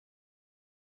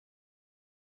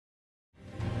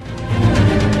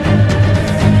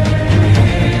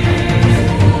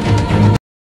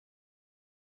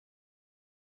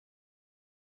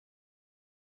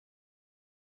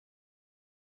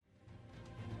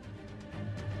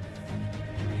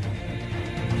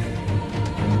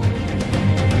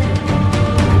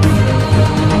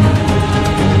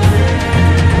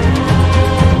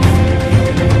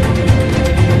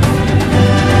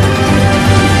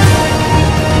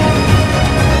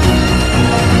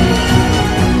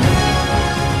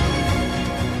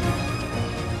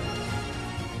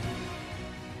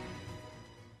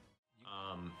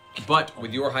But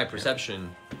with your high perception,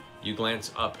 you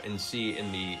glance up and see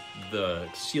in the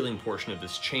ceiling portion of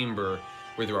this chamber,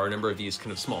 where there are a number of these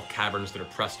kind of small caverns that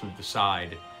are pressed into the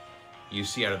side, you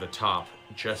see out of the top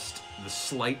just the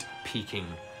slight peeking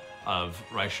of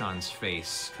Raishan's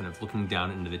face, kind of looking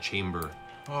down into the chamber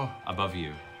above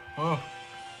you.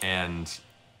 And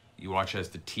you watch as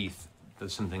the teeth,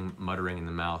 there's something muttering in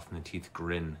the mouth, and the teeth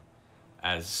grin.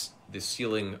 As the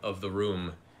ceiling of the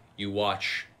room, you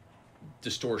watch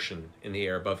distortion in the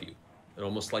air above you. And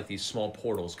almost like these small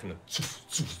portals kind of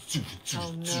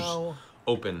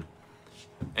open.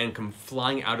 And come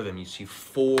flying out of them, you see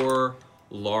 4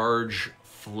 large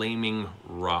flaming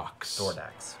rocks.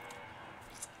 Dordax.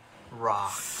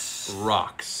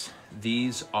 Rocks.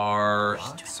 These are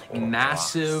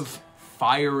massive,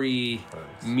 fiery,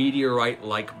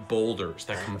 meteorite-like boulders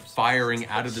that come firing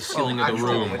out of the ceiling of the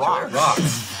room.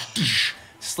 Rocks.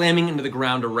 Slamming into the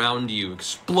ground around you,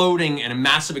 exploding and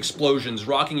massive explosions,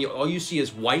 rocking you. All you see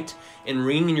is white and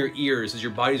ringing in your ears as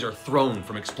your bodies are thrown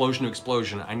from explosion to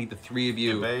explosion. I need the 3 of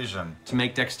you to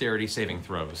make dexterity saving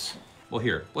throws. Well,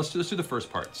 here, let's do the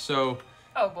first part. So,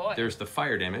 there's the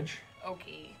fire damage.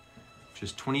 Okay. Which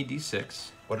is 20d6.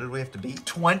 What did we have to beat?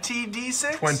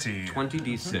 20d6?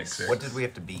 20d6. What did we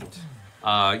have to beat? You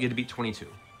had to beat 22.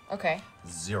 Okay.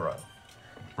 0.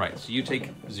 Right, so you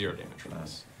take 0 damage from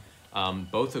this.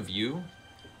 Both of you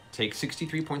take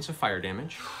 63 points of fire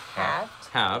damage.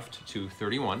 Halved to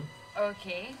 31.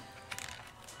 Okay.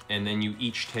 And then you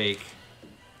each take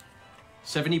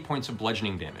 70 points of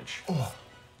bludgeoning damage. Oh!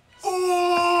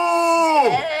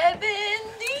 70?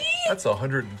 That's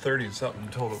 130 something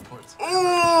total points.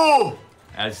 Oh!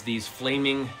 As these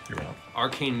flaming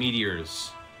arcane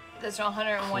meteors That's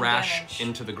 101 crash damage.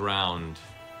 into the ground,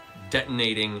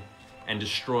 detonating and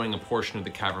destroying a portion of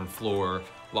the cavern floor.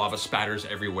 Lava spatters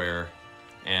everywhere,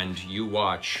 and you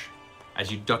watch as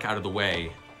you duck out of the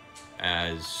way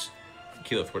as...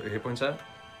 Keyleth, what are your hit points at?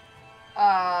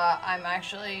 I'm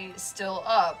actually still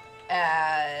up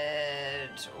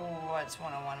at... What's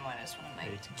 101 minus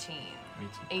 119?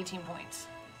 18 points.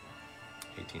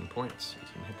 18 points.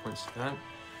 18 hit points to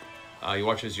that. You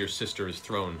watch as your sister is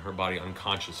thrown, her body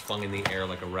unconscious, flung in the air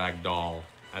like a rag doll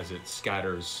as it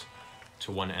scatters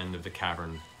to one end of the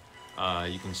cavern.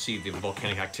 You can see the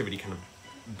volcanic activity kind of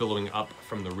billowing up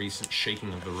from the recent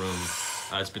shaking of the room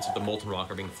as bits of the molten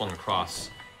rock are being flung across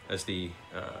as the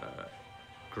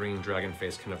green dragon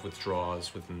face kind of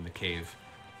withdraws within the cave.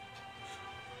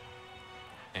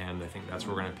 And I think that's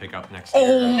where we're going to pick up next.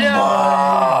 Oh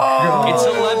no! It's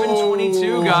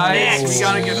 11:22, guys. We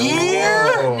gotta get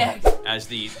here. Next. As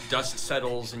the dust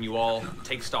settles and you all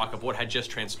take stock of what had just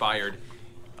transpired,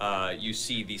 you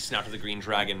see the snout of the green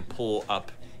dragon pull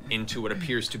up into what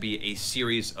appears to be a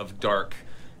series of dark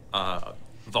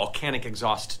volcanic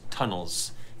exhaust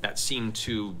tunnels that seem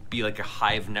to be like a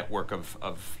hive network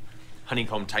of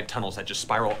honeycomb type tunnels that just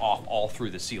spiral off all through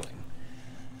the ceiling.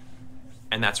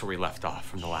 And that's where we left off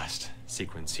from the last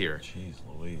sequence here. Jeez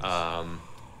Louise.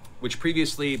 Which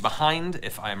previously behind,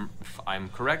 if I'm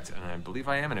correct, and I believe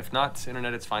I am, and if not,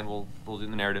 internet, it's fine. We'll do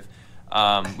the narrative. We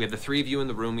have the 3 of you in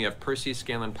the room. We have Percy,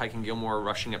 Scanlan, Pike, and Gilmore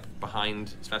rushing up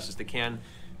behind as fast as they can.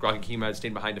 Grog and Kima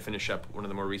stayed behind to finish up one of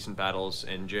the more recent battles,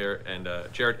 and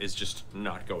Jarrett is just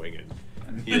not going in.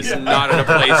 He is not in a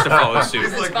place to follow suit.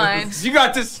 It's like, fine. You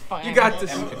got this. Fine. You got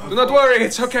this. Do not worry.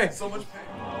 It's okay. So much pain.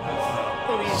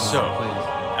 So,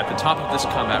 at the top of this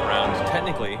combat round,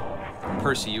 technically,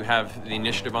 Percy, you have the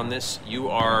initiative on this. You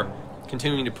are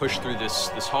continuing to push through this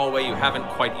hallway. You haven't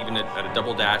quite even at a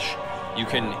double dash. You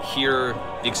can hear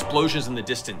the explosions in the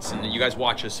distance, and you guys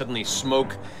watch as suddenly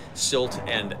smoke, silt,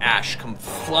 and ash come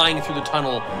flying through the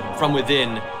tunnel from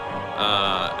within,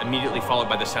 immediately followed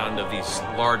by the sound of these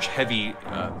large, heavy,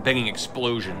 banging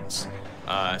explosions.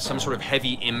 Some sort of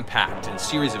heavy impact and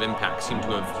series of impacts seem to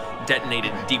have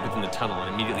detonated deep within the tunnel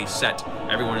and immediately set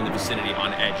everyone in the vicinity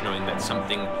on edge, knowing that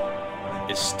something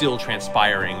is still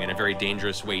transpiring in a very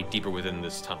dangerous way deeper within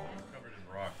this tunnel.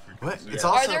 What? Yeah. It's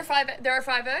also, There are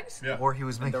 5 eggs? Yeah. or he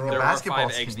was making a There are basketball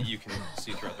 5 eggs team. that you can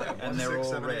see throughout the And they're 6,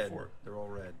 all 7, red. 4. They're all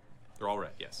red. They're all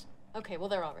red, yes. Okay, well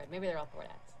they're all red. Maybe they're all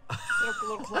Dordax.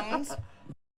 Little clones?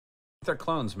 If they're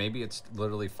clones, maybe it's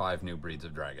literally 5 new breeds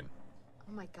of dragon.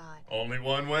 Oh my god. Only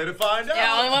one way to find out.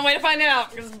 Yeah, only one way to find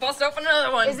out. Just bust open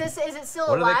another one. Is it still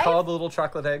What alive? are they called? The little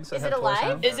chocolate eggs? That Is have it toys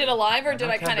alive? on? Is it alive, or did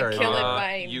I don't kind of care kill very it well.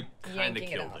 by You kind of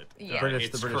yanking killed it? it. Yeah. British-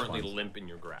 It's the British currently ones. limp in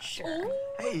your grasp. Sure.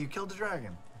 Hey, you killed the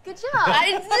dragon. Good job. I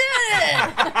did it!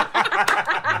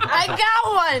 I got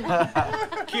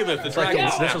one! Keyleth, the It's like,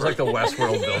 dragon this was like the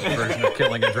Westworld built version of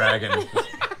killing a dragon.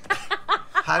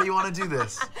 How do you want to do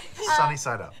this? Sunny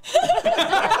side up.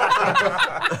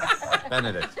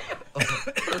 Benedict.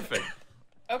 Perfect.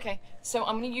 Okay, so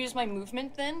I'm gonna use my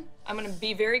movement then. I'm gonna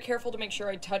be very careful to make sure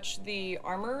I touch the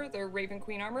armor, the Raven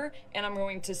Queen armor, and I'm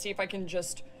going to see if I can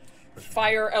just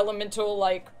fire elemental,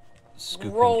 like, Scoop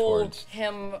him roll towards.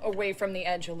 him away from the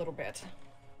edge a little bit.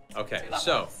 Okay,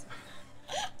 so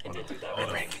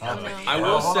Oh,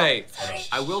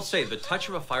 I will say, the touch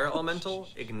of a fire elemental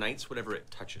ignites whatever it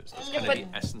touches. That's kind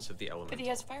of the essence of the But element. he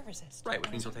has fire resist. Right, which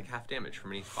means you'll take half damage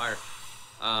from any fire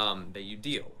that you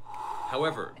deal.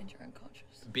 However, And you're unconscious.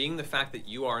 being the fact that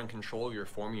you are in control of your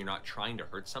form, you're not trying to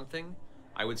hurt something,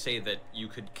 I would say that you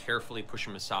could carefully push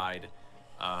him aside,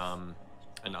 and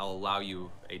I'll allow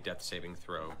you a death saving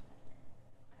throw,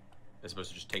 as opposed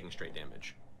to just taking straight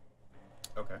damage.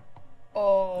 Okay.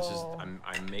 Oh. This is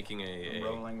I'm making a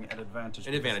Rolling at advantage.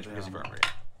 an advantage because of your armor.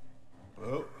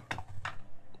 Oh.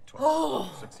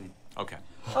 Oh. Succeed. Okay.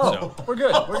 Oh, So we're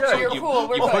good. We're good. So you're cool.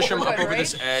 We're you good. push him we're up good, over right?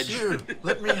 this edge. Dude,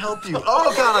 let me help you.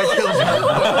 Oh god, I killed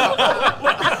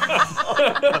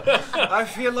you. I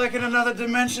feel like in another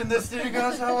dimension this didn't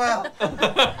go so well.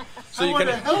 So you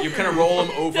kind of roll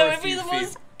him over That a would be few the feet.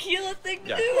 most Keela thing to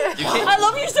Yeah. do. You can't- I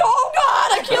love you so. Oh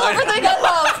God, I kill everything I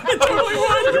love.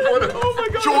 Oh my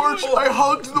god. George, I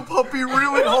hugged the puppy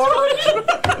really hard.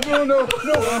 No.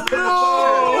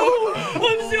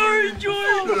 I'm sorry,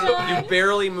 George. You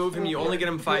barely move him. You only get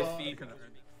him 5 feet.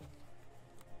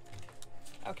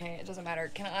 Okay, it doesn't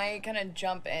matter. Can I kind of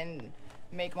jump and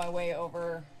make my way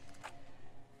over,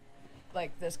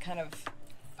 like this kind of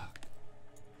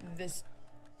this?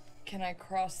 Can I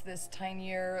cross this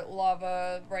tinier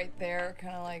lava right there?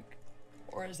 Kind of like,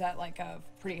 or is that like a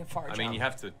pretty far jump? I mean, you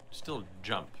have to still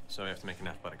jump, so you have to make an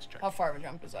athletics check. How far of a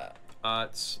jump is that?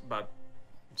 It's about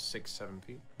 6-7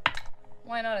 feet.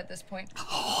 Why not at this point?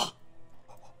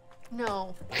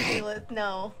 No, Keyleth,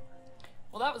 no.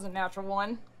 Well, that was a natural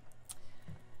one.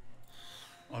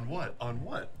 On what? On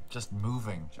what? Just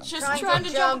moving. Just Trying trying to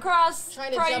to jump jump- across.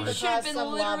 trying to Probably jump should have across been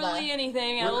some literally lava.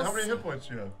 anything Wait, else. how many hit points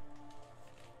do you have?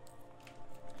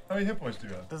 How many hit points do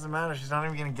you have? Doesn't matter. She's not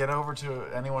even gonna get over to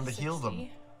anyone to heal them.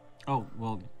 60? Oh,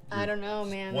 well. I don't know,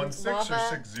 man. 1-6 or Lava-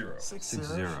 6-0?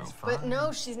 6-0. She's But fine.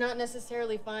 no, she's not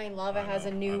necessarily fine. Lava has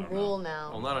a new rule now.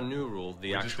 Well, not a new rule, the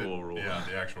We just actual did- rule. Yeah,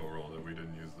 the actual rule that we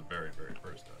didn't use the very, very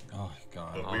first time. Oh,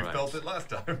 God. But All we right. felt it last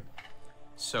time.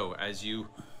 So, as you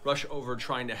rush over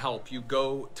trying to help, you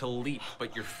go to leap,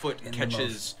 but your foot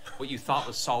catches what you thought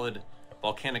was solid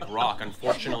volcanic rock.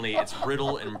 Unfortunately, it's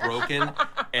brittle and broken,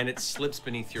 and it slips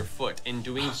beneath your foot. In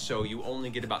doing so, you only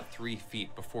get about 3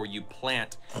 feet before you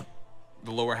plant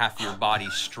the lower half of your body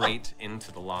straight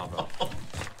into the lava.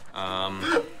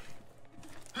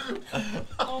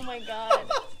 Oh my god.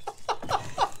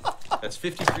 That's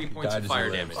 53 points died of as fire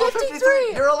he lived. damage.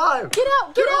 53! You're alive. Get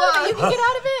out! Get out of it! You can get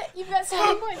out of it! You've got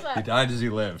 70 points He left. died as he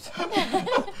lived.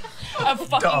 A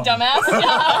fucking dumbass.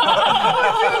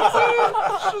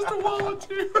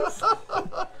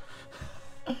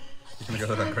 He's gonna go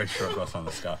to that great short bus on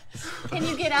the sky. Can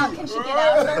you get out? Can she get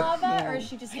out of the lava? Or is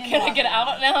she just in Can I lava? get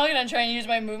out now? Can I try and use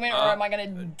my movement, or am I gonna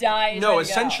die? No, trying to get out?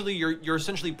 essentially, you're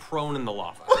essentially prone in the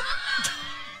lava.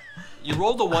 You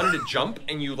rolled a 1 to jump,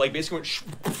 and you like basically went.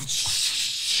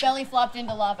 Belly flopped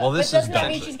into lava. Well, this but is doesn't that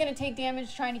mean dumb. she's gonna take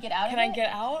damage trying to get out Can of I it? get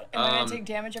out? Am I gonna take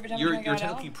damage every time You're I get out?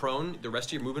 technically prone. The rest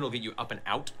of your movement will get you up and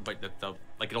out, but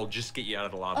like it'll just get you out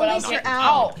of the lava. But at not least you're get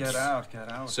out. Get out,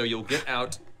 get out. So you'll get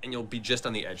out, and you'll be just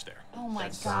on the edge there. Oh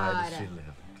my She god. lived.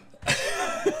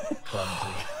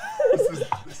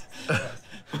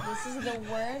 This is the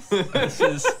worst. This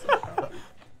is.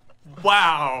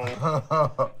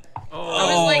 Wow. I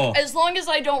was like, as long as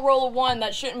I don't roll a 1,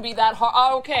 that shouldn't be that hard.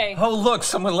 Oh, okay. Oh, look,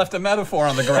 someone left a metaphor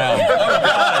on the ground. Oh,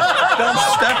 God. Don't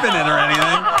step in it or anything.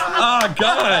 Oh,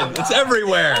 God. It's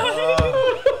everywhere.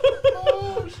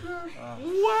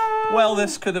 Well,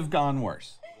 this could have gone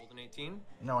worse. Rolled an 18.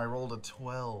 No, I rolled a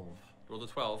 12. Rolled a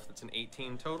 12. That's an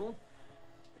 18 total.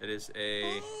 It is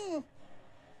a.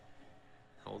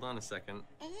 Hold on a second.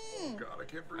 Oh god, I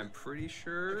can't breathe. I'm pretty I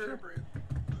sure. can't breathe. I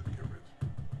can't breathe.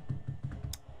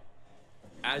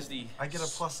 As the. I get a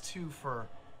 +2 for.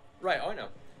 Right. Oh, I know.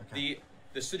 Okay.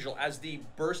 The sigil, as the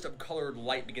burst of colored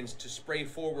light begins to spray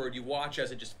forward, you watch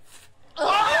as it just.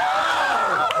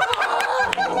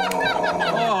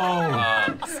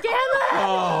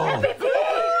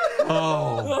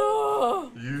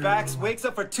 Vax wakes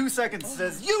up for 2 seconds,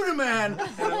 says, "You the man,"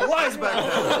 and lies back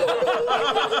down.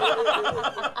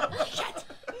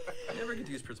 I never get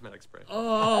to use prismatic spray. That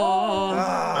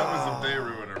was a day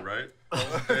ruiner, right?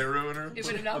 That was a day ruiner. It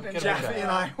would have not been Jaffe and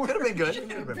I would have been good.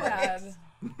 Could have been bad.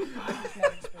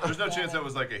 There's no chance that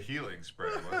was like a healing spray,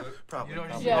 was it? Probably. You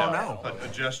don't Yeah. know. A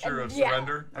gesture of Yeah.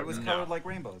 surrender? It was colored like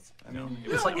rainbows. I mean,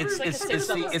 It's like it's like a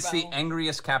Cinderella the spell.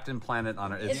 angriest Captain Planet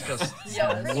on Earth. It's just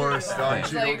Yeah. worst Don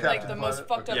thing. Cheadle, Like Captain the most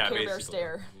Planet. fucked up Yeah, Care Bear basically.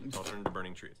 stare. All turned into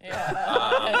burning trees.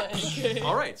 Yeah.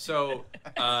 All right, so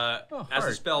as the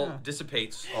heart, spell yeah.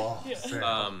 dissipates, Oh, sick.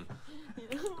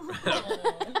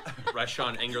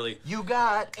 Raishan angrily, you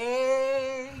got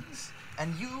eggs,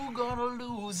 and you gonna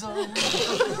lose them.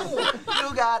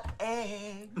 You got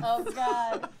eggs. Oh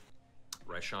God.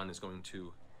 Raishan is going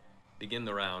to begin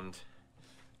the round,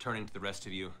 turning to the rest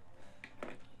of you.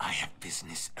 I have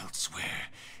business elsewhere,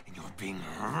 and you're being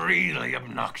really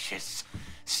obnoxious.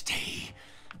 Stay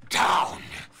down.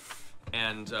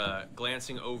 And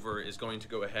glancing over is going to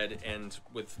go ahead and,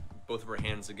 with both of her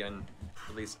hands again,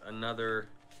 release another.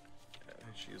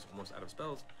 She is almost out of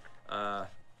spells.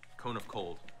 Cone of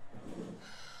Cold.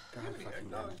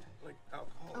 Like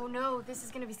alcohol. Oh no, this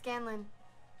is gonna be Scanlan.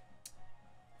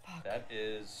 That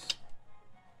is.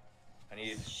 I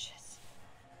need.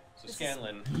 So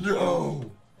Scanlan. No!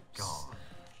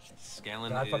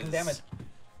 Scanlan God is fucking damn it.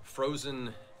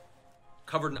 frozen,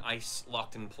 covered in ice,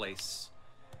 locked in place.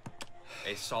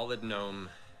 A solid gnome,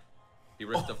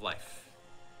 bereft of life,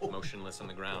 motionless on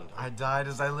the ground. I died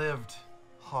as I lived.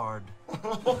 Hard.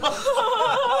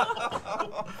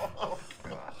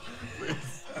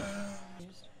 It's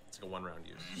like a one-round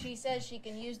use. She says she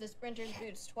can use the sprinter's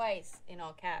boots twice, in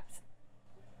all caps.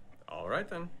 All right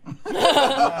then.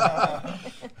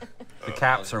 The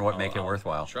caps are what make it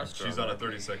worthwhile. Trust her. She's on a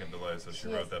 30-second delay, so she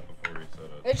wrote that before you said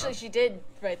it. Actually, she did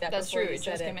write that That's before true. you It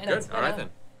said just it. came in. Good. All right then.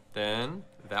 Then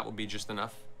that will be just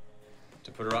enough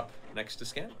to put her up next to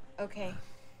Scanlan. Okay,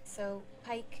 so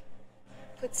Pike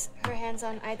puts her hands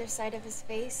on either side of his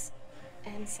face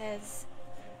and says,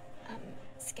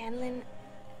 Scanlan,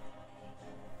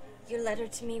 your letter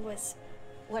to me was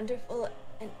wonderful,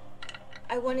 and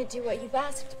I want to do what you've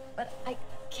asked, but I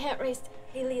can't raise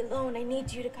Haley alone. I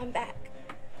need you to come back.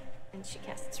 And she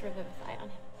casts Revivify on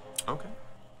him. Okay.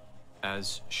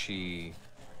 As she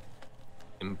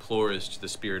implores to the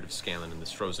spirit of Scanlan in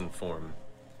this frozen form,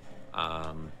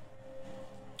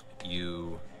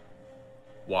 you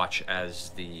watch as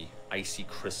the icy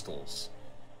crystals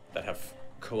that have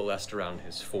coalesced around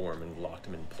his form and locked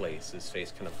him in place, his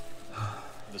face kind of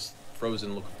this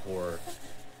frozen look of horror.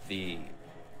 The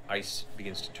ice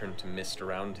begins to turn to mist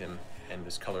around him, and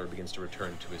his color begins to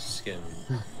return to his skin.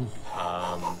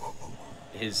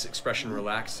 His expression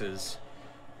relaxes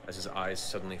as his eyes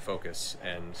suddenly focus,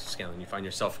 and Scanlan, you find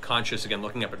yourself conscious again,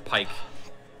 looking up at Pike,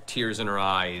 tears in her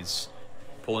eyes,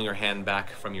 pulling her hand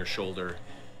back from your shoulder,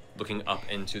 looking up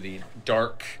into the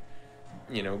dark,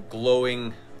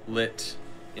 glowing, lit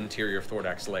interior of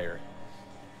Thordak's lair.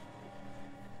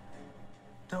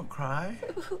 Don't cry.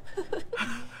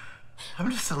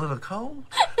 I'm just a little cold.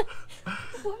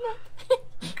 Warm up.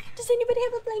 Does anybody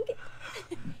have a blanket?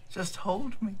 Just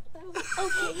hold me.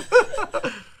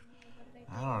 Okay.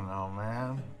 I don't know,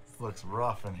 man. This looks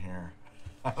rough in here.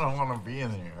 I don't want to be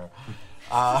in here.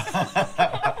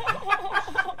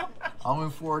 I'll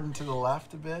move forward and to the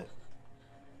left a bit.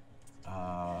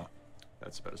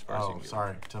 That's about as far as you Oh, can go.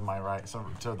 sorry. To my right. So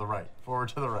to the right. Forward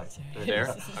to the right. There?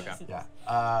 Okay. Yeah.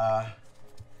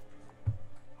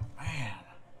 Man,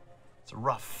 it's a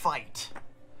rough fight.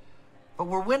 But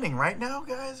we're winning right now,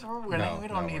 guys. We're winning. No, we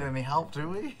don't no, need we're- any help, do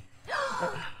we?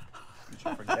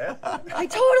 Forget? I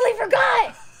totally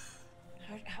forgot!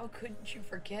 How could you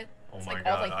forget? Oh It's my like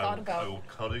god, all I thought about. I will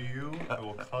cuddle you. I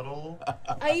will cuddle.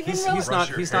 I even He's wrote. not.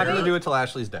 your He's not hair. going to do it till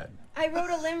Ashley's dead. I wrote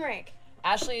a limerick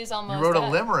Ashley is almost. You wrote a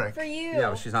dead. limerick for you. Yeah,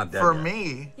 but she's not dead for yet.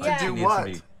 me Yeah. to She do needs what?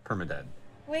 to be permadead.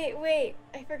 Wait,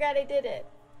 I forgot I did it.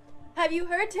 Have you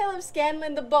heard tell of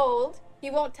Scanlan the Bold? He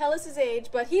won't tell us his age,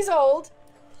 but he's old.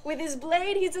 With his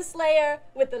blade, he's a slayer.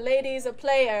 With the ladies, a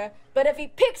player. But if he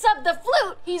picks up the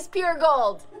flute, he's pure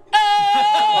gold.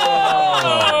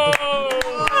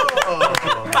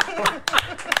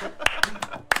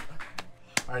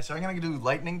 All right, so I'm gonna do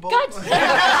lightning bolt.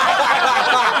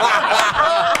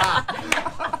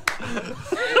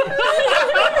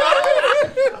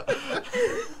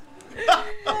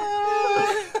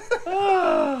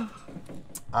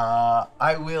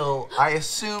 I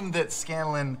assume that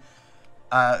Scanlan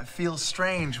feels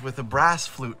strange with a brass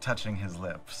flute touching his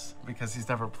lips because he's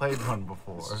never played one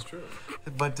before. This is true.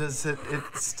 But does it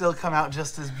still come out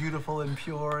just as beautiful and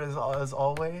pure as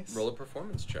always? Roll a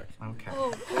performance check. Okay.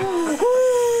 Oh,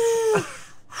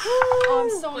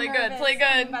 I'm so Play nervous. good, play good.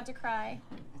 I'm about to cry.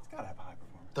 It's gotta have a high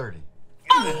performance. 30.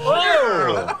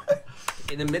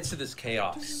 In the midst of this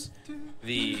chaos,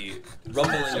 the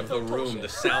rumbling of the room, the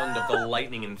sound of the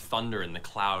lightning and thunder and the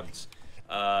clouds,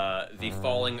 The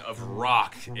falling of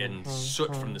rock and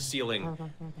soot from the ceiling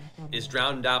is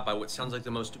drowned out by what sounds like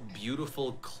the most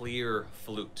beautiful, clear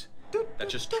flute that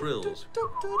just trills.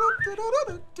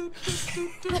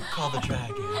 Call the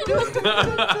dragon.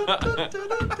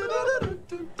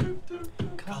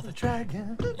 Call the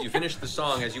dragon. You finish the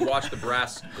song as you watch the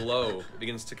brass glow. It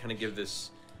begins to kind of give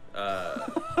this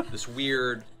this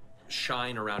weird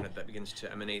shine around it that begins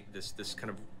to emanate this kind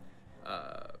of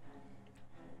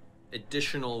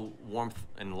additional warmth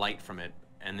and light from it,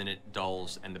 and then it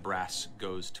dulls and the brass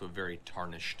goes to a very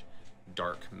tarnished,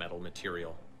 dark metal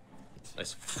material. A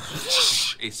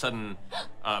sudden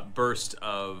burst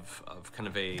of kind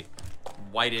of a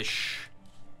whitish,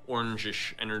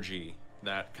 orangish energy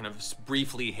that kind of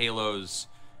briefly halos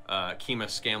Kima,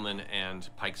 Scanlan, and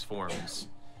Pike's forms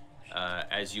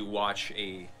as you watch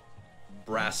a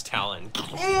brass talon.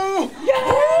 A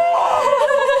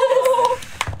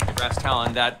brass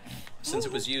talon that, since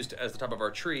it was used as the top of our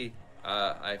tree,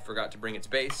 I forgot to bring its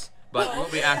base, but we'll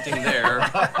be acting there.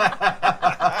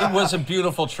 It was a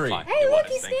beautiful tree. Fine. Hey, look,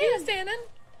 he's standing.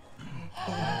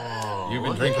 You've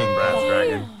been drinking, brass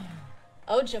dragon.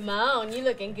 Oh, Jamon, you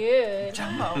looking good.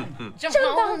 Jamon.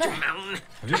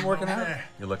 Have you been working out?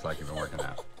 You look like you've been working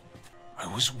out. I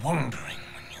was wondering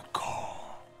when you'd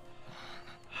call.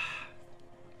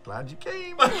 Glad you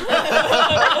came. Nothing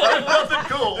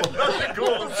cool. Nothing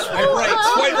cool. Swipe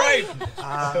right.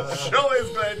 Show is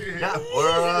glad you're here.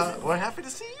 Yeah, we're happy to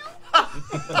see you.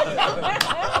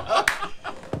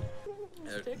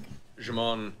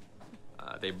 Jamon,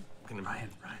 they kind of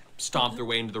stomp their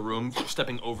way into the room,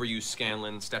 stepping over you,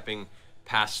 Scanlan, stepping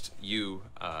past you,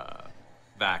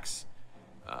 Vax.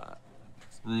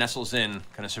 Nestles in,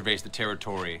 kind of surveys the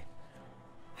territory.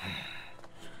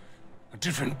 A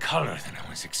different color than I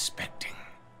was expecting.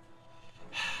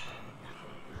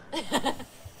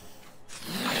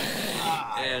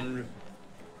 And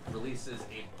releases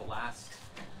a blast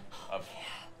of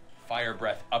fire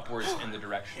breath upwards in the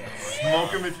direction.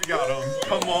 Smoke him if you got him.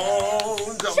 Come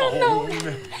on, Jamon.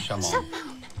 Shamon.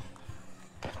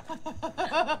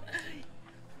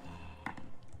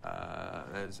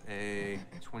 That is a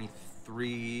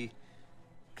 23.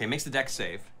 Okay, makes the dex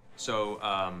save. So,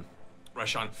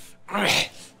 Raishan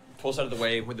pulls out of the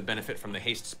way with the benefit from the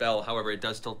haste spell. However, it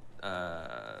does still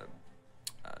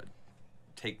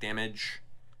take damage,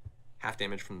 half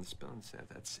damage from the spell. So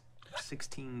that's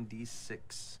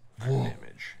 16d6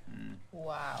 damage.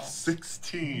 Wow.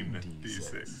 16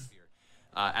 d6.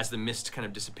 As the mist kind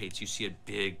of dissipates, you see a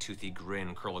big, toothy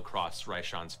grin curl across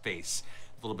Raishan's face.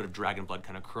 A little bit of dragon blood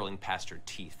kind of curling past her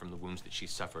teeth from the wounds that she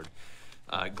suffered.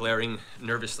 Glaring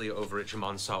nervously over at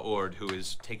Jamon Sa'ord, who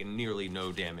has taken nearly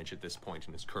no damage at this point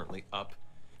and is currently up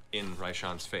in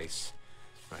Raishan's face.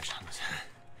 Raishan was...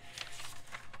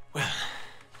 Well,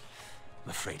 I'm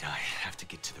afraid I have to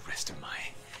get to the rest of my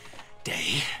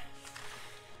day.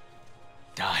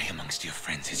 Die amongst your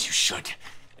friends as you should.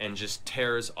 And just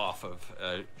tears off of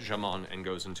Jamon and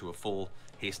goes into a full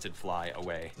hasted fly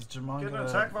away. Does Jamon Get an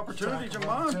attack of opportunity,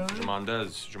 Jamon. Jamon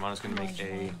does. Jamon is going to make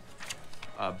a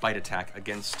bite attack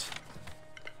against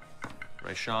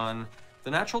Raishan.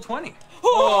 The natural 20.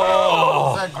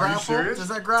 Does that grapple? serious? Does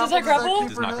that grapple? Does that grapple? keep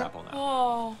Does her not net? grapple now.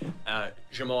 Oh.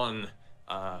 Jamon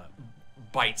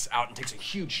bites out and takes a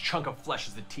huge chunk of flesh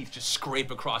as the teeth just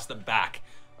scrape across the back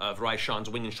of Raishan's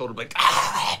wing and shoulder blade,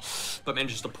 but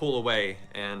manages to pull away,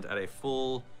 and at a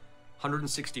full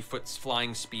 160 foot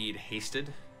flying speed,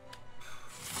 hasted,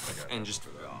 and just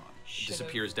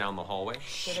disappears down the hallway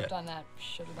Should have done that.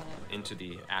 Should have done it. into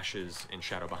the ashes and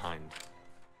shadow behind.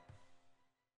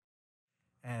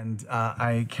 And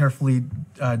I carefully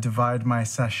divide my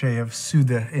sachet of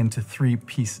Suda into three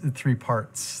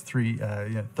parts,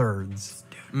 thirds.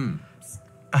 And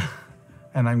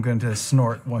I'm going to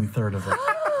snort 1/3 of it.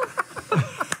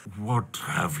 What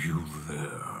have you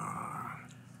there?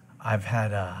 I've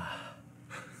had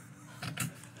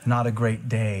not a great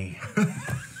day,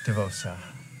 Devosa.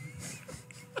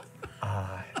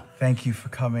 Thank you for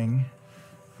coming,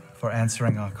 for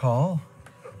answering our call.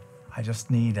 I just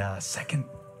need a second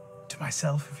to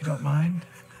myself, if you don't mind.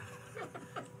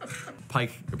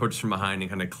 Pike approaches from behind and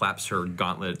kind of claps her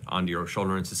gauntlet onto your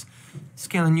shoulder and says,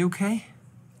 Scanlan, you okay?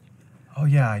 Oh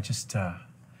yeah, I just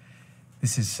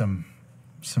this is some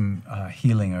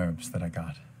healing herbs that I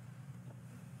got.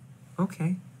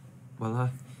 Okay.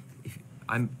 Well,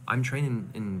 I'm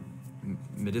trained in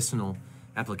medicinal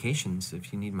applications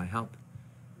if you need my help.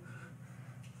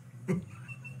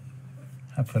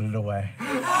 I put it away.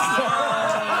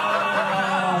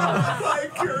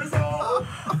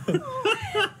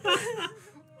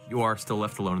 You are still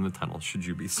left alone in the tunnel, should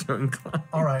you be so inclined.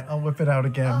 All right, I'll whip it out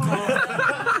again.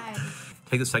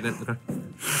 Take the segment. Okay.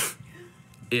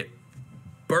 It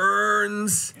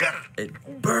burns. It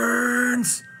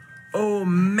burns. Oh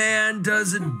man,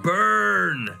 does it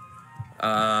burn?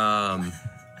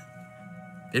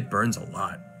 It burns a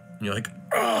lot. And you're like,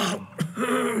 oh.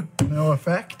 No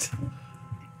effect?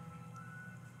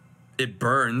 It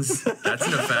burns. That's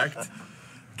an effect.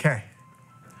 Okay.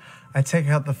 I take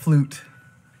out the flute.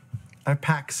 I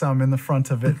pack some in the front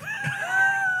of it.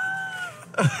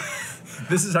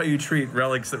 This is how you treat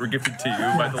relics that were gifted to you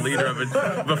by the leader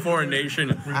of a foreign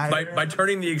nation, by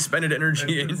turning the expended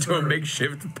energy into a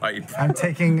makeshift pipe. I'm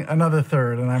taking another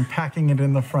third and I'm packing it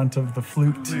in the front of the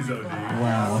flute.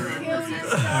 Wow.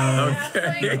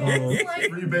 Okay.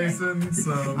 3 basins.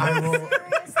 I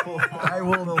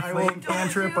will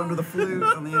Cantrip under the flute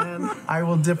on the end. I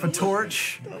will dip a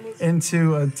torch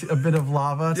into a bit of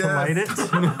lava to light it.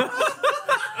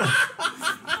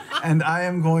 And I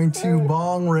am going to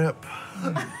bong rip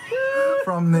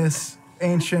from this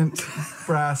ancient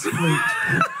brass flute.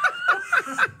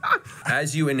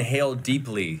 As you inhale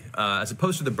deeply, as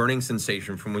opposed to the burning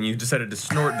sensation from when you decided to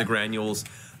snort the granules,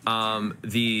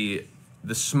 the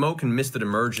smoke and mist that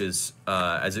emerges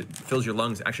as it fills your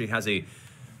lungs actually has a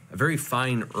very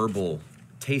fine herbal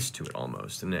taste to it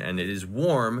almost. And it is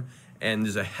warm, and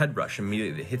there's a head rush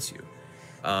immediately that hits you.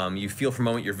 You feel for a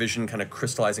moment your vision kind of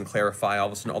crystallize and clarify. All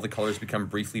of a sudden, all the colors become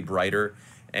briefly brighter,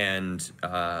 and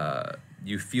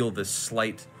you feel this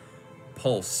slight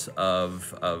pulse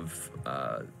of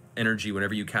energy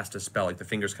whenever you cast a spell. Like the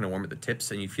fingers kind of warm at the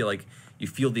tips, and you feel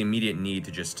the immediate need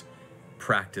to just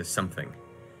practice something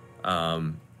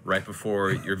right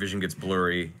before your vision gets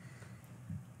blurry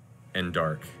and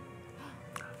dark.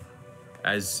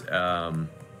 As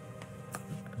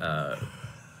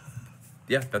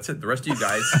yeah, that's it. The rest of you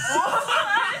guys,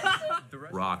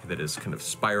 rock that is kind of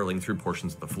spiraling through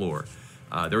portions of the floor.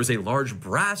 There was a large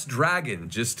brass dragon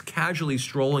just casually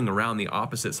strolling around the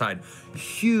opposite side,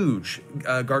 huge,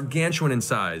 gargantuan in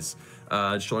size,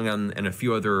 strolling on, and a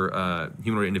few other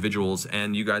humanoid individuals.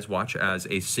 And you guys watch as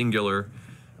a singular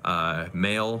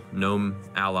male gnome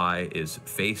ally is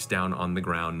face down on the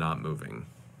ground, not moving.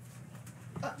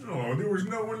 Oh, there was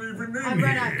no one even in I here.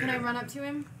 run up. Can I run up to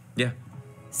him? Yeah.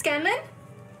 Scanlan?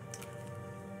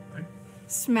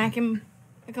 Smack him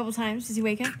a couple times. Does he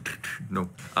wake up?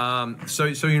 No. So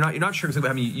you're not sure exactly.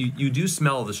 I mean, you do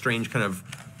smell the strange kind of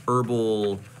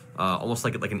herbal, almost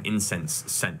like an incense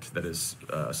scent that is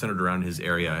centered around his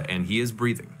area, and he is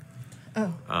breathing.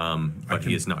 Oh. But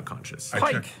he is not conscious.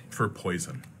 I check for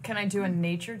poison. Can I do a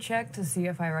nature check to see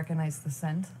if I recognize the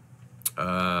scent?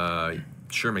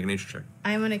 Sure, make a nature check.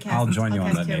 I'm gonna cast. I'll join you on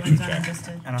cast that Cure nature Wounds on him check. just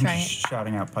to And I'm try just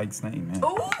shouting out Pike's name, man.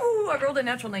 Oh, I rolled a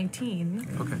natural 19.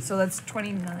 Okay. So that's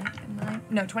 30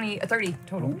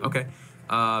 total. Okay.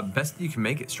 Best that you can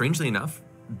make it. Strangely enough,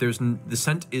 the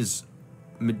scent is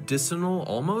medicinal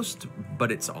almost, but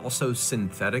it's also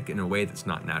synthetic in a way that's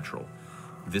not natural.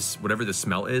 Whatever the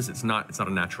smell is, it's not a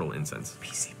natural incense.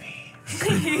 PCP.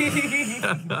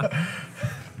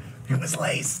 It was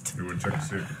laced. You would check to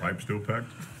see if the pipe's still packed?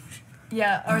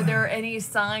 Yeah, are there any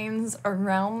signs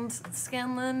around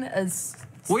Scanlan as...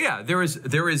 Well, yeah, there is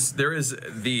the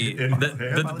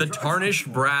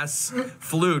tarnished brass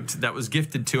flute that was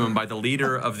gifted to him by the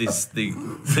leader of the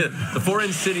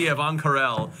foreign city of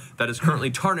Ankarel that is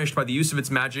currently tarnished by the use of its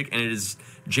magic, and it is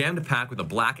jammed packed with a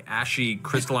black, ashy,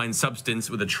 crystalline substance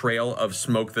with a trail of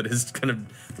smoke that is kind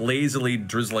of lazily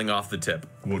drizzling off the tip.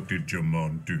 What did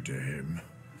Jamon do to him?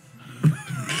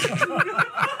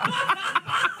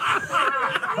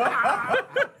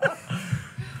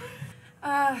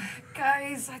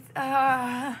 Guys,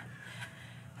 I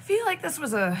feel like this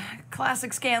was a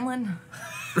classic Scanlan.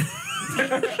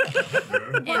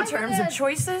 In terms of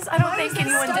choices, I don't think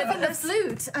anyone did the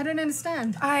flute. I don't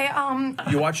understand.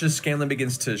 You watch as Scanlan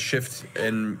begins to shift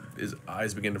and his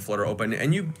eyes begin to flutter open,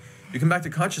 and you come back to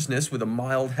consciousness with a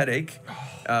mild headache,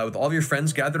 with all of your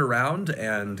friends gathered around,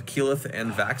 and Keyleth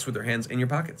and Vax with their hands in your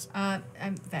pockets. I'm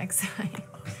Vex.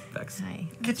 Vex. Hi.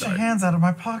 Get your hands out of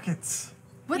my pockets.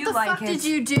 What You the like fuck it. did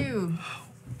you do?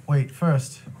 Wait,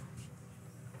 first.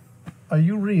 Are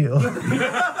you real?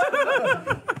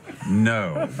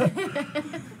 No.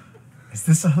 Is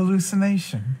this a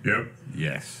hallucination? Yep.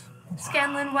 Yes.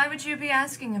 Scanlan, why would you be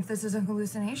asking if this is a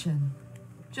hallucination?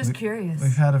 Just curious.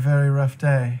 We've had a very rough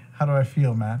day. How do I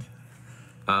feel, Matt?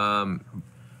 I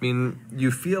mean, you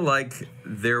feel like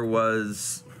there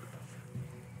was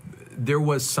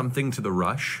something to the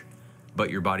rush, but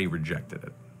your body rejected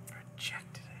it.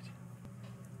 Rejected it.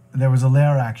 there was a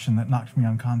lair action that knocked me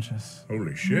unconscious.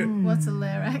 Holy shit. What's a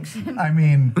lair action? I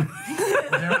mean,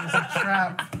 there was a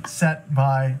trap set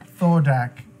by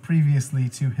Thordak previously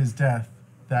to his death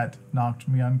that knocked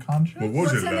me unconscious. What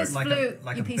was What's it in this like? flute,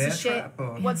 like you a piece bear of shit? trap,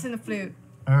 or- What's in the flute?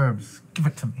 Herbs, give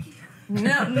it to me.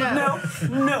 No, no,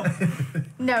 no.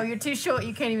 No, you're too short.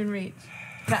 You can't even reach.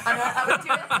 I'm gonna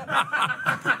do it.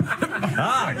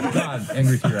 Ah, God,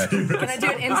 angry T-Rex. Can I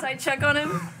do an insight check on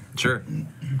him? Sure.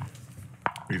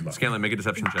 Scanlan, make a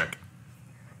deception check.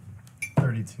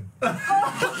 32.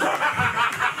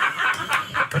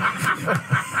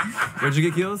 Where'd you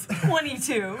get Keyleth?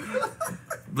 22.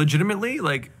 Legitimately?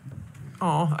 Like,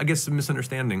 oh, I guess a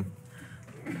misunderstanding.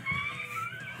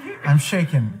 I'm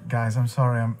shaken, guys. I'm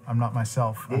sorry. I'm not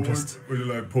myself. I'm just. Was it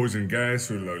like poison gas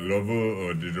or like lava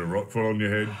or did a rock fall on your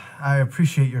head? I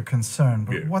appreciate your concern,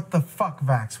 but Yeah. what the fuck,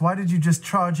 Vax? Why did you just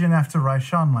charge in after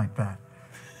Raishan like that?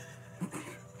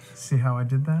 See how I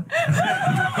did that?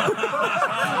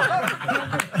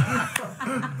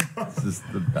 This is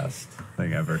the best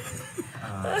thing ever.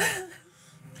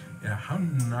 Yeah, how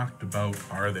knocked about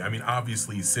are they? I mean,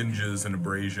 obviously singes and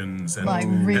abrasions and, Like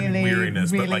and really,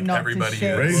 weariness, really but like knocked to everybody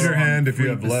shit. is. Raise your hand if you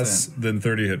have 3%. less than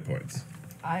 30 hit points.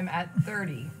 I'm at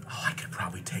 30. Oh, I could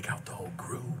probably take out the whole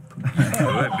group.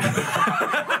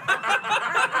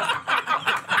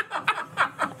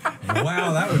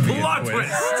 Wow, that would be a Plot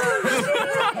twist.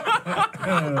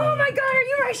 Oh my God, are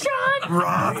you Raishan?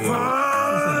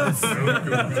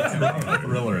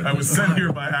 Thriller. I was sent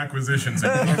here by acquisitions.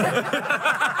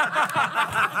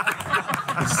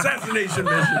 Assassination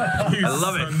mission. You I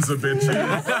love it. sons of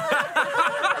bitches.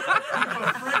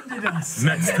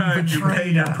 Next time you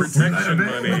pay your protection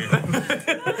money.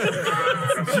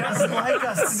 Just like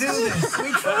us to do this.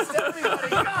 We trust everybody.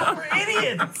 God, we're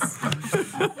idiots.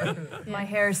 My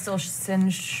hair is still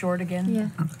singed short again. Yeah.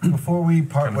 Before we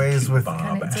part ways with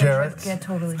Jarrett, Yeah,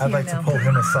 totally. I'd like to pull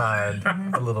him aside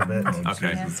a little bit.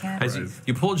 Okay. Yes, yeah. As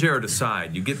you pull Jared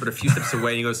aside, you get but a few steps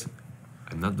away, and he goes,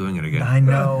 I'm not doing it again. I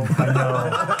know.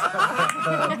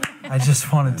 I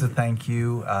just wanted to thank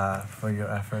you for your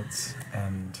efforts,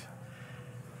 and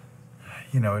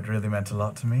you know it really meant a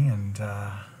lot to me. And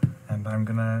I'm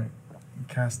gonna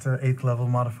cast an 8th level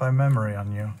modify memory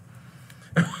on you.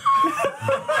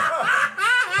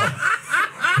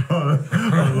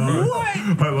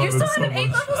 What? You still have an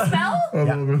 8th level spell? I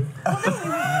love it.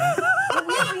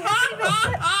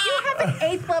 You have an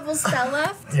 8th level spell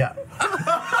left? Yeah.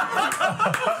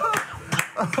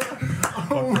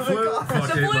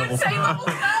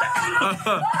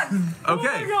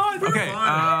 Okay. Okay.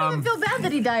 I feel bad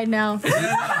that he died now.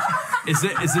 Is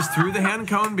this through the hand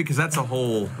cone? Because that's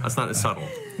not as subtle.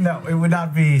 No, it would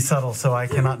not be subtle, so I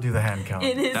cannot do the hand count.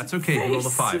 That's okay. You rolled a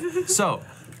 5. So,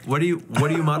 what do you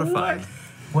modify?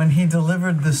 When he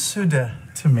delivered the Suda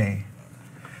to me,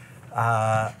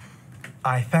 I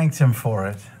thanked him for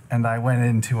it, and I went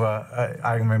into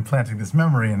I'm implanting this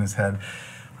memory in his head.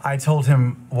 I told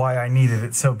him why I needed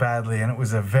it so badly, and it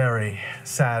was a very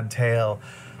sad tale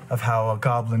of how a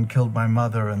goblin killed my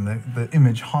mother, and the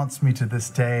image haunts me to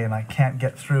this day, and I can't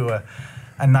get through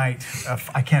a night.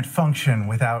 I can't function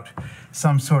without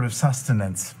some sort of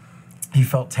sustenance. He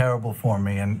felt terrible for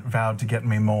me and vowed to get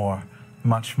me more,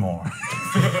 much more.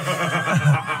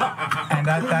 And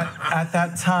at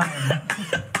that time,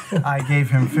 I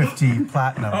gave him 50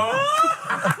 platinum.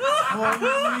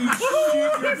 Holy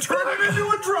shit, you turned it into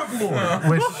a drug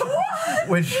lord.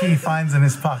 Which he finds in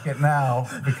his pocket now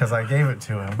because I gave it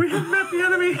to him. We have met the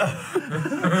enemy.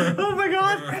 Oh my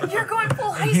God. You're going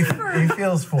full He Heisenberg.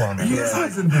 feels for me. Yes,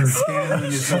 Heisenberg. Scanlan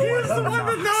is the He's the one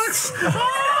that knocks.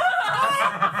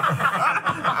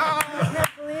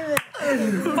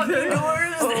 Fucking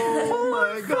doors. Oh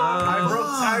my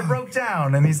God. I broke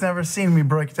down, and he's never seen me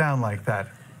break down like that.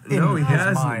 No, he his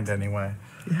hasn't. mind, anyway.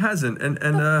 He hasn't.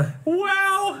 And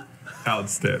Wow.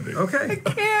 Outstanding. okay.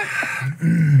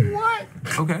 What?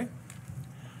 Okay.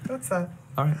 That's that.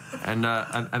 All right. And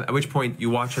at which point you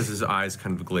watch as his eyes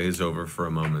kind of glaze over for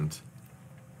a moment.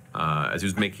 As he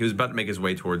was about to make his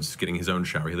way towards getting his own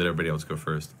shower. He let everybody else go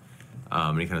first.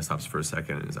 And he kind of stops for a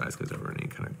second, and his eyes glaze over, and he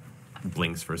kind of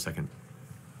blinks for a second.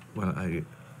 Well, I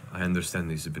understand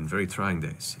these have been very trying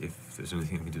days. If there's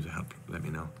anything I can do to help, let me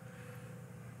know.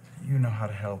 You know how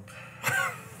to help.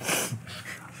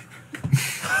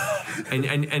 And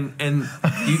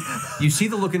you see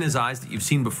the look in his eyes that you've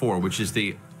seen before, which is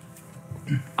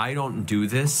I don't do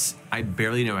this. I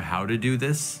barely know how to do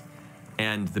this,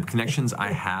 and the connections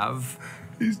I have.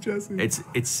 He's Jesse.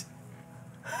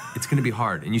 It's going to be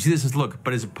hard. And you see this as look,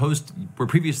 but as opposed to where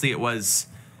previously it was,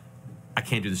 I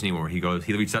can't do this anymore. He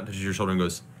reaches out, touches your shoulder, and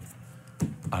goes,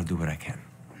 I'll do what I can.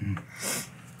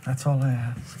 That's all I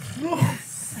ask.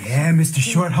 Yeah, Mr.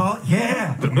 Shorthalt,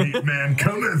 yeah. The meat man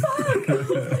cometh.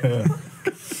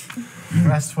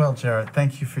 Rest well, Jarrett.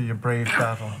 Thank you for your brave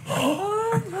battle.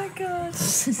 Oh my god.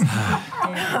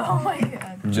 Oh my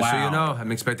god. Just so you know,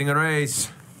 I'm expecting a raise.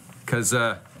 Because,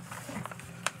 I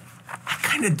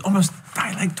kind of almost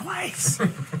died like twice.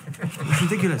 it's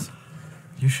ridiculous.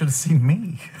 You should have seen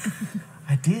me.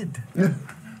 I did.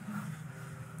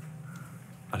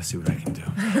 I'll see what I can do.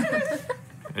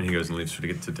 And he goes and leaves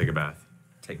to take a bath.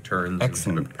 Take turns.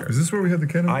 Excellent. Is this where we had the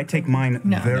cannon? I take mine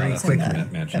very quickly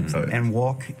Mansion. and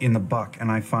walk in the buck, and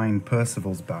I find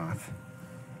Percival's bath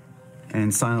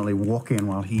and silently walk in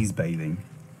while he's bathing.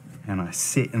 And I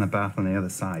sit in the bath on the other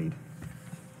side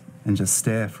and just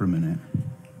stare for a minute.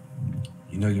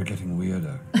 You know you're getting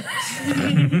weirder.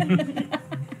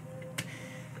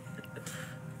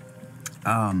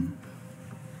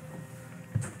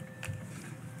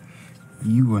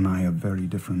 You and I are very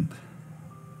different.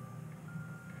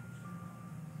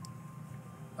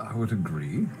 I would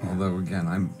agree. Although again,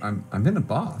 I'm in a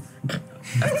bath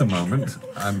at the moment.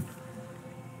 I'm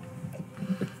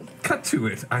cut to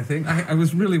it. I think I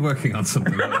was really working on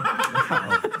something.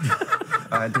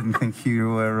 I didn't think you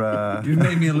were. You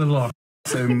made me a little off.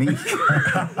 So meek.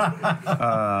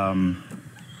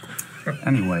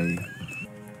 Anyway,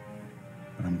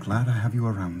 but I'm glad I have you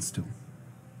around still.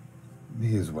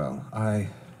 Me as well. I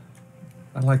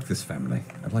like this family.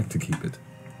 I'd like to keep it.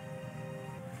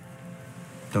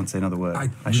 Don't say another word. I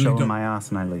I show really him my ass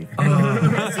and I leave.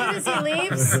 As soon as he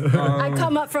leaves, I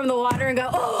come up from the water and go,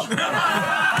 oh! I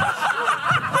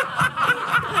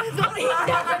thought he'd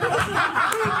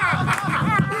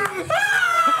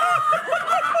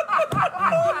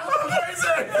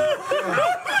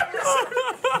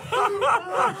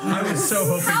I was so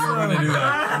hoping you were going to do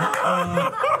that.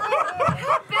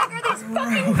 How big are these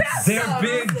fucking bathtubs? They're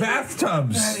big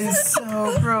bathtubs. That is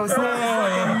so gross. That's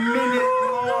like a minute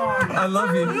long. I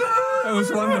love you. That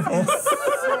was wonderful. So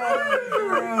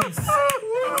gross.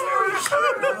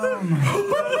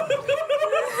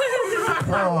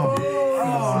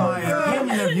 My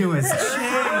opinion of you has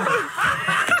changed.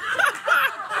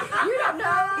 You don't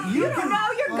know. You don't know.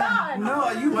 You're gone. No,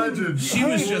 you Legend. She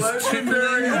was just chipping in the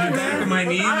back of my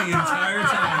knee the entire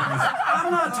time.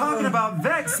 I'm not talking about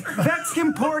Vex. Vex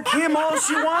can pork him all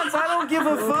she wants. I don't give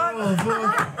a fuck.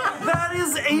 That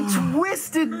is a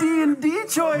twisted D&D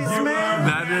choice, man.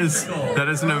 That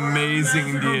is an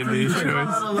amazing D&D choice.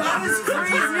 That is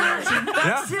crazier.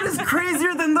 That shit is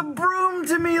crazier than the broom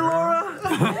to me, Laura.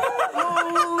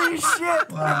 Holy shit.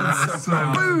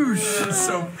 Boosh.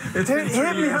 It's been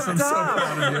 3 years. I'm so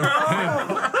proud of you.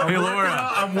 Hey, Laura.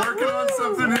 I'm working on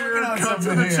something here. Come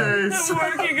to the chase. I'm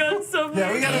working on something.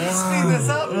 Yeah, we gotta speed this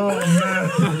up. Oh, man.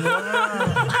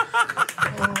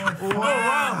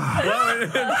 Well,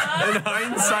 in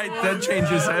hindsight, that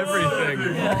changes everything.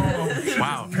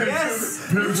 Wow.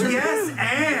 Yes. Yes,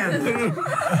 and.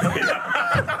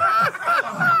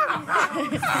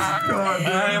 God,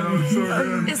 that was so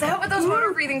good. Is that what those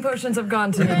water breathing potions have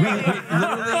gone to?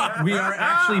 We are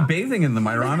actually bathing in them,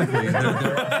 ironically.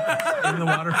 They're in the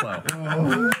water flow.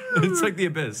 It's like the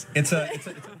abyss.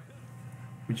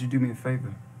 Would you do me a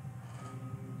favor?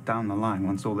 Down the line,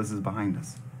 once all this is behind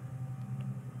us.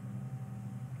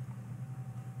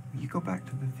 Will you go back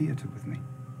to the theater with me?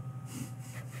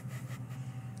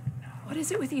 What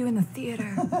is it with you in the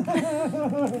theater?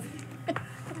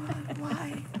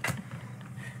 Why?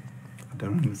 I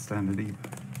don't understand it either.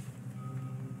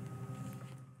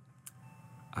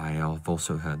 I have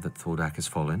also heard that Thordak has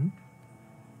fallen.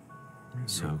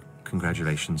 So,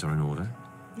 congratulations are in order.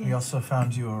 We also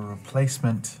found you a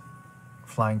replacement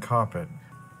flying carpet.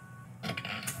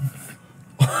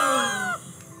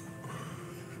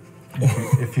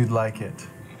 if you'd like it.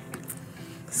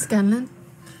 Scanlan,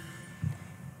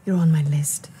 you're on my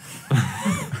list.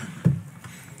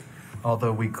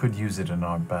 Although we could use it in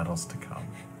our battles to come.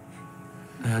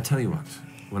 I'll tell you what,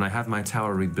 when I have my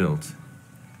tower rebuilt,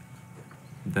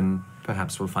 then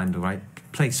perhaps we'll find the right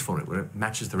place for it where it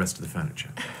matches the rest of the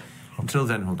furniture. Until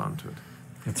then, hold on to it.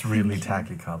 It's really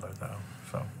tacky color, though,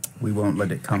 so. We won't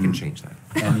let it I come can change that.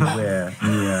 anywhere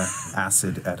near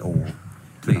acid at all.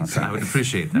 Please, I would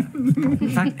appreciate that. In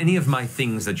fact, any of my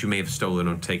things that you may have stolen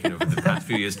or taken over the past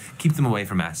few years, keep them away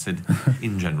from acid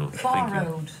in general. Thank you.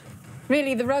 Borrowed.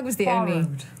 Really, the rug was the only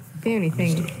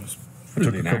thing. I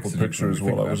took a couple pictures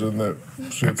while I was in that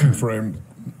shaking frame.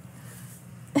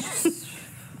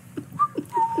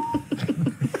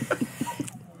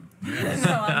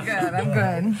 No, I'm good. I'm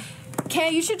good.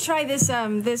 Kay, you should try this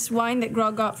this wine that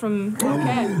Grog got from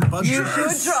Kay. You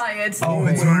should try it. Oh,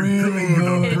 it's really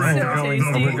good. It's so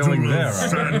tasty. We're going there.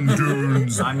 Sand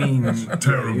dunes. I mean,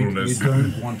 terribleness. You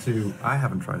don't want to. I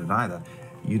haven't tried it either.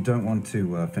 You don't want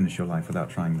to finish your life without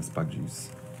trying this bug juice.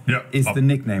 Yeah. It's the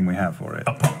nickname we have for it.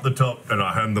 I pop the top and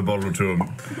I hand the bottle to him.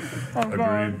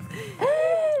 Agreed.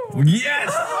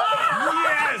 Yes!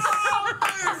 Yes!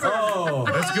 Oh,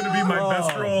 that's gonna be my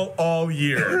best roll all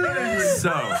year.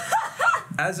 So,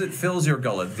 as it fills your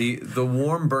gullet, the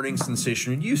warm burning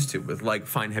sensation you're used to with like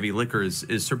fine heavy liquors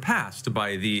is surpassed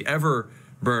by the ever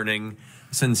burning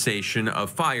sensation of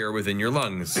fire within your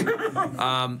lungs.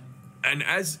 And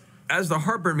as the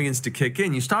heartburn begins to kick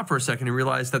in, you stop for a second and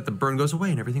realize that the burn goes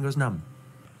away and everything goes numb.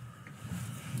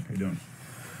 How you doing?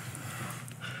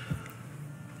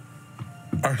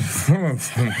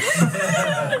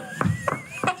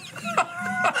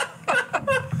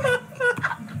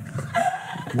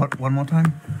 What? One more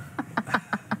time?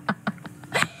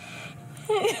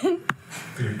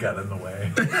 You got in the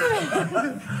way.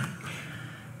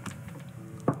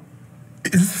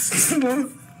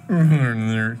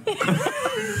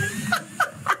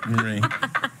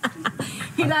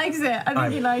 He likes it. I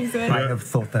think he likes it. I have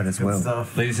thought that as well.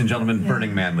 Ladies and gentlemen,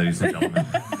 Burning Man, ladies and gentlemen.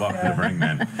 Welcome to Burning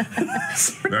Man.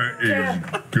 That is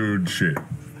good shit.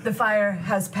 The fire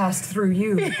has passed through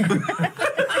you.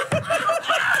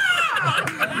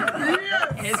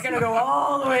 It's gonna go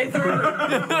all the way through.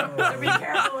 So be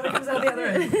careful when it comes out the other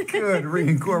end. Good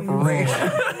reincorporation.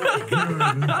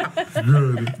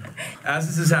 Good. As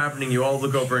this is happening, you all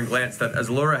look over and glance that as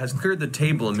Laura has cleared the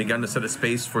table and begun to set a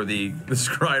space for the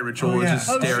scry ritual, which is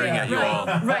staring at you all.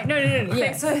 Right, no.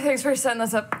 Yeah. Thanks for setting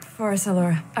this up for us,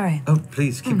 Laura. All right. Oh,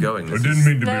 please keep going. I didn't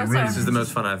mean to be No, rude. This is the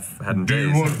most fun I've had in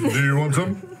Do days. you want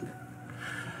some?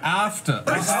 After.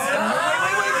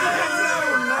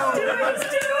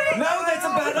 No, that's a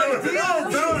bad idea.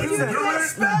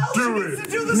 Do it.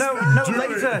 No,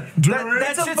 later.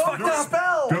 That shit's fucked up.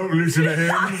 Don't listen to him.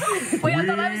 Wait, I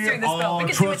thought I was doing the spell. We are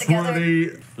can do it together.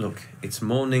 trustworthy. Look, it's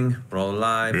morning, we're all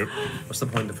alive. Yep. What's the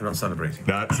point if we're not celebrating?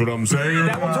 That's what I'm saying.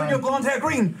 That will turn your blonde hair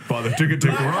green. By the ticket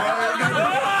right.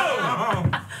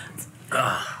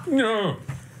 No.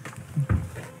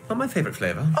 Not my favorite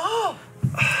flavor. Oh!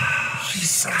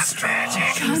 She's so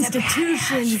magic.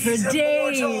 Constitution for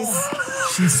days.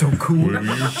 She's so cool. Will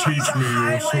you teach me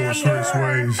your sorceress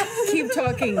ways? Keep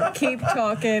talking. Keep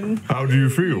talking. How do you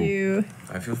feel?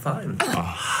 I feel fine.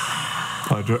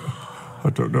 I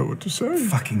don't know what to say.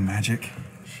 Fucking magic.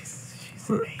 She's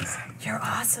amazing. You're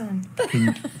awesome.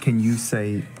 Can you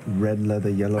say red leather,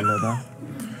 yellow leather?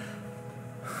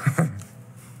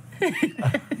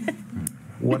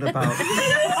 What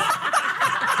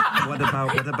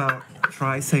about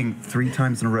try saying 3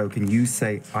 times in a row? Can you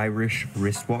say Irish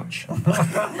wristwatch?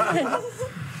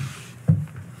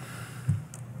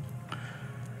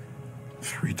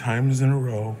 3 times in a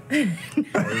row.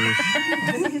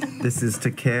 This is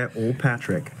to Care or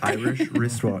Patrick. Irish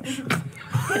wristwatch.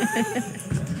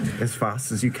 As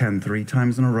fast as you can, 3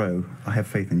 times in a row. I have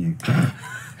faith in you.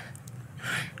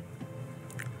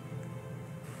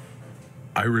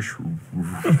 Irish.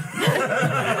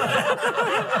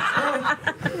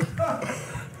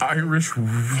 Irish.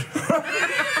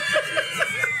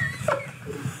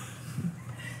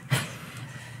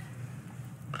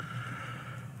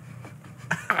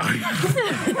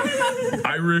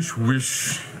 Irish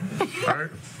wish.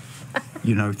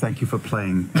 You know, thank you for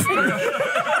playing. That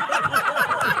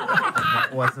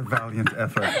was a valiant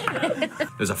effort.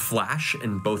 There's a flash,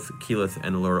 and both Keyleth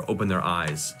and Allura open their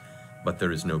eyes, but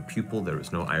there is no pupil, there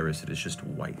is no iris, it is just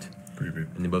white. Creepy.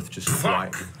 And they both just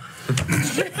fly.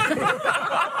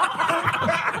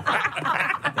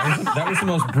 That was the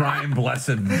most Brian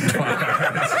Blessed fuck I've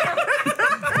heard.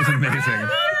 It was amazing.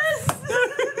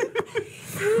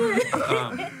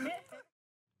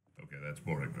 Okay, that's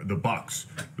boring. The box,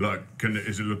 like,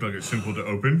 does it look like it's simple to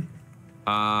open?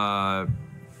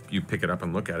 You pick it up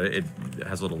and look at it. It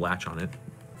has a little latch on it.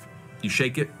 You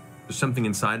shake it. There's something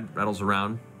inside. Rattles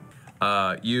around.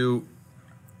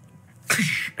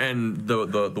 And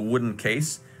the wooden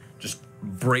case just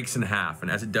breaks in half.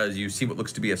 And as it does, you see what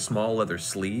looks to be a small leather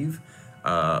sleeve,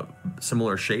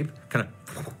 similar shape, kind of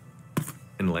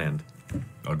and land.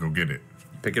 I'll go get it.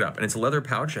 Pick it up, and it's a leather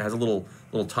pouch. It has a little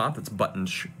top that's buttoned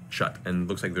shut, and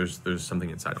looks like there's something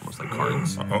inside, almost like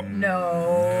cards. Oh. No.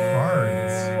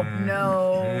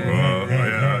 No.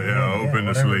 Yeah. Open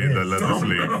the sleeve, the leather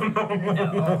sleeve.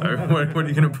 What are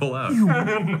you gonna pull out? Well,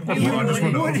 I just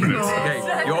want to open it. Okay,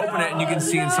 you open it, and you can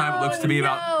see inside what looks to be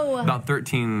about About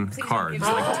 13 cards,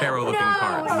 like tarot-looking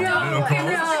cards. Little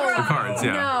cards? The cards,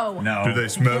 yeah. No. Do they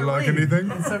smell like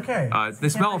anything? It's okay. They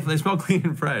smell clean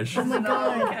and fresh. Oh my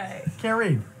god. Can't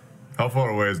read. How far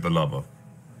away is the lover?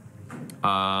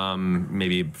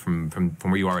 Maybe from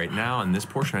where you are right now, in this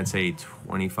portion, I'd say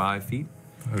 25 feet.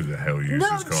 Who the hell uses No,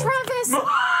 cards? Travis!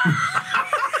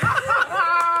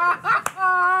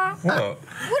 What?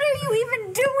 What are you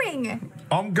even doing?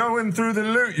 I'm going through the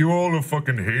loot. You all are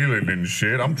fucking healing and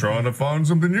shit. I'm trying to find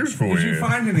something useful Did here. you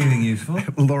find anything useful?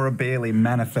 Laura Bailey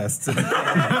manifests it.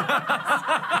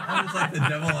 That was like the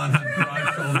devil on her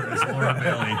broad shoulders, Laura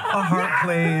Bailey. A heart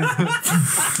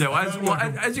plays. No,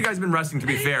 as you guys have been resting, to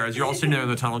be fair, as you're all sitting there in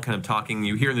the tunnel kind of talking,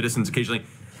 you hear in the distance occasionally,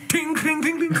 ting, ting,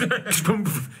 ting, ting.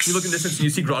 You look in the distance and you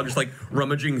see Grog just like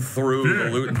rummaging through the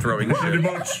loot and throwing Pretty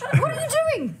shit. much. What are you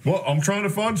doing? Well, I'm trying to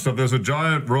find stuff. There's a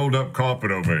giant rolled up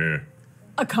carpet over here.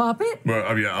 A carpet?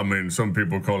 Well, yeah, I mean, some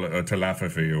people call it a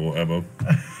telepathy or whatever.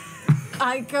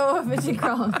 I go over to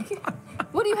Grog.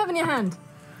 What do you have in your hand?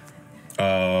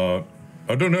 I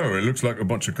don't know. It looks like a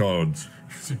bunch of cards.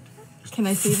 Can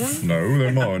I see them? No,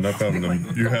 they're mine. I found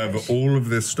them. You have all of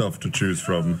this stuff to choose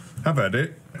from. Have at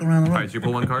it. All right, so you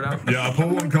pull one card out? Yeah, I pull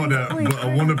one card out, but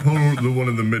I want to pull the one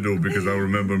in the middle because I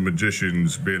remember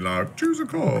magicians being like, choose a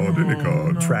card, any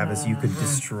card. Travis, you could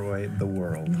destroy the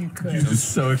world. You could. I'm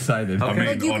so excited. I mean,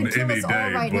 Like, you on could kill any us all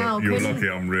day, right but now, you're couldn't- lucky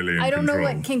I'm really in I don't know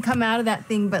control. what can come out of that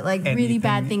thing, but like really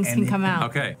bad things can come out.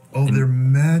 Okay. Oh, they're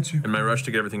magic. In my rush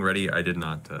to get everything ready, I did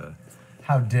not.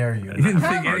 How dare you? You didn't think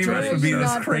How any of us dare would be you this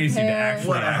not crazy to prepare? actually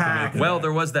What a hack. activate Well,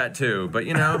 there was that too, but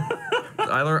you know,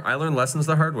 I learn lessons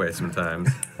the hard way sometimes.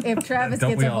 If Travis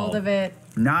Don't gets we a hold all? of it.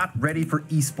 Not ready for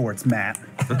esports, Matt.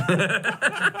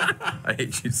 I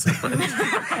hate you so much.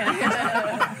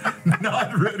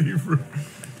 Not ready for.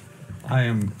 I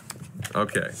am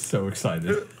Okay. so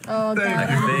excited. Oh god, I I'm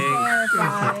think-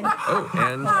 terrified. Oh,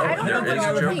 and I don't know there what is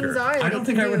all the things Joker. are. that I it don't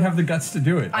think can I would do. have the guts to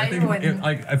do it. I think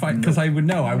wouldn't. because I would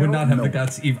know I would not have the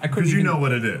guts. I couldn't. Because you even- know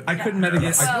what it is. I couldn't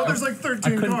metagame. Well, there's like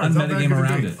 13 I couldn't cards. How bad unmetagame could it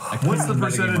around be? it. I What's the couldn't metagame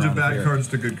percentage of around bad here. cards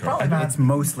to good cards? Probably not. It's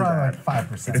mostly Probably bad. like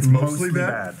 5%. It's mostly bad?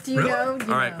 bad. Do you know? You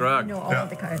All right, know, Grog. you know all Yeah. of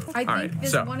the cards. I All right, think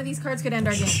this, so- one of these cards could end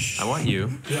our game. I want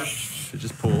you to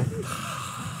just pull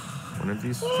one of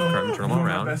these cards, turn them all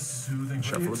around.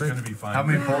 Shuffle It's a going bit. to be fine. How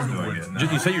many We're pulls do doing I it get?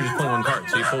 now. You said you're just pulling one card,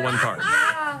 so you pull one card.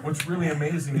 What's really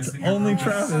amazing is that your Only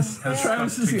process Travis. has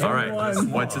Travis stuck is the together All only right,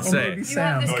 one. what's it Or say? maybe You have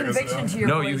Sam. this conviction to your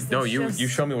No, voice. that's you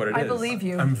show me what it is. I believe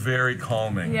you. I'm very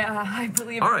calming. Yeah, I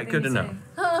believe. All right, everything good to you know.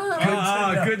 say.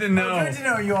 Ah, good to know. Good to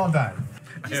know you all died.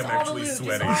 I am all the actually loot, just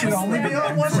sweating. all It should only be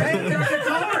on one page.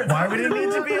 Why would it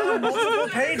need to be on multiple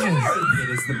pages? It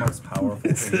is the most powerful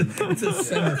thing. It's a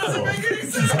centerfold.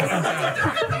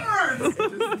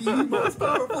 The most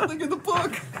powerful thing in the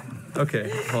book. Okay,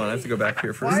 hold on. I have to go back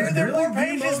here for a Why are second. there more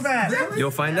pages, Matt? You'll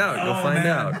find out. You'll find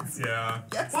out. Yeah.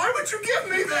 Why would you give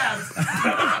me that?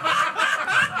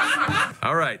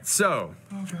 All right, so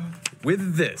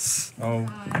with this, Oh,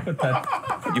 put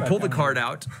that. you pull the card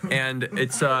out, and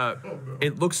it's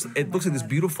it looks like this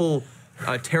beautiful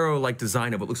tarot-like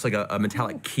design of what looks like a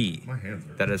metallic key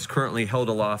that is currently held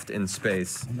aloft in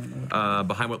space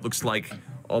behind what looks like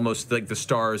almost like the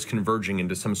stars converging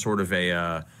into some sort of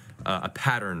a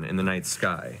pattern in the night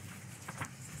sky.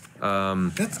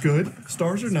 That's good.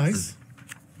 Stars are nice.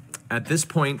 At this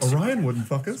point, Orion wouldn't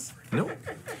fuck us. nope.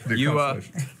 The You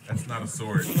constellation. That's not a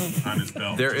sword on his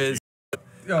belt. there is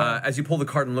as you pull the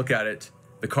card and look at it,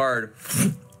 the card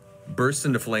bursts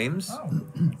into flames. Oh,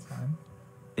 that's fine.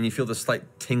 And you feel the slight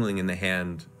tingling in the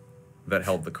hand that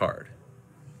held the card.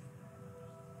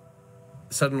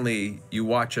 Suddenly, you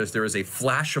watch as there is a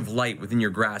flash of light within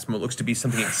your grasp, and what looks to be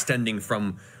something extending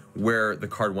from where the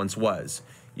card once was.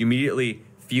 You immediately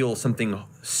feel something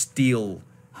steel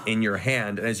in your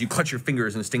hand, and as you clutch your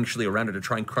fingers instinctually around it to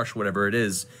try and crush whatever it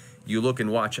is, you look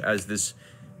and watch as this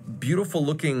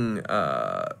beautiful-looking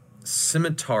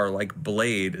scimitar-like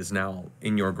blade is now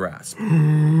in your grasp.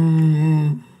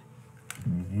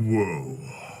 Whoa.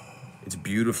 It's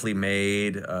beautifully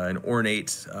made, an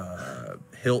ornate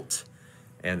hilt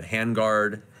and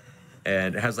handguard,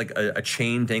 and it has like a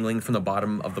chain dangling from the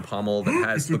bottom of the pommel that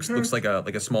has looks like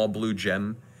a small blue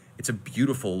gem. It's a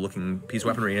beautiful looking piece of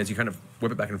weaponry, and as you kind of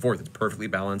whip it back and forth, it's perfectly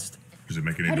balanced. Does it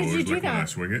make any How did you noise do like when I that?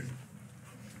 swing it?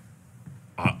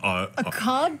 A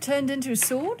card turned into a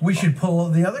sword? We should pull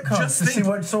the other cards Just to see think-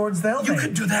 what swords they'll You make.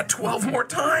 could do that 12 more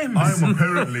times. I am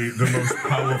apparently the most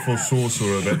powerful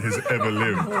sorcerer that has ever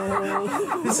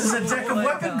lived. This is a deck of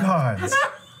weapon cards.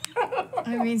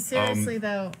 I mean, seriously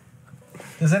though.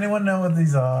 Does anyone know what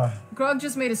these are? Grog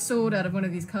just made a sword out of one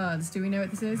of these cards. Do we know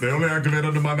what this is? They only activate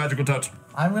under my magical touch.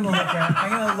 I'm gonna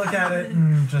look at it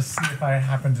and just see if I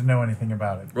happen to know anything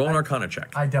about it. Roll an Arcana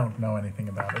check. I don't know anything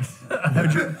about it.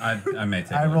 I may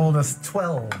take I rolled a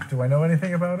 12. Do I know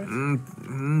anything about it?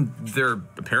 They're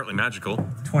apparently magical.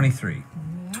 23.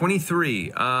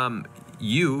 23.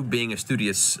 You, being a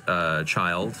studious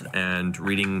child and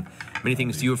reading many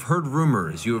things, you have heard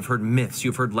rumors, you have heard myths,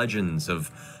 you have heard legends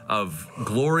of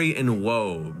glory and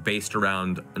woe based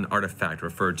around an artifact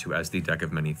referred to as the Deck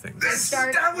of Many Things. I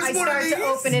start to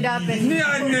open it up and...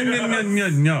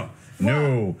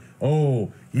 No.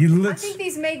 Oh, you I think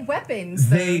these make weapons.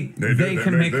 They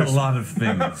can make a lot of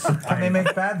things. Can they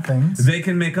make bad things? They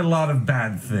can make a lot of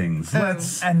bad things.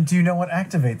 And do you know what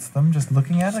activates them? Just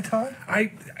looking at a card?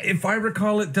 If I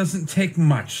recall, it doesn't take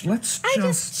much. I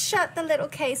just shut the little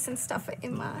case and stuff it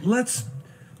in my...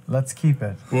 Let's keep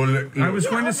it. Well, I was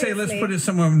going to say let's put it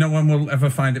somewhere no one will ever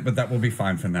find it, but that will be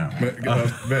fine for now.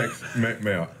 Vex,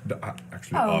 may I?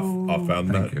 Actually, I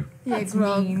found that. Thank you. Yeah,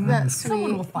 Grog, that's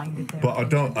Someone will find it there. But I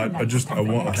don't. I want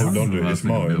to hold on to it. It's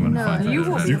mine. No,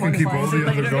 you can keep all the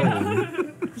other gold.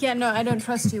 Yeah, no, I don't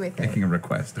trust you with it. Making a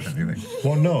request of anything.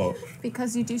 Why not?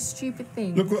 Because you do stupid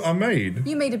things. Look what I made.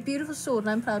 You made a beautiful sword,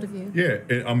 and I'm proud of you. Yeah,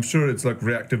 I'm sure it's like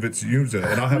reactivates user,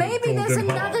 and I have Maybe there's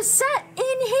another set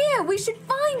in here. We should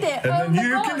find it. And then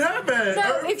you can have it.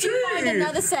 No, if you find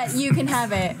another set, you can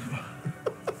have it.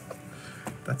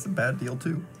 That's a bad deal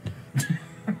too.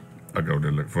 I go to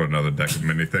look for another deck of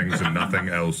many things and nothing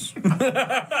else.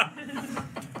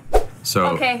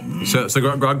 So,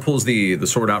 Grog pulls the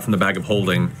sword out from the bag of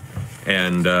holding,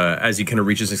 and as he kind of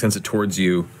reaches and extends it towards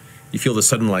you, you feel this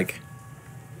sudden,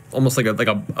 almost like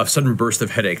a sudden burst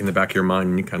of headache in the back of your mind,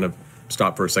 and you kind of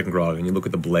stop for a second, Grog, and you look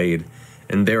at the blade,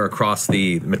 and there across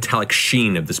the metallic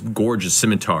sheen of this gorgeous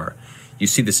scimitar, you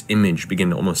see this image begin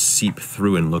to almost seep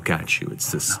through and look at you.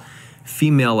 It's this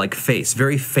female-like face,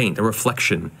 very faint, a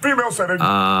reflection. Female setting.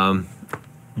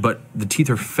 But the teeth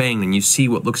are fanged, and you see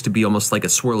what looks to be almost like a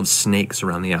swirl of snakes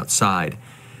around the outside.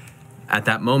 At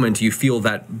that moment, you feel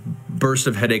that burst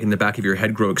of headache in the back of your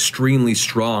head grow extremely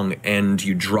strong, and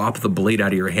you drop the blade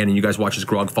out of your hand, and you guys watch as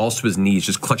Grog falls to his knees,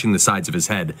 just clutching the sides of his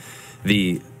head.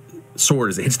 The sword,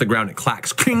 as it hits the ground, it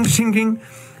clacks. King, king, king.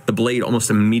 The blade almost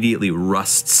immediately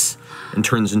rusts and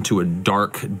turns into a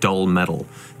dark, dull metal.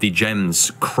 The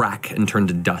gems crack and turn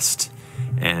to dust,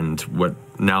 and what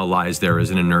now lies there is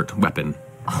an inert weapon.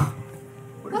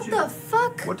 What the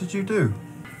fuck? What did you do?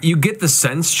 You get the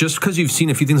sense, just because you've seen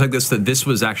a few things like this, that this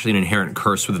was actually an inherent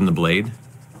curse within the blade,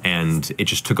 and it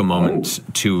just took a moment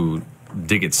to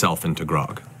dig itself into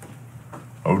Grog.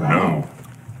 Oh no.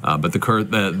 But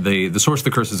the source of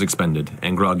the curse is expended,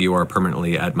 and Grog, you are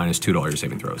permanently at minus $2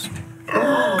 saving throws.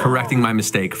 Correcting my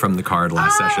mistake from the card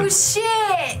last session. Oh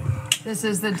shit! This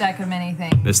is the Deck of Many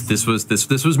Things. This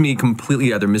was me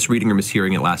completely either misreading or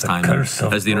mishearing it last time,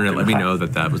 as the internet let me know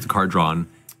that was the card drawn.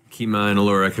 Kima and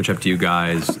Allura catch up to you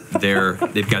guys.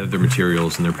 They've gathered their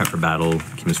materials and they're prepped for battle.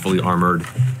 Kima's fully armored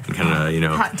and kind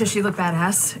of, Does she look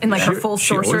badass in like her full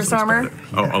sorceress armor?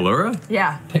 Oh, Allura?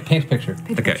 Yeah. Paint a picture.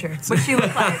 Paint a picture. What'd she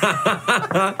look like?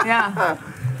 Yeah.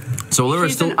 So Allura's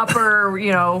She's still an upper,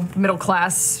 middle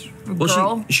class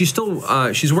girl. She's still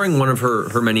she's wearing one of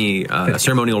her many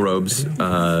ceremonial robes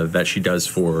that she does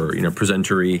for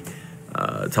presentory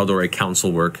Taldore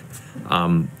council work.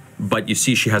 But you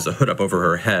see she has a hood up over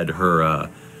her head. Her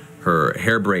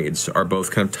hair braids are both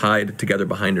kind of tied together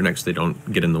behind her neck so they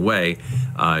don't get in the way.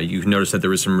 You notice that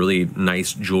there is some really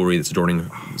nice jewelry that's adorning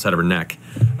the side of her neck.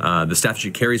 The staff she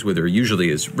carries with her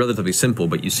usually is relatively simple,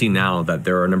 but you see now that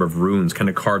there are a number of runes kind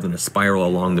of carved in a spiral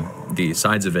along the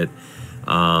sides of it.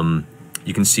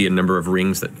 You can see a number of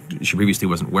rings that she previously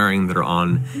wasn't wearing that are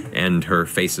on, and her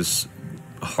face is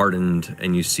hardened,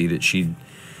 and you see that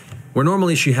where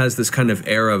normally she has this kind of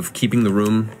air of keeping the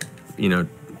room,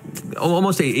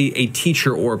 almost a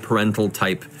teacher or parental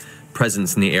type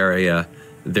presence in the area,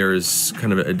 there's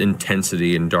kind of an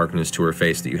intensity and darkness to her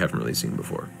face that you haven't really seen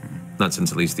before. Not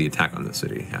since at least the attack on the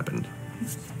city happened.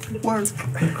 Work.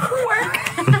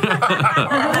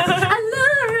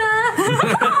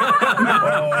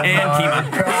 And Kima.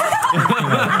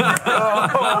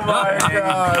 Oh my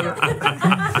god.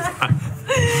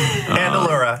 And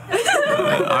Allura.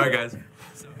 All right, guys.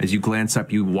 As you glance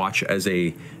up, you watch as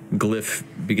a glyph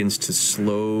begins to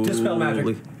slowly... Dispel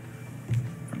magic.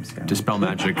 Dispel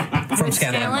magic. From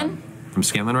Scanlan. From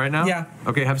Scanlan right now? Yeah.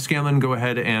 Okay, have Scanlan go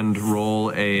ahead and roll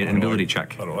an ability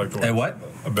check. I don't like the what?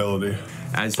 Ability.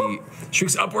 As he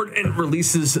shrieks upward and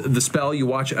releases the spell, you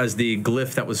watch as the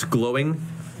glyph that was glowing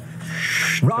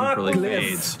Rockcliffe,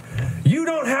 fades. you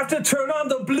don't have to turn on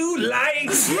the blue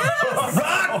lights.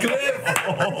 Rockcliffe.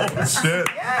 Shit.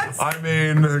 Yes. I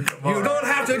mean, come on. You don't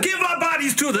have to give our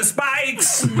bodies to the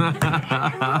spikes.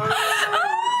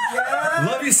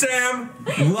 Love you, Sam.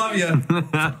 Love you.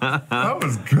 That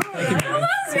was good. That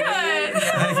was good.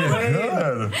 Thank you.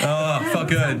 Good. Oh, felt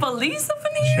good. Police up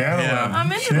in here? Channeling.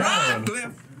 I'm into that.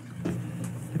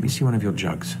 Let me see one of your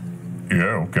jugs.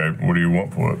 Yeah, okay. What do you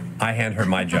want for it? I hand her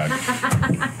my jug.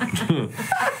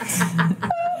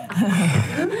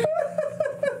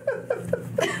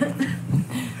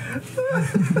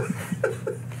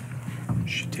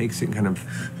 She takes it and kind of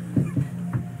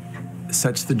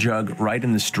sets the jug right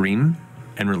in the stream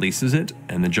and releases it,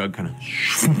 and the jug kind of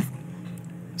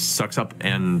sucks up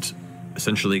and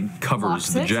essentially covers Locks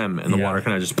the it? gem, and the water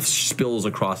kind of just spills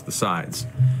across the sides.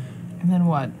 And then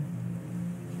what?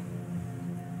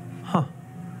 Huh.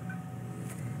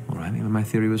 All right, maybe my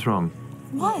theory was wrong.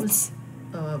 What?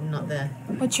 Oh, I'm not there.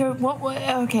 What's your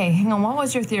okay, hang on. What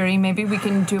was your theory? Maybe we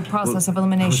can do a process of I was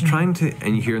elimination. trying to,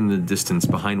 and you hear in the distance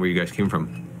behind where you guys came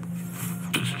from.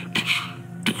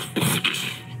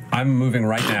 I'm moving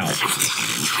right now.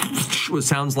 What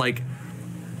sounds like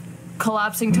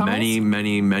Collapsing tunnels?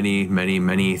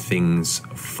 many things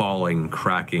falling,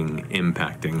 cracking,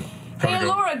 impacting. Hey,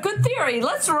 Laura, good theory.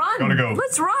 Let's run. Gotta go.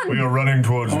 Let's run. We are running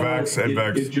towards Vax and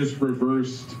Vax. It just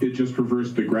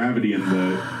reversed the gravity in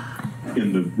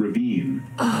the ravine.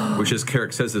 Which, as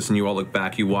Carrick says this, and you all look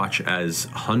back, you watch as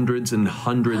hundreds and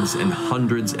hundreds and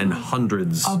hundreds and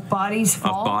hundreds Of bodies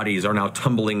fall? of bodies are now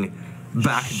tumbling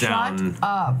back down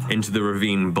into the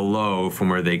ravine below from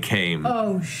where they came.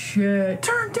 Oh, shit.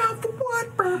 Turn down the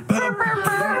wood.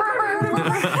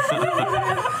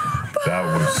 That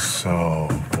was so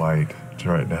white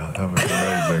right now. That was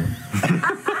amazing.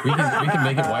 We can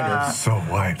make it whiter. So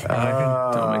white.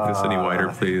 Don't make this any whiter,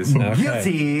 please.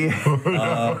 Guilty.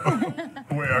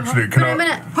 Wait, actually, can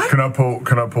I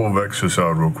pull Vex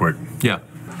aside real quick? Yeah.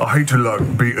 I hate to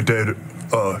beat a dead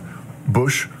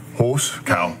bush, horse,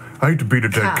 cow. I hate to beat a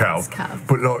dead cow,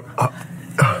 but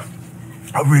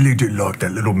I really did like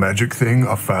that little magic thing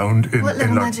I found in, What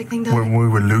little in magic thing, Doug? when we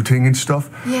were looting and stuff.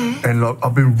 Yeah. And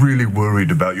I've been really worried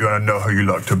about you, and I know how you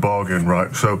like to bargain,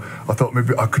 right? So I thought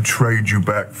maybe I could trade you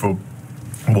back for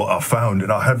what I found,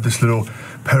 and I have this little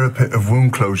parapet of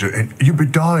wound closure, and you've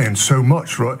been dying so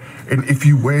much, right? And if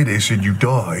you wear this and you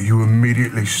die, you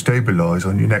immediately stabilize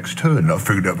on your next turn. I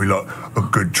figured that'd be like a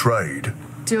good trade.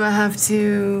 Do I have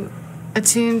to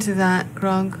attune to that,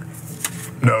 Grog?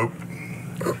 No.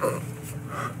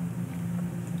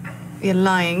 You're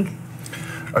lying.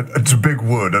 It's a big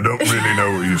word. I don't really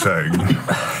know what you're saying.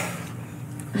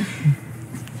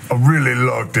 I really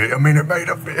liked it. I mean,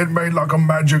 it made like a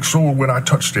magic sword when I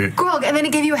touched it. Grog, and then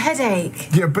it gave you a headache.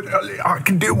 Yeah, but I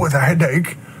can deal with a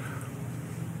headache.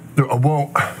 Look, I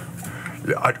won't.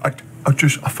 I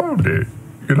found it,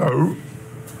 you know.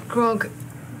 Grog.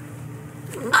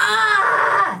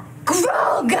 Ah!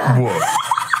 Grog! What?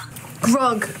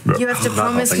 Grog, you have to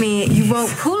promise me you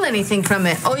won't pull anything from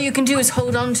it. All you can do is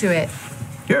hold on to it.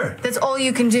 Yeah. That's all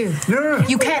you can do. Yeah.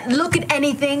 You can't look at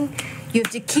anything. You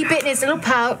have to keep it in its little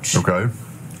pouch. Okay.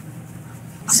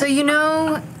 So you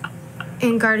know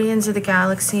in Guardians of the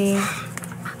Galaxy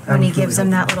when he gives him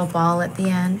that little ball at the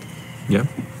end? Yeah.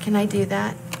 Can I do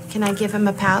that? Can I give him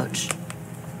a pouch?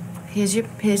 Here's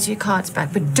your cards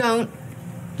back, but don't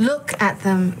look at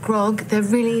them, Grog. They're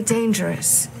really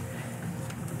dangerous.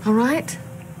 All right?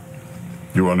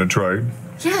 You want to trade?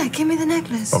 Yeah, give me the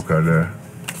necklace. Okay, there.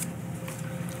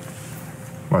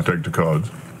 I take the cards.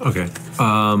 Okay.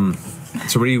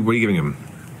 So what are you giving him?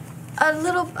 A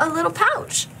little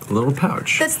pouch. A little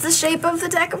pouch. That's the shape of the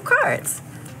deck of cards.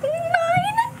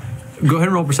 Go ahead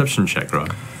and roll a perception check,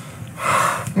 Rob.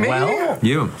 Well,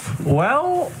 You.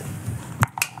 well,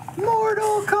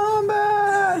 Mortal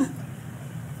Kombat.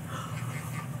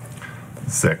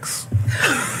 6.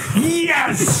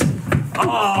 Yes!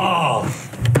 Oh!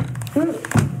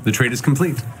 The trade is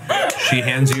complete. She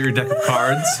hands you your deck of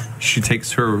cards. She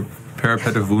takes her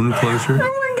parapet of wound closure.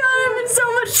 Oh my god, I'm in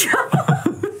so much trouble.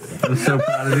 I'm so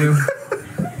proud of you.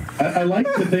 I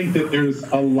like to think that there's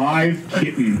a live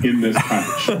kitten in this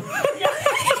pouch.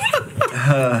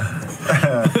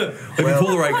 If you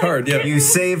pull the right card, yeah. You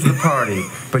saved the party,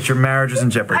 but your marriage is in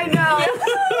jeopardy. I know.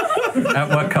 At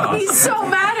what cost? He's so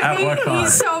mad at me. At what cost?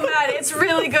 He's so mad. It's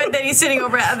really good that he's sitting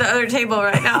over at the other table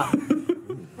right now.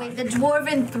 Wait, the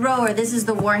Dwarven Thrower. This is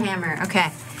the Warhammer.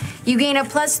 Okay. You gain a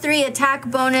 +3 attack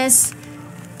bonus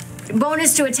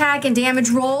to attack and damage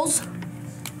rolls.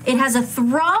 It has a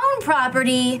thrown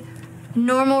property,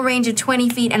 normal range of 20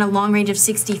 feet and a long range of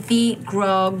 60 feet.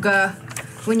 Grog.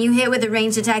 When you hit with a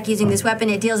ranged attack using this weapon,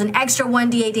 it deals an extra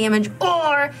 1d8 damage,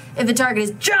 or if the target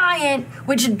is giant,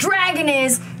 which a dragon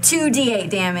is, 2d8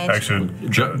 damage. Actually,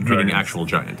 meaning actual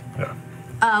giant. Yeah.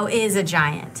 Oh, is a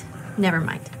giant. Never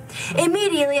mind.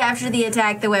 Immediately after the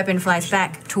attack, the weapon flies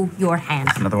back to your hand.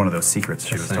 Another one of those secrets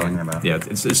she was talking about. Yeah,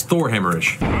 it's Thor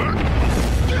hammerish.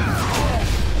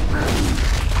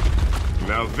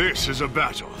 Now this is a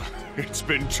battle. It's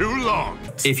been too long.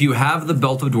 If you have the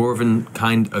Belt of Dwarven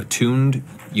kind attuned,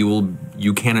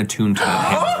 you can attune to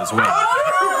that hammer as well.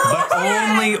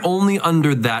 But only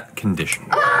under that condition.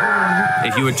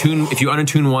 If you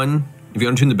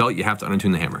unattune the belt, you have to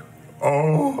unattune the hammer.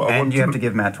 Oh, and you have to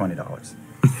give Matt $20.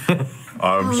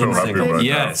 I'm so happy about that.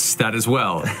 Yes, that as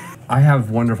well. I have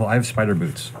spider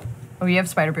boots. Oh, you have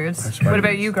spider boots. What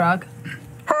about you, Grog?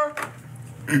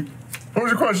 What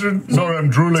was your question? Sorry, I'm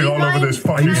drooling all over this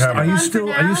fucking hammer. Are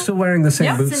you still wearing the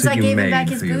same boots Since that I you gave him made back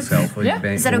for his boots? yourself? Or Yeah. you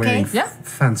Is that okay? wearing Yeah.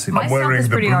 Fancy I'm wearing the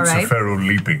boots of Pharaoh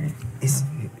leaping.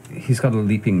 He's got a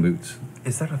leaping boots.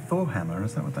 Is that a Thor hammer?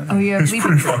 Is that what that is? Oh, you have It's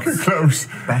pretty fucking close.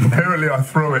 Apparently, I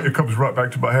throw it, it comes right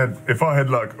back to my head. If I had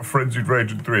like a frenzied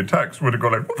rage and 3 attacks, would it go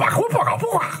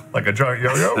like a giant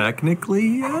yo-yo?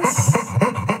 Technically, yes.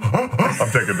 I'm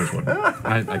taking this one.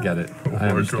 I get it. I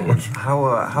understand.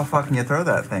 How far can you throw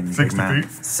that thing? 60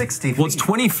 feet. 60 feet. Well, it's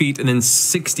 20 feet, and then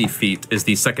 60 feet is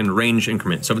the second range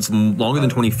increment. So if it's longer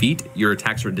than 20 feet, your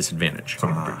attacks are at disadvantage.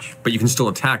 But you can still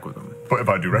attack with them. But if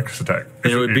I do reckless attack,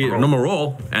 Then it would be a normal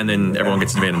roll, and then everyone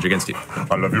gets advantage against you.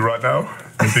 I love you right now.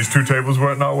 If these 2 tables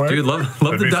weren't our way, Dude, love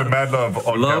there'd the be some mad love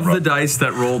on love camera. the dice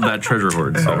that rolled that treasure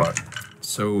hoard. So,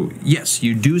 so yes,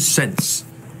 you do sense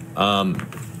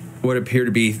what appear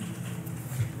to be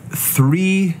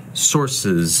 3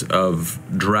 sources of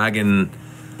dragon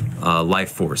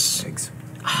life force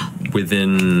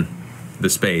within the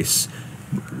space,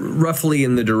 roughly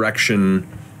in the direction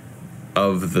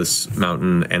of this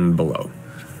mountain and below.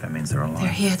 That means they're alive. They're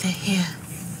here, they're here.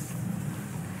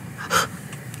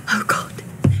 Oh, God.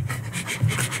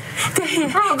 They're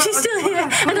here. She's still here.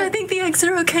 And I think the eggs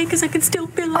are okay because I can still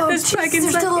feel like there's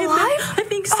dragons they're still in them. alive? I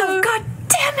think so. Oh, God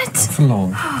damn it. That's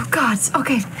long. Oh, God.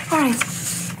 Okay. All right.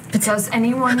 Does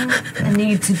anyone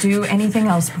need to do anything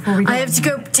else before we go? I have to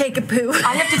go take a poo.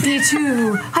 I have to pee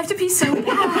too. I have to pee so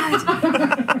bad.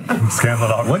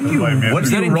 What do you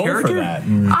roll for that?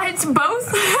 It's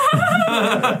both.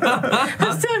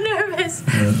 I'm so nervous.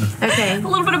 Okay. A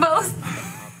little bit of both.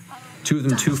 2 of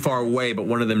them too far away, but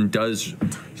one of them does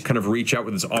kind of reach out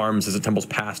with his arms as it tumbles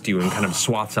past you and kind of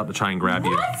swats out to try and grab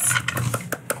you.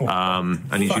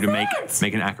 I need you to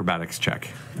make an acrobatics check.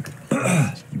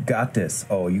 You got this.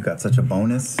 Oh, you got such a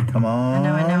bonus. Come on,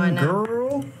 I know.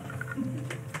 girl.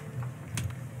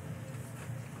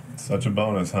 Such a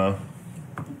bonus, huh?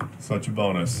 Such a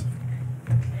bonus.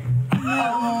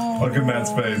 Oh, Look at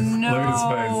Matt's face. no. Look at his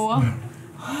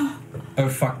face. Oh,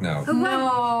 fuck no. No,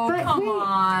 come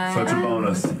on. Such a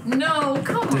bonus. No,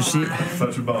 come on. Does she?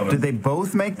 Such a bonus. Did they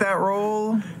both make that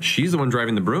roll? She's the one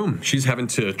driving the broom. She's having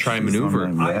to try and maneuver.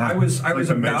 I was Like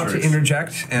the about Matrix. to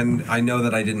interject, and I know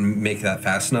that I didn't make that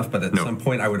fast enough, but at some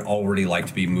point I would already like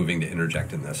to be moving to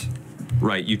interject in this.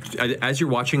 Right. You, as you're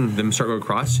watching them start going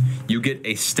across, you get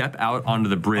a step out onto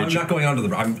the bridge. I'm not going onto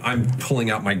the. I'm pulling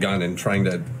out my gun and trying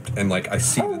to, and like I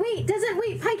see. Oh wait,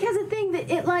 Pike has a thing that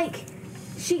it like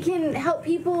she can help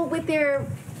people with their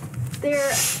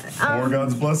War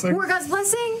God's blessing? War God's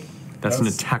blessing? That's an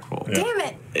attack roll. Yeah. Damn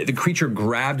it. The creature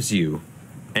grabs you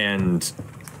and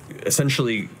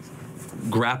essentially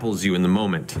grapples you in the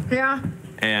moment. Yeah.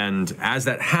 And as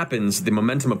that happens, the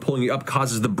momentum of pulling you up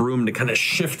causes the broom to kind of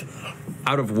shift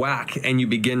out of whack, and you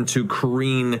begin to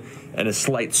careen in a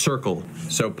slight circle.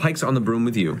 So Pike's on the broom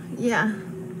with you. Yeah.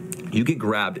 You get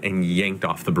grabbed and yanked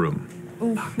off the broom.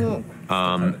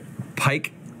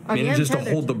 Pike manages to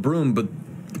hold the broom, but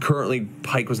currently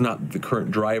Pike was not the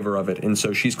current driver of it, and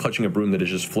so she's clutching a broom that is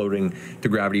just floating to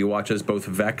gravity. You watch as both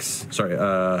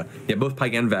both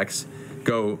Pike and Vex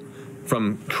go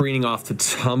from careening off to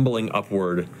tumbling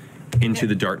upward into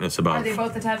the darkness above. Are they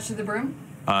both attached to the broom?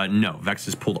 No, Vex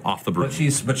is pulled off the broom.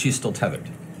 But she's still tethered.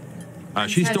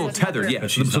 She's still tethered, yeah.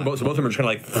 So both of them are just kind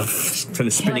of like kind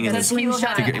of spinning in this to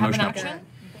get emotion up.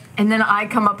 And then I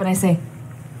come up and I say,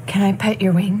 "Can I pet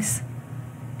your wings?"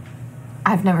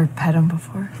 I've never pet them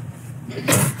before.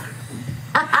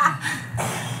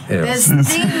 There's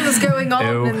things going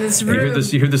on in this room.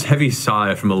 You hear this heavy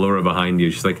sigh from Allura behind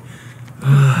you. She's like,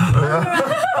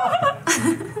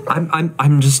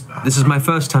 I'm just. This is my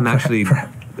first time actually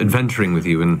adventuring with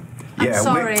you, and Yeah,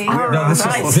 sorry. No,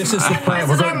 this is the plan.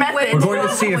 We're going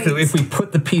to see if we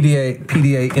put the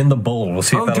PDA in the bowl. We'll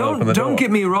see if that'll open the door. Don't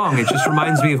get me wrong. It just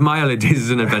reminds me of my early days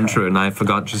as an adventurer, and I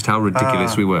forgot just how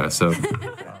ridiculous we were. So.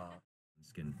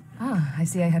 Ah, I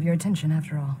see I have your attention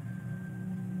after all.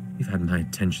 You've had my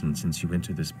attention since you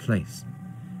entered this place.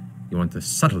 You aren't the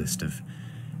subtlest of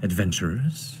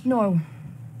adventurers. No,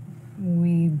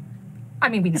 we know. I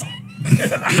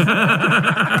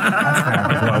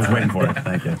was waiting for it.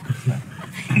 Thank you.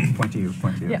 Point to you.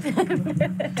 Yeah.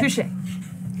 Touche.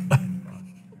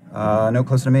 No,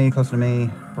 closer to me.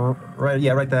 Right,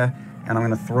 yeah, right there. And I'm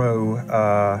going to throw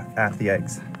at the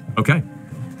eggs. Okay.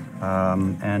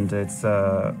 And it's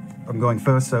I'm going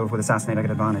first, so with assassinate I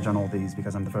get advantage on all these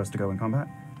because I'm the first to go in combat.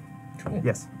 Cool.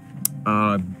 Yes.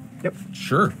 Yep.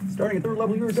 Sure. Starting at 3rd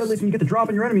level, you're deadliest when you get the drop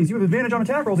on your enemies. You have advantage on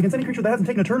attack rolls against any creature that hasn't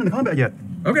taken a turn in the combat yet.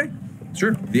 Okay.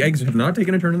 Sure. The eggs have not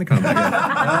taken a turn in the combat yet.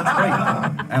 That's great.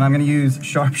 And I'm going to use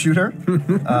sharpshooter, so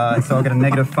I'll get a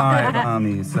 -5 on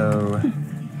these. So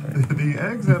the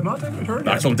eggs have not taken a turn.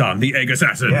 That's all done. The egg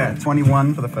assassin. Yeah,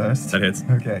 21 for the first. That hits.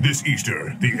 Okay. This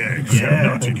Easter, the eggs have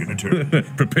not taken a turn.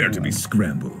 Prepare to be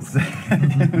scrambled.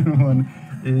 Second one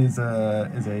is a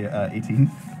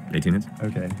 18. 18 hits.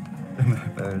 Okay. And the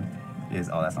third is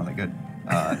that's not that good.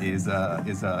 Is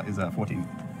 14.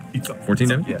 14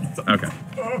 damage? Yeah. Okay.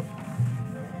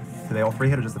 Do they all 3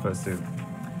 hit or just the first 2?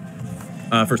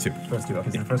 First 2. First 2.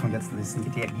 Okay, so the first one gets the sneak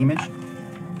attack damage.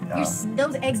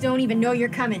 Those eggs don't even know you're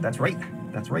coming. That's right.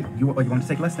 You want to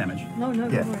take less damage? No.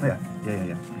 Yeah.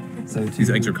 So these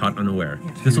eggs are caught unaware.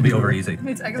 This will be over easy. Keep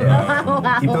those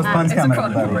puns coming,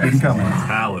 everybody. Keep them coming.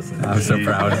 Allison. I'm so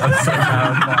proud.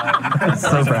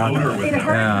 So proud.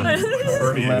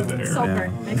 Yeah.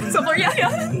 Somewhere,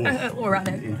 yeah. Or around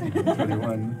it.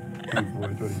 21, 24,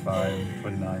 25,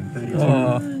 29,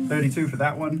 32. 32 for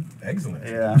that one. Excellent.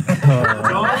 Yeah.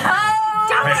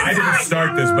 I didn't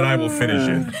start this, but I will finish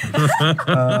it.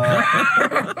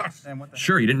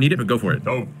 Sure, you didn't need it, but go for it.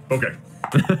 Oh, okay.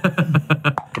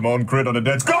 Come on, crit on a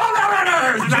dead skull.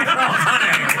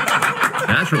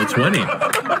 Natural 20.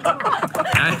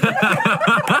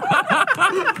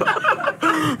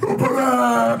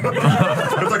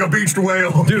 It's like a beached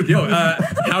whale. Dude,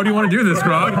 how do you want to do this,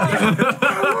 Grog?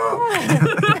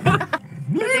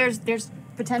 There's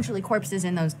potentially corpses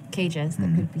in those cages. There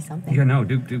could be something. Yeah, no,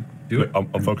 do it.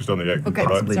 I'm focused on the egg. Okay,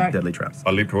 Possibly sorry. deadly traps.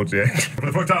 I'll leap towards the egg. For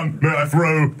the first time, may I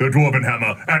throw the dwarven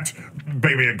hammer at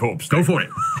baby egg corpse? Go for it.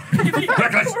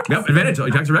 Reckless. Yep, advantage.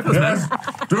 Attacks are reckless, Yes. man.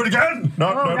 Do it again.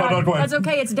 No, not quite. That's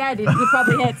okay. It's dead. It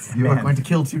probably hits. You are going to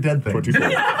kill 2 dead things. 24.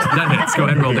 That hits. Go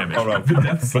ahead and roll damage. All right.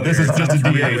 But this is just a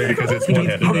D8 because it's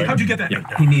one-handed, right? How'd you get that? Yeah.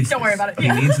 He needs. Don't worry about it. He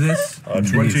needs this.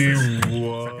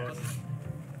 21.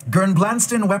 Gurn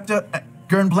Blanston wept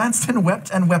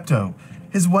and wepto.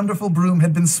 His wonderful broom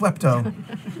had been swepto.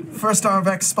 First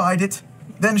Arvex spied it,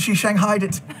 then she shanghaied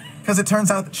it, because it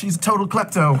turns out that she's a total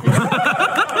klepto.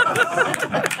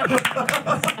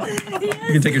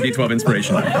 You can take your D12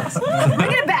 inspiration.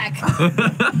 Bring it back.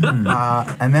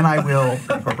 And then I will...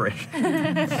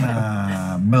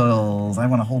 Mills, I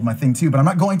want to hold my thing too, but I'm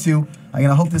not going to. I'm going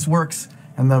to hope this works,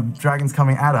 and the dragon's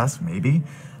coming at us, maybe.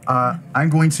 I'm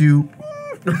going to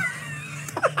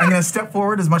step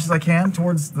forward as much as I can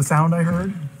towards the sound I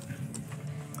heard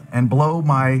and blow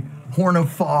my horn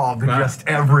of fog just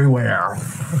everywhere.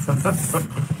 That's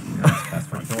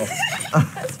pretty cool.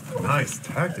 Nice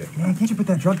tactic. Man, can't you put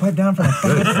that drug pipe down for that?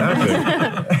 Good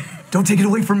tactic. Don't take it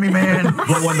away from me, man.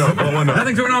 Blow one up.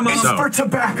 Nothing's going on, Mom. It's for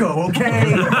tobacco, okay?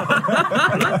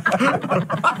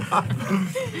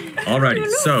 Alrighty,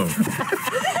 so.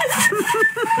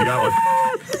 You got one.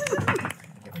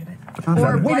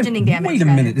 Or bludgeoning damage. Wait a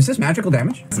minute. Is this magical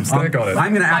damage? Some stack on it.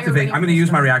 I'm going to activate. I'm going to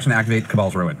use my reaction to activate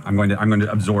Cabal's Ruin. I'm going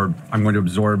to absorb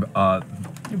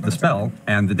the spell,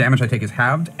 and the damage I take is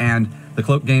halved, and the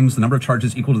cloak gains the number of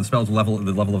charges equal to the spell's level of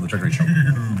the trigger.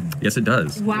 Yes, it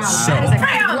does. Wow. So,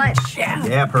 That is a clutch.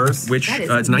 Yeah, purse. which That is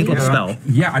it's 9th level spell.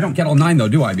 Yeah, I don't get all 9 though,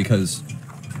 do I? Because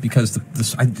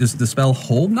does the spell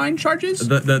hold 9 charges?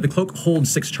 The cloak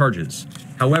holds 6 charges.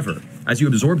 However, as you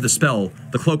absorb the spell,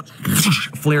 the cloak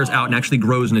flares out and actually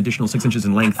grows an additional 6 inches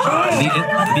in length.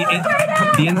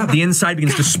 The inside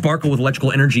begins to sparkle with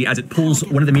electrical energy as it pulls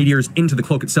one of the meteors into the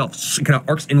cloak itself. It kind of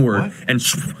arcs inward and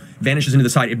vanishes into the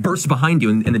side. It bursts behind you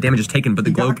and the damage is taken, but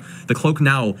the cloak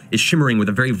now is shimmering with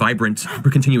a very vibrant,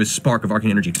 continuous spark of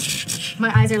arcing energy.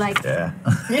 My eyes are like. Yeah.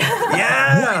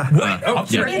 Yeah! Oh,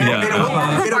 yeah.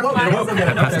 It awoke.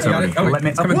 Pass this over. Let me.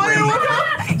 You got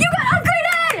upgraded!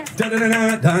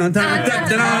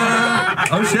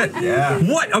 Oh shit! Yeah.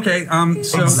 What? Okay.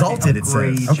 So Exalted, it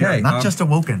says. Okay. Not just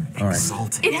awoken. all right.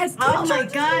 Exalted. It has. Oh my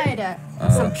god.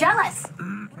 So jealous.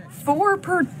 4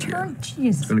 per turn.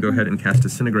 Jeez. I'm going to go ahead and cast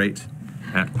Disintegrate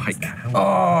at Pike.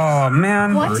 Oh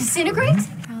man. What? Disintegrate?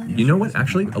 You know what?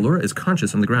 Actually, Allura is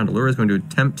conscious on the ground. Allura is going to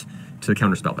attempt to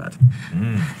counterspell that.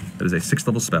 That is a 6th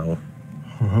level spell.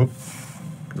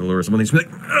 Allura is one of these like,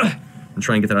 and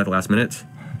try and get that out at the last minute.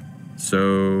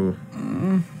 So.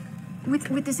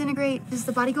 With disintegrate, does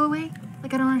the body go away?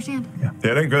 Like I don't understand. Yeah,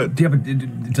 it ain't good. Yeah, but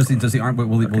does the arm?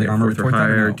 Will the armor for report that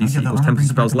or higher no? DC equals 10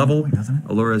 spells level.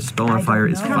 Allura's spell modifier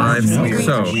is 5.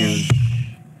 So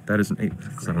that is an 8.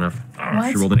 That's not enough.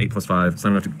 She rolled an 8 plus 5. It's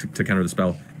not enough to counter the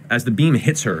spell. As the beam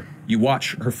hits her, you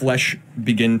watch her flesh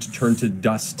begin to turn to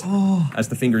dust as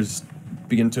the fingers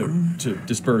begin to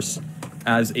disperse.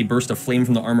 As a burst of flame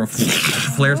from the armor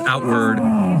flares outward,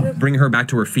 bringing her back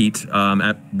to her feet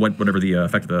at whatever the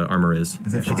effect of the armor is.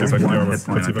 What's the effect of the armor? What's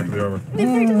the effect of the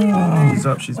armor? She's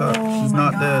up, she's up. She's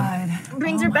not dead.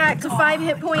 Brings her back to 5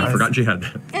 hit points. I forgot she had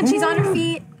that. And she's on her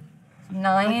feet.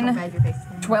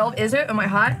 9. 12. Is it? Am I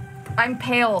hot? I'm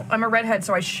pale. I'm a redhead,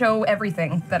 so I show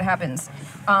everything that happens.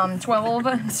 12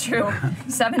 to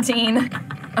 17.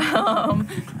 I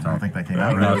don't think that came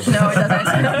out right. No, it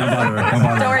doesn't.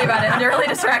 Don't worry about it. I'm really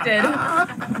distracted.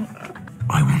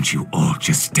 I want you all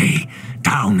to stay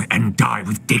down and die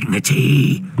with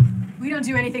dignity. We don't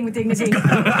do anything with dignity.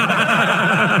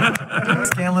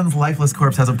 Scanlan's lifeless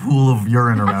corpse has a pool of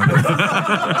urine around it.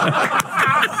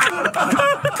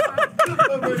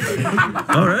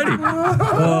 Alrighty.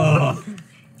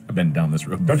 I've been down this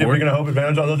road Don't you before. think you're gonna hope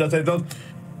advantage on those death save throws?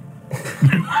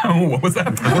 What was that?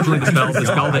 Unfortunately, the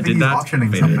spell that did that auctioning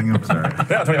faded. something. Sorry.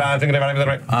 Yeah, 25, 25, is that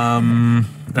right?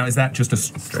 Now is that just a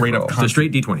straight up? It's a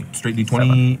straight D20. Straight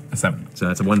D20. 7. So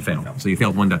that's a 1 fail. So you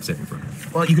failed 1 death saving throw.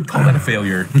 Well, you could call that a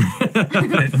failure.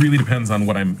 It really depends on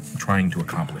what I'm trying to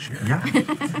accomplish here. Yeah.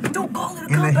 Don't call it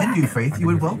a In the Hindu faith, you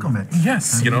would welcome it.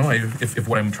 Yes, you know, if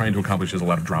what I'm trying to accomplish is a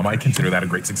lot of drama, I consider that a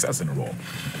great success in a role.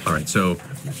 All right, so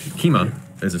Kima,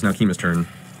 as it's now Kima's turn,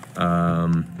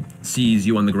 sees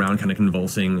you on the ground kind of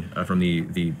convulsing from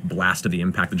the blast of the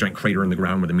impact, the giant crater in the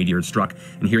ground where the meteor had struck,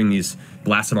 and hearing these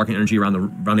blasts of arcane energy around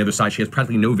the other side. She has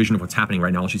practically no vision of what's happening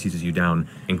right now. All she sees is you down,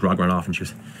 and Grog run off, and she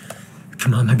goes,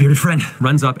 "Come on, my bearded friend."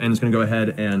 Runs up and is going to go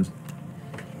ahead and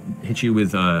hit you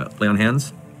with Lay on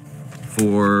Hands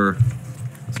for,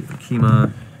 let's see, for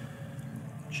Kima.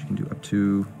 She can do up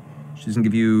to, she's going to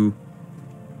give you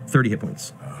 30 hit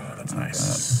points. That's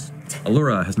nice.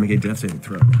 Allura has to make a death saving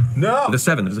throw. No! With a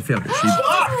 7, that is a failure. She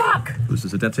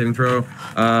loses a death saving throw.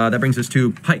 That brings us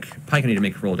to Pike. Pike, I need to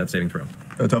make a roll death saving throw.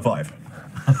 It's a 5.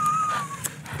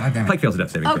 Pike fails a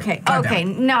death saving throw. Okay, okay.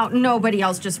 Now nobody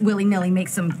else just willy-nilly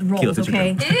makes some rolls, Keyleth, it's your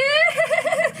okay? turn.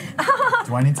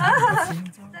 Do I need to?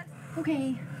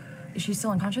 Okay. Is she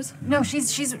still unconscious? No,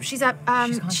 she's up.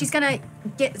 She's gonna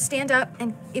stand up,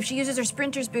 and if she uses her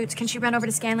sprinter's boots, can she run over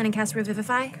to Scanlan and cast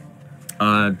Revivify?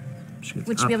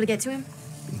 Would she be able to get to him?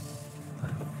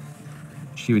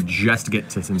 She would just get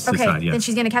to his Okay, side, yes. then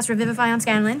she's gonna cast Revivify on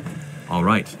Scanlan. All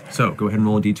right. So go ahead and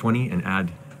roll a d20 and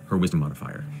add her wisdom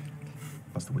modifier.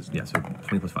 Plus the wisdom. Yeah, so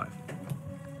 20 plus 5.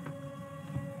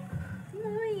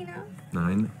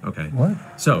 9. Okay. What?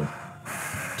 So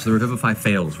the Revivify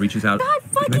fails, reaches out. God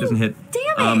It doesn't hit.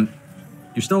 Damn it!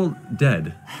 You're still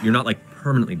dead. You're not like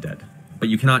permanently dead, but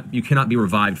you cannot be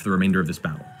revived for the remainder of this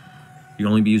battle. You can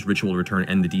only be used ritual return,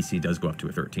 and the DC does go up to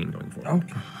a 13 going forward.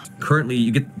 Okay. Currently,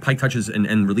 you get Pike touches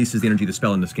and releases the energy of the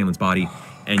spell into Scanlan's body,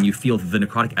 and you feel the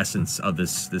necrotic essence of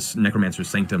this necromancer's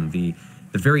sanctum. The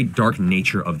very dark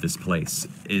nature of this place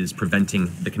is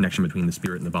preventing the connection between the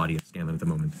spirit and the body of Scanlan at the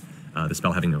moment. The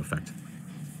spell having no effect.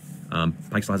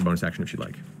 Pike still has a bonus action if she'd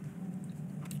like.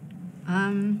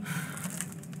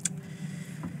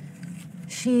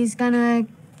 She's gonna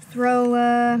throw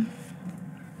a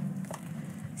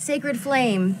Sacred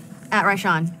Flame at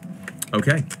RAISHAN.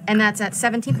 Okay. And that's at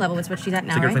 17th level, is what she's at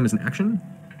now, Sacred right? Flame is an action?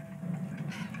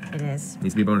 It is.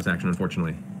 Needs to be a bonus action,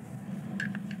 unfortunately.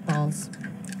 Balls.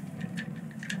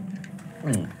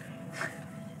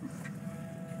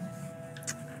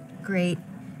 Great.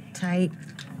 Tight.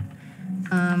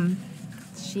 Can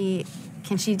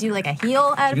she do like a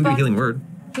heal at She can do a healing word.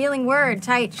 Healing word,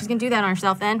 tight. She's gonna do that on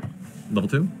herself then. Level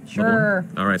 2? Sure.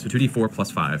 Level 1? All right, so 2d4 plus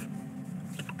 5.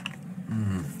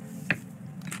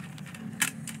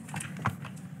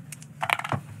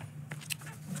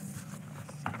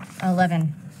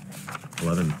 11.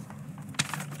 11.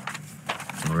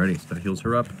 Alrighty, so that heals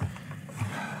her up.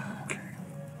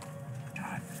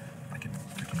 I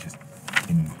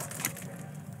can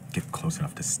get close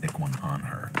enough to stick one on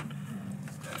her.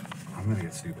 I'm gonna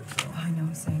get stupid. So. I know,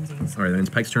 samesies. All right, then it's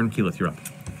Pike's turn. Keyleth, you're up.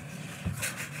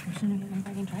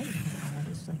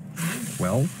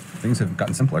 Well, things have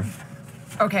gotten simpler.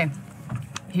 Okay.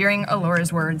 Hearing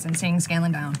Alora's words and seeing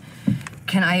Scanlan down,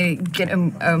 can I get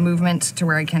a movement to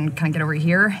where I can kind of get over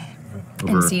here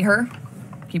and see her?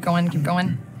 Keep going, keep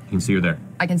going. You can see her there.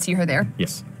 I can see her there?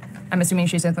 Yes. I'm assuming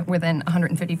she's within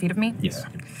 150 feet of me? Yes.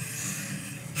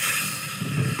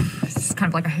 This is kind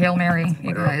of like a Hail Mary,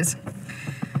 you guys.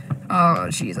 Oh,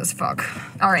 Jesus, fuck.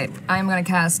 All right, I'm gonna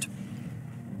cast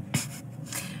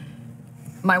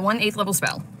my 1/8 level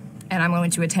spell, and I'm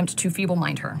going to attempt to feeble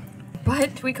mind her.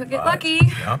 But we could get lucky.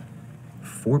 Yeah.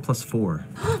 4 + 4.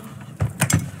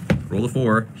 Roll a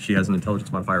 4. She has an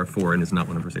intelligence modifier of 4 and is not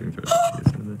one of her saving throws.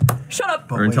 Shut up!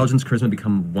 Her intelligence charisma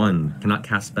become 1. Cannot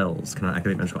cast spells. Cannot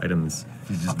activate magical items.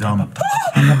 She's just dumb. Oh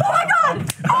my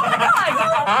god! Oh my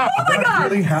god! Oh my Did that god!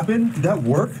 really happen? Did that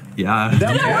work? Yeah.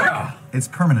 Yeah. It's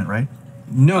permanent, right?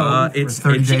 No. It's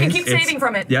 30 days. She can keep saving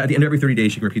from it. Yeah, at the end of every 30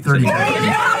 days, she can repeat the 30 same. days.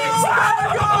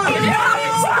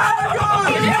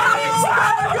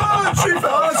 She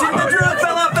fell off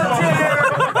the chair.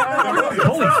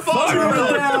 Holy fuck!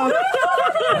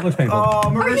 That looks painful. Oh,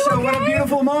 Marisha, what a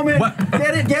beautiful moment.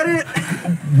 Get it, get it.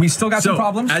 We still got some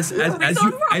problems. As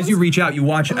you reach out, you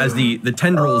watch as the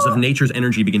tendrils of nature's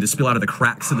energy begin to spill out of the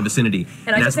cracks of the vicinity.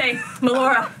 And I just say,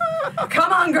 Melora,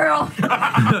 come on, girl. Come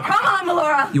on,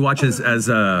 Melora. You watch as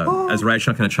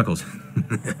Raishan kind of chuckles.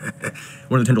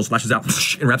 One of the tendrils lashes out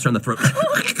and wraps around the throat.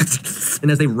 And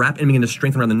as they wrap and begin to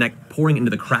strengthen around the neck, pouring into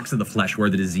the cracks of the flesh where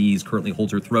the disease currently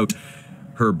holds her throat,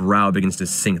 her brow begins to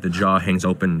sink, the jaw hangs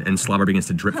open, and slobber begins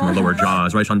to drip from her lower jaw.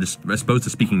 As Raishan, as opposed to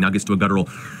speaking nuggets to a guttural.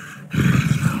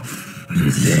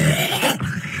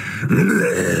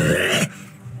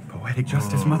 Poetic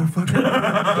justice, motherfucker. Still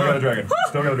got a dragon.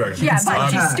 Still got a dragon. Yeah, but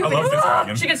she's I stupid. love this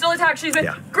dragon. She can still attack. She's been,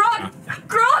 Grog!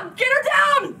 Grog, get her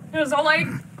down! It was all I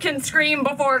can scream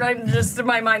before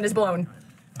my mind is blown.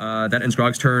 That ends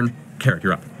Grog's turn. Carrick,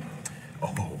 you're up.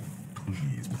 Oh,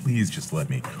 please just let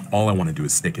me. All I want to do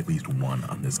is stick at least one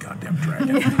on this goddamn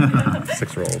dragon.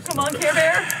 6 rolls. Come on, Care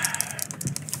Bear.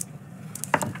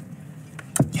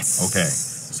 Yes. Okay.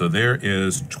 So there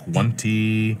is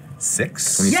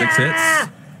 26. 26 hits.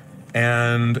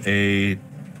 And a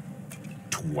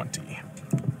 20.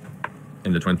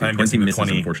 And the 20, I'm 20 guessing the misses,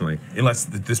 20, unfortunately. Unless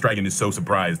this dragon is so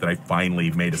surprised that I finally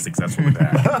made a successful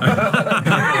attack.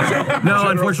 No,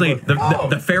 unfortunately,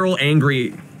 the feral,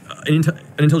 angry,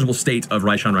 unintelligible state of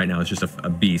Raishan right now is just a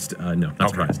beast. No, not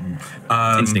surprised.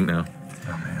 It's instinct now.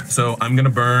 So I'm going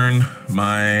to burn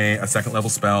a 2nd level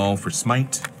spell for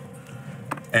Smite.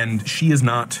 And she is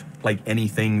not like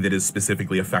anything that is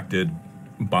specifically affected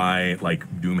by like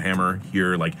Doomhammer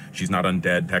here. Like she's not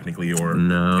undead technically, or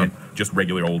just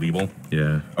regular old evil.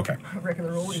 Yeah. Okay.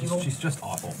 Regular old evil. She's just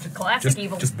awful. It's a classic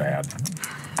evil. Just bad. So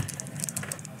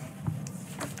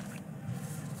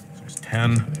there's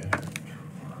 10,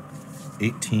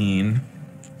 18.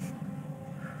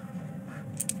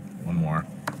 One more.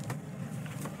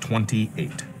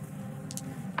 28.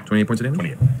 28 points of damage?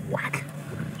 28. Whack.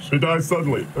 She dies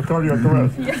suddenly. A cardiac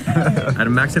arrest. At a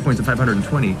max hit points of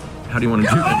 520, how do you want to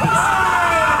do this?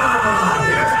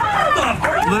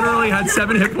 Literally had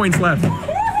 7 hit points left.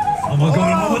 Oh my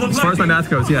god, as far as my math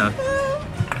goes, yeah.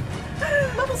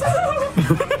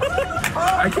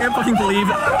 I can't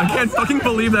fucking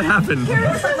believe that happened.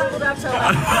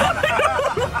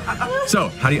 So,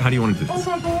 how do you want to do this?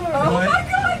 Oh my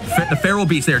god! The feral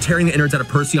beast there, tearing the innards out of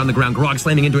Percy on the ground, Grog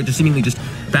slamming into it, just seemingly just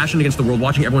bashing against the world,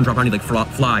 watching everyone drop around you like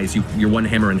flies, your one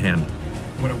hammer in hand.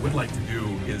 What I would like to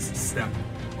do is step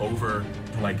over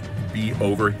to like be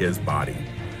over his body,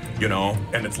 you know?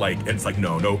 And it's like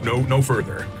no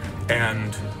further.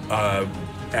 And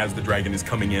as the dragon is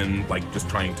coming in, like just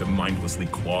trying to mindlessly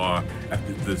claw at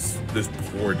this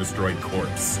poor destroyed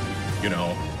corpse, you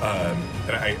know?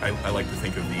 And I like to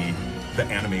think of the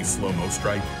anime slow-mo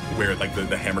strike, where like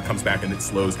the hammer comes back and it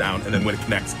slows down, and then when it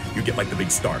connects, you get like the big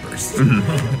starburst.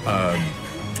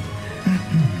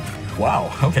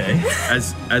 Wow. Okay.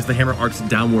 As the hammer arcs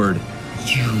downward,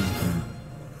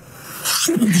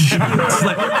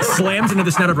 slams into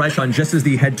the snout of Raishan just as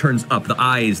the head turns up. The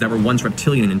eyes that were once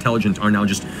reptilian and intelligent are now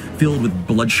just filled with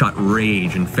bloodshot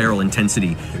rage and feral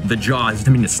intensity. The jaw is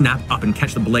attempting to snap up and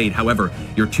catch the blade. However,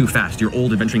 you're too fast. Your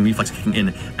old adventuring reflex kicking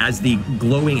in. As the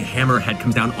glowing hammer head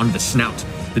comes down onto the snout,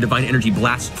 the divine energy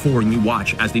blasts forward, and you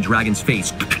watch as the dragon's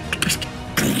face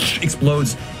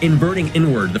explodes, inverting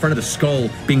inward, the front of the skull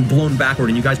being blown backward,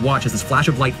 and you guys watch as this flash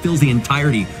of light fills the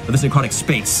entirety of this necrotic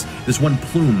space. This one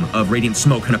plume of radiant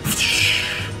smoke kind of,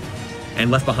 and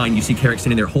left behind you see Carrick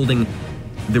standing there holding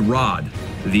the rod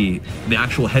the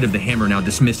actual head of the hammer now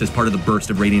dismissed as part of the burst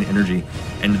of radiant energy,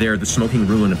 and there the smoking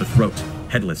ruin of the throat,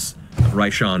 headless, of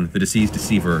RAISHAN, the deceased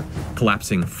deceiver,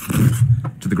 collapsing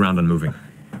to the ground unmoving.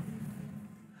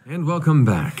 And welcome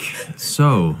back.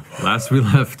 So, last we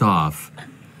left off,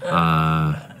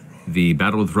 the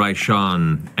battle with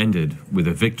RAISHAN ended with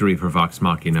a victory for Vox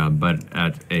Machina, but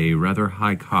at a rather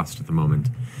high cost at the moment.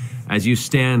 As you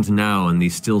stand now in the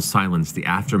still silence, the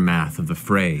aftermath of the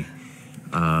fray,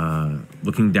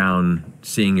 looking down,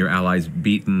 seeing your allies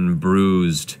beaten,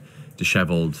 bruised,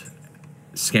 disheveled,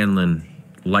 Scanlan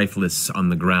lifeless on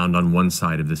the ground on one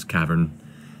side of this cavern,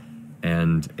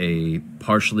 and a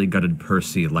partially gutted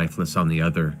Percy lifeless on the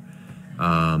other.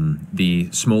 The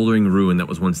smoldering ruin that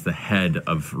was once the head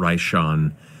of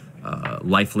RAISHAN,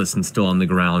 lifeless and still on the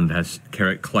ground as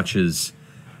Carrot clutches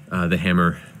the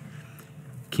hammer.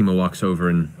 Kima walks over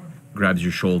and grabs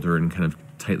your shoulder and kind of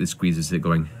tightly squeezes it,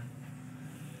 going,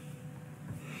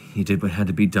 "You did what had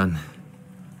to be done.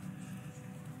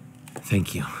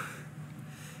 Thank you."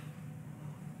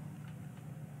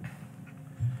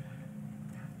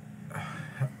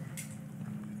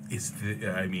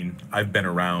 I mean, I've been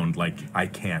around, like, I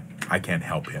can't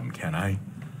help him, can I?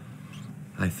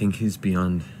 I think he's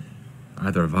beyond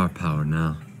either of our power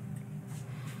now.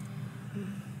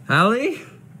 Allie?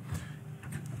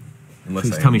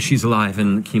 Please tell me she's alive.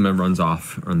 And Kima runs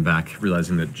off on back,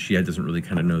 realizing that she doesn't really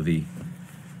kind of know the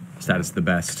status of the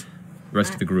best. The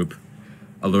rest of the group.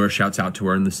 Allura shouts out to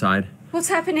her on the side. What's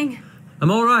happening? I'm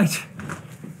all right.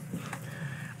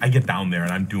 I get down there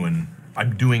and I'm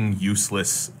doing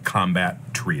useless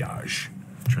combat triage.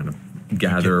 Trying to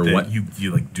gather what you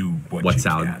like do what's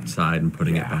outside and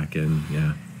putting it back in.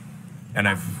 Yeah. And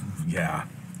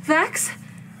Vax?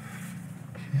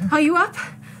 Are you up?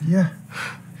 Yeah.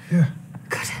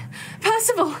 Good.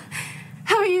 Percival,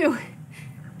 how are you?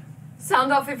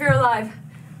 Sound off if you're alive.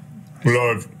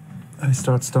 Alive. I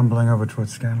start stumbling over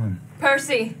towards Scanlan.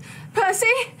 Percy!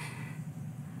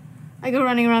 I go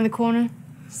running around the corner.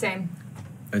 Same.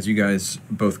 As you guys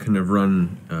both kind of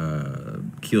run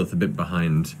Keyleth a bit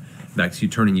behind Vax, you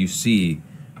turn and you see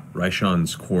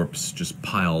RAISHAN's corpse just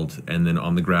piled, and then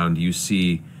on the ground you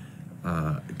see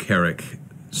Carrick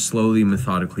slowly,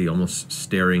 methodically, almost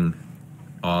staring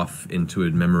off into a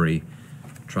memory,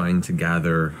 trying to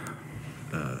gather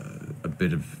a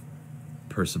bit of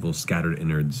Percival's scattered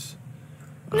innards.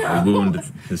 A wound,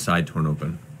 his side torn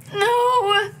open.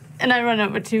 No! And I run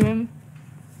over to him.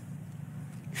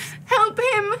 Help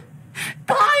him!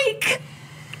 Pike!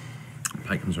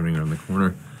 Pike comes running around the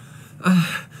corner.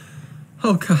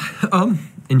 Oh God.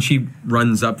 And she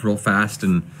runs up real fast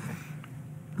and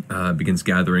begins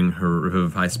gathering her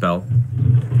Revivify spell.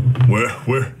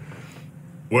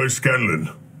 Where's Scanlan?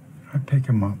 I pick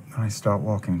him up and I start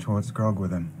walking towards Grog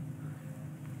with him.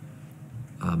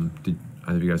 Did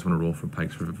either of you guys want to roll for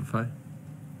Pike's Revivify?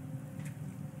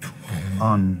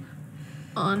 On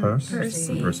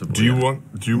Percy. Percival, Do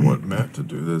you want Matt to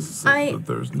do this? That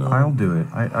there's no. I'll do it.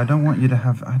 I don't want you to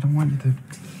have. I don't want you to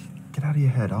get out of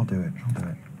your head. I'll do it.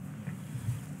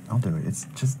 It's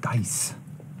just dice.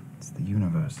 It's the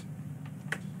universe.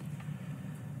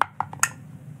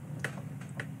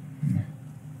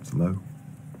 It's low.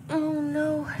 Oh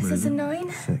no, is this a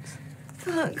 9? 6.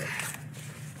 Fuck.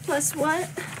 Plus what?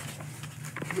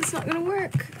 It's not gonna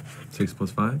work. 6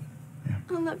 plus 5?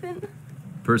 11.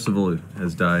 Percival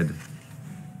has died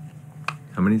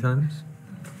how many times?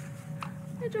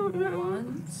 I don't know.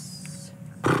 Once.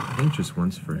 I think just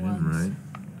once for him, right?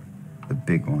 The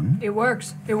big one. It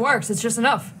works. It's just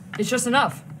enough.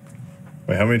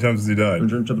 Wait, how many times has he died? I'm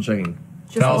double checking.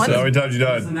 Tell us how many times you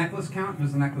died. Does the necklace count?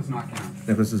 Does the necklace not count?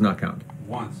 Necklace does not count.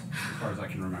 Once, as far as I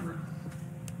can remember.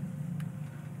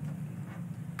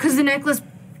 Because the necklace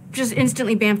just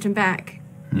instantly bamped him back.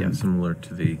 Yeah, similar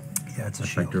to the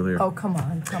effect earlier. Oh, come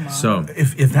on. So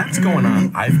if that's going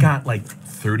on, I've got like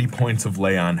 30 points of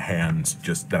lay on hands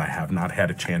just that I have not had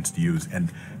a chance to use,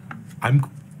 and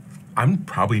I'm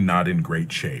probably not in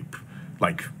great shape.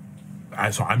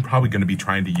 So I'm probably going to be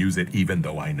trying to use it even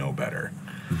though I know better.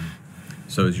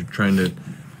 So as you're trying to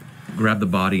grab the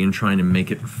body and trying to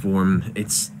make it form,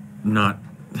 it's not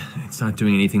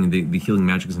doing anything. The healing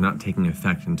magic is not taking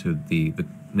effect into the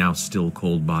now still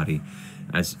cold body.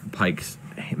 As Pike's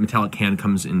metallic hand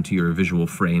comes into your visual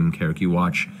frame, Carrick, you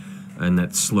watch in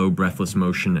that slow, breathless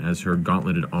motion as her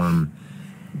gauntleted arm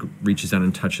reaches out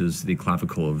and touches the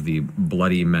clavicle of the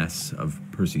bloody mess of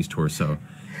Percy's torso.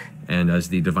 And as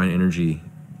the divine energy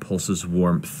pulses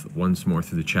warmth once more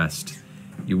through the chest,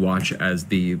 you watch as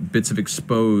the bits of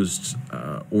exposed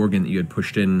organ that you had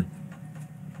pushed in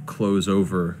close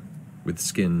over with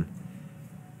skin.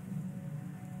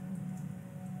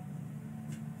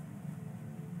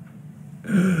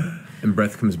 And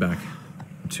breath comes back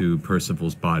to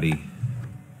Percival's body.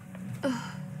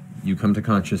 You come to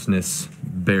consciousness,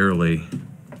 barely.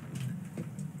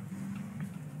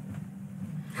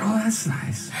 Oh, that's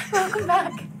nice. Welcome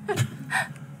back.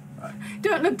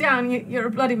 Don't look down, you're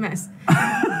a bloody mess.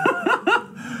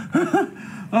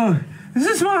 Oh, is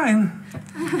this mine?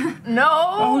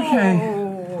 No! Okay.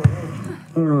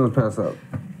 I'm gonna pass out.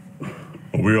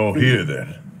 Are we all here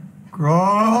then?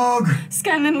 Grog!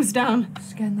 Scanlan was down.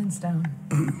 Scanlan's down.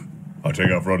 I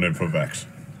think I've run in for Vex.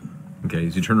 Okay,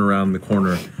 as you turn around the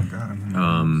corner,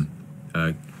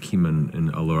 Keeman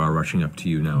and Allura are rushing up to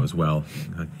you now as well.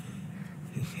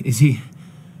 Is he?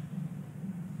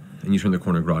 And you turn the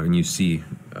corner, Grog, and you see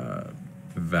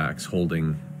Vax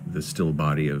holding the still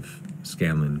body of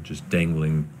Scanlan just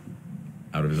dangling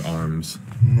out of his arms.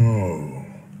 No.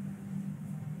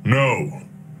 No.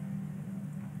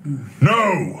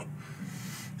 No!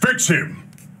 Fix him!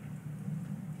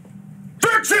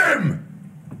 Fix him!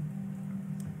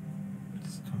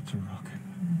 Starts a rocket.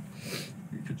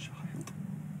 Like a child.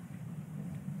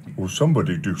 Will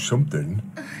somebody do something?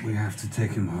 We have to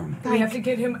take him home. We have to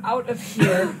get him out of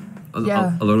here.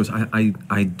 Yeah. Alotus,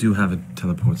 I do have a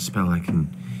teleport spell I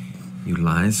can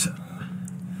utilize.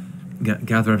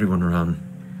 Gather everyone around.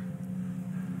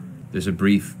 There's a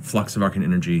brief flux of arcane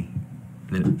energy,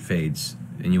 and then it fades,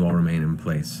 and you all remain in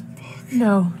place.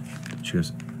 No. She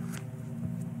goes,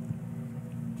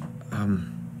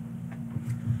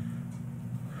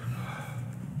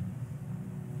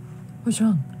 What's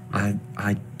wrong?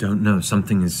 I don't know.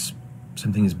 Something is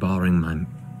bothering my...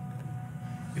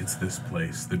 It's this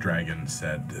place. The dragon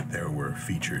said that there were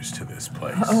features to this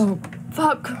place. Oh,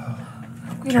 fuck.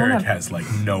 We don't Carrick have... has like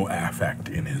no affect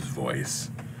in his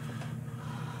voice.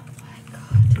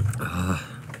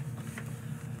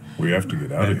 We have to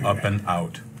get out of here. Up and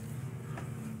out.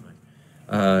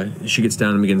 She gets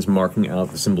down and begins marking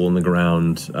out the symbol in the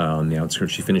ground on the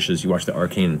outskirts. She finishes. You watch the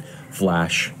arcane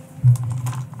flash.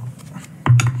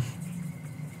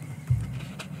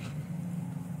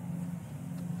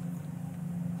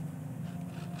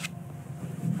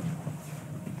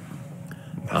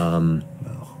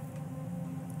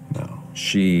 No.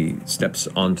 She steps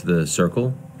onto the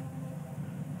circle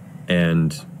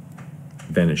and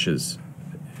vanishes.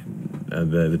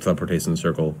 The teleportation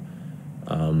circle.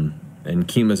 And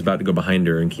Kima's about to go behind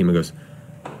her, and Kima goes,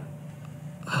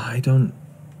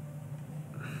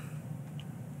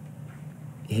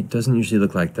 it doesn't usually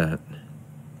look like that.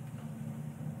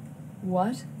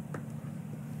 What?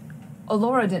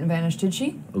 Allura didn't vanish, did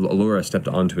she? Allura stepped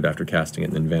onto it after casting it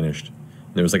and then vanished.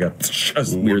 And there was like a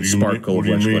weird sparkle of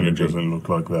electrical energy. It doesn't look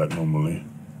like that normally.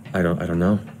 I don't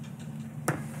know.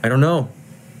 I don't know.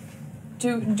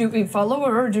 Do we follow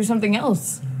her or do something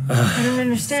else? I don't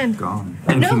understand. Gone.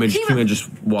 And No, Kima just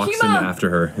walks in Kima! after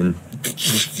her and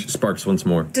sparks once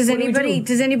more. Does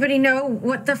anybody know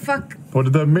what the fuck? What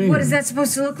did that mean? What is that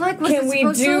supposed to look like? What's Can it we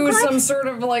supposed to do look like? some sort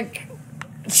of like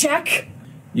check?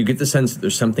 You get the sense that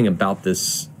there's something about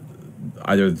this,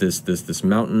 either this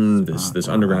mountain, this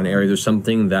underground area. There's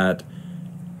something that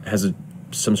has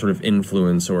some sort of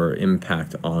influence or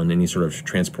impact on any sort of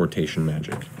transportation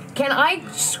magic. Can I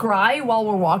scry while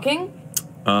we're walking?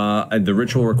 The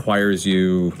ritual requires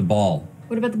you the ball.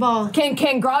 What about the ball? Can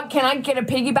I get a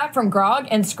piggyback from Grog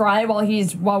and scry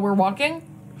while we're walking?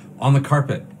 On the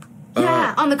carpet.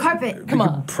 Yeah, on the carpet. Come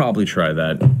on. Probably try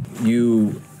that.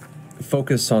 You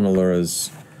focus on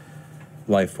Allura's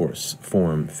life force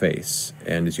form face,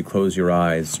 and as you close your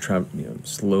eyes,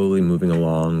 slowly moving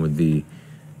along with the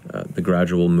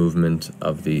gradual movement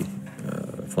of the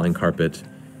flying carpet,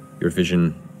 your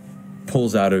vision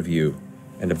pulls out of you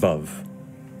and above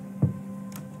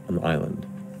on the island.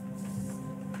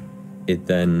 It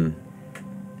then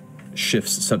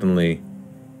shifts suddenly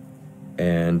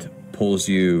and pulls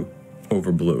you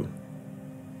over blue,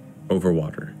 over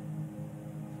water.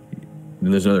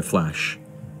 Then there's another flash,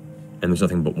 and there's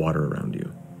nothing but water around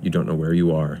you. You don't know where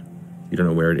you are. You don't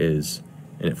know where it is.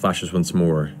 And it flashes once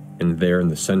more, and there in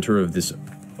the center of this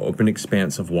open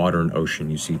expanse of water and ocean,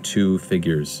 you see two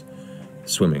figures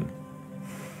swimming.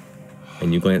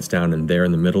 And you glance down, and there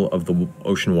in the middle of the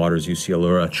ocean waters, you see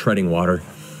Allura treading water,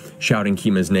 shouting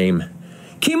Kima's name.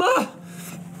 Kima!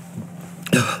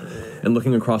 And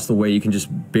looking across the way, you can just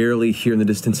barely hear in the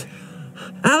distance,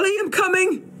 Allie, I'm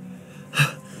coming!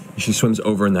 She swims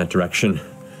over in that direction.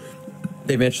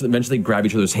 They eventually grab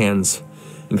each other's hands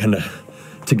and kind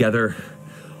of together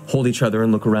hold each other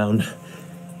and look around,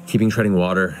 keeping treading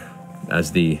water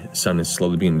as the sun is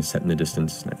slowly beginning to set in the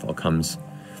distance. Nightfall comes.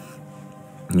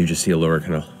 And you just see Allura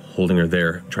kind of holding her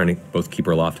there, trying to both keep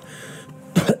her aloft.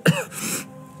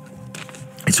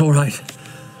 It's all right.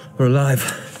 We're alive.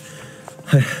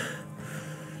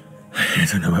 I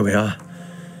don't know where we are,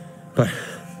 but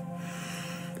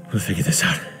we'll figure this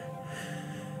out.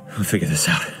 We'll figure this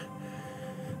out.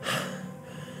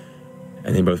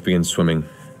 And they both begin swimming,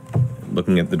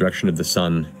 looking at the direction of the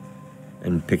sun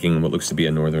and picking what looks to be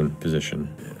a northern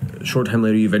position. A short time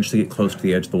later, you eventually get close to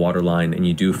the edge of the water line, and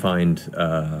you do find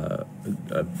a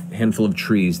handful of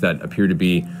trees that appear to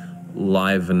be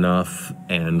live enough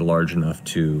and large enough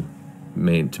to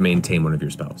maintain one of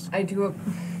your spells. I do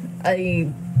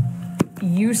a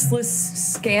useless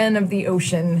scan of the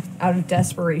ocean out of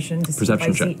desperation to see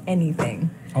Perception if I check. see anything.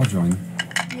 I'll join.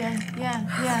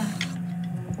 Yeah.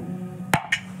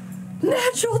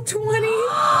 Natural 20!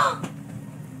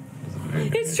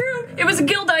 It's true. It was a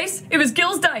Gil dice. It was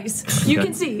Gil's dice. You Okay.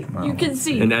 can see. You can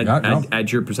see. And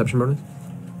add your perception bonus?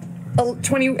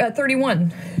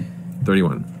 31.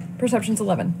 31. Perception's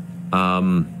 11.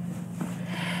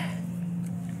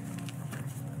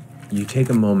 You take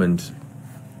a moment,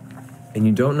 and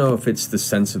you don't know if it's the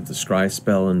sense of the scry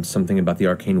spell and something about the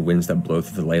arcane winds that blow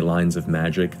through the ley lines of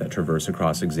magic that traverse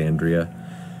across Exandria,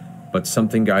 but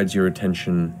something guides your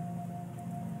attention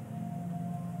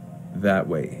that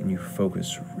way, and you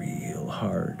focus real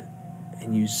hard,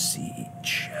 and you see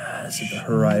just at the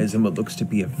horizon what looks to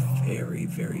be a very,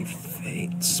 very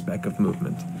faint speck of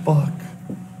movement. Fuck.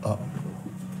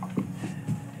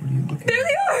 There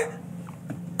they are!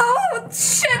 Oh,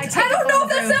 shit! I don't know if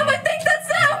that's them! I think that's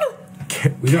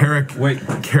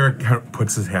them! Carrick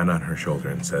puts his hand on her shoulder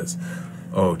and says,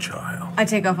 "Oh, child." I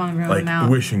take off on the Like, now.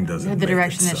 wishing doesn't The make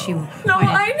direction it that she. so. No,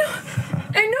 I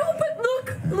know, but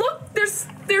look,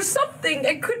 there's something.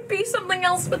 It could be something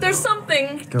else, but there's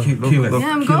something.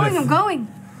 Yeah, I'm going.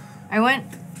 I went.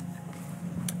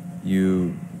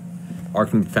 You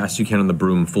arcing fast as you can on the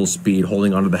broom, full speed,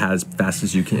 holding onto the hat as fast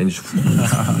as you can. And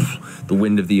just the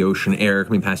wind of the ocean, air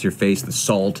coming past your face, the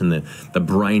salt and the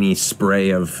briny spray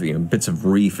of bits of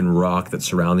reef and rock that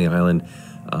surround the island.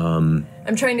 I'm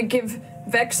trying to give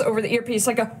Vex over the earpiece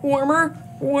like a warmer,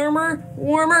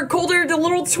 colder, a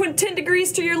little 10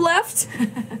 degrees to your left.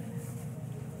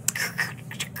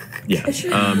 Yeah.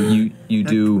 You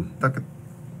do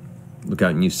look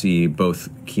out and you see both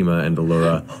Kima and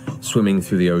Allura swimming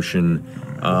through the ocean,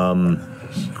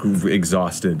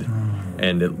 exhausted,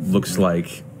 and it looks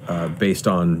like, based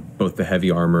on both the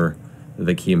heavy armor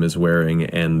that Kima is wearing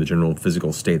and the general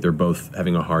physical state, they're both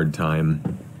having a hard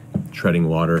time treading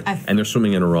water, and they're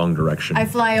swimming in a wrong direction. I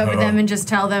fly over them and just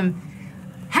tell them,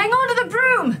 "Hang on to the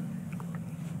broom."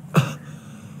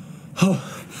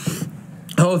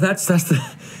 Oh, that's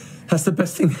the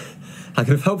best thing I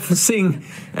could have hoped for seeing.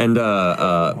 And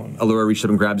Allura reaches up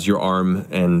and grabs your arm,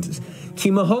 and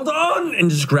Kima, hold on, and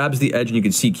just grabs the edge, and you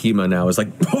can see Kima now is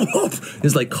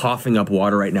like coughing up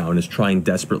water right now and is trying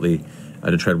desperately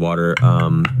to tread water.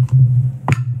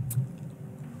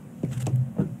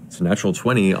 It's a natural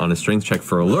 20 on a strength check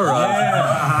for Allura.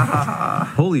 Yeah.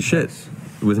 Holy shit,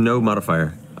 with no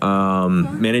modifier.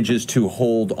 Manages to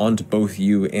hold onto both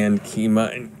you and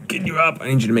Kima and get you up. I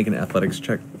need you to make an athletics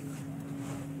check.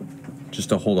 Just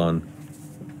to hold on.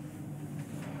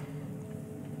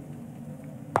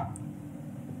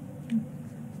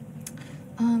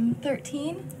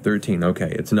 13. 13,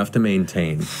 okay. It's enough to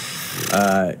maintain.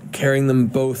 Carrying them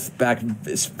both back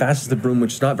as fast as the broom,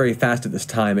 which is not very fast at this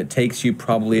time. It takes you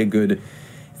probably a good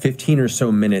 15 or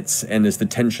so minutes, and as the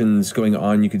tension's going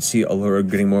on, you can see Allura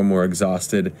getting more and more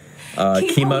exhausted.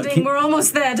 Keep holding. We're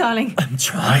almost there, darling. I'm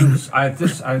trying. I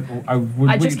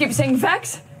just keep saying,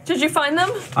 Vex, did you find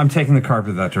them? I'm taking the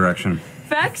carpet that direction.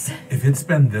 Vex? If it's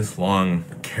been this long,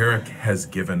 Carrick has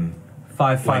given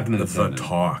five minutes the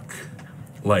talk.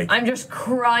 Like, I'm just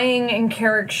crying in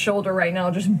Carrick's shoulder right now,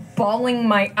 just bawling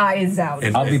my eyes out.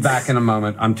 I'll be back in a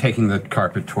moment. I'm taking the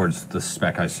carpet towards the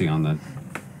speck I see on the.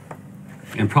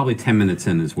 And probably 10 minutes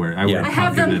in is where I would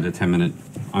have given it a 10-minute.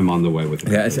 I'm on the way with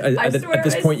it. Yeah, at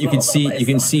this point, you can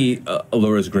see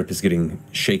Allura's grip is getting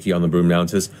shaky on the broom now, and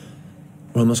says,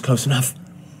 "We're almost close enough."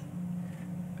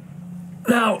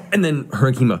 Now, and then her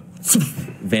and Kima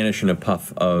vanish in a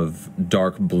puff of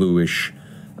dark bluish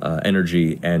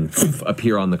energy and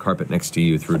appear on the carpet next to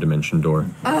you through a dimension door.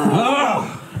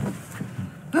 Oh.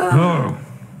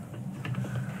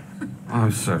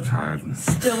 I'm so tired.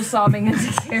 Still sobbing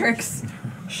into Carrick's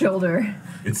shoulder.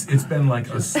 It's been like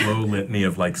a slow litany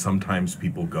of like sometimes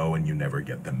people go and you never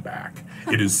get them back.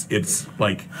 It's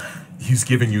like he's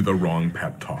giving you the wrong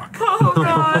pep talk. Oh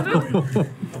God.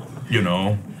 You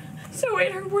know? So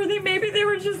wait, maybe they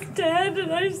were just dead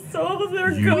and I saw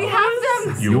their You- ghosts? We have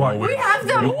them. You are We have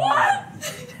them. What?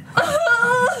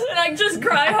 And I just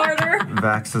cry harder.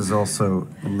 Vax is also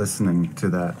listening to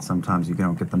that. Sometimes you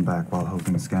don't get them back while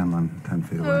holding Scanlan 10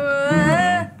 feet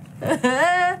away.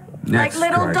 Like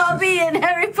little crisis. Dobby and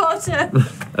Harry Potter.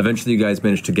 Eventually, you guys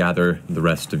manage to gather the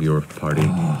rest of your party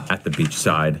at the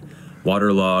beachside.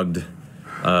 Waterlogged,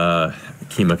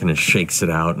 Kima kind of shakes it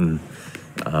out and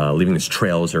leaving this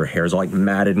trail as her hair is all like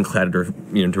matted and clattered her,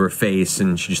 to her face,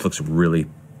 and she just looks really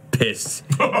pissed.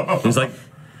 He's like,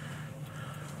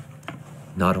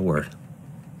 not a word.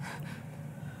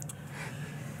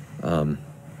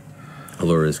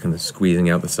 Allura is kind of squeezing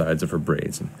out the sides of her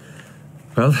braids. And,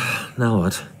 well, now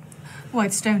what?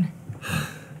 Whitestone.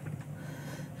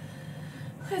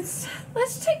 Let's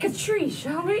take a tree,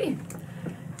 shall we?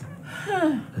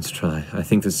 Let's try. I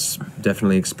think this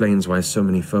definitely explains why so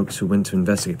many folks who went to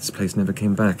investigate this place never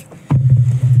came back.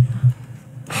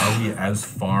 Are we as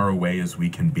far away as we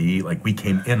can be? Like, we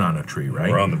came in on a tree, right?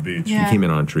 We're on the beach. You came in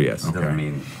on a tree, yes. It doesn't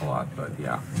mean a lot, but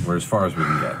yeah. We're as far as we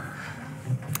can get.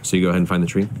 So you go ahead and find the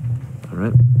tree? All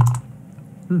right.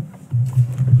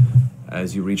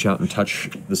 As you reach out and touch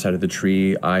the side of the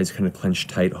tree, eyes kind of clenched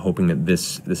tight, hoping that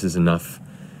this is enough.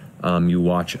 You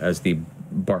watch as the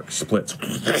bark splits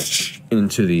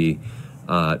into the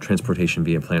transportation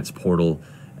via plant's portal,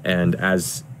 and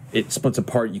as it splits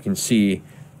apart, you can see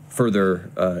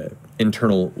further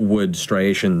internal wood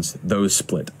striations. Those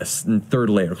split. A third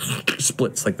layer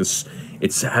splits like this.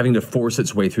 It's having to force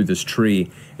its way through this tree,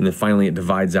 and then finally it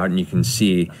divides out, and you can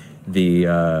see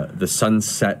the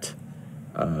sunset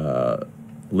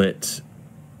lit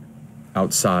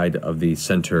outside of the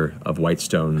center of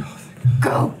Whitestone.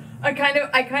 Go! I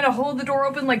kind of hold the door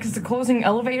open like it's a closing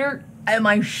elevator. Am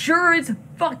I sure it's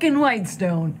fucking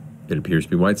Whitestone? It appears to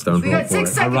be Whitestone. We got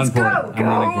 6 seconds, go! I'm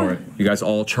running for it. You guys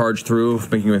all charge through,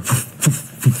 making your way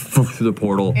through the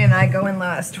portal. And I go in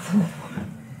last.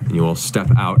 And you all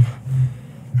step out,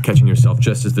 catching yourself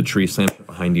just as the tree slams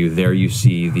behind you. There you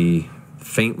see the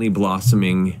faintly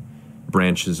blossoming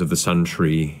branches of the sun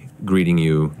tree greeting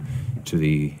you to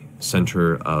the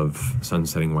center of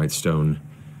sunsetting Whitestone.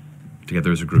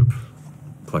 Together as a group,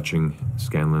 clutching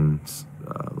Scanlan's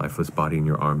lifeless body in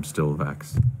your arms, still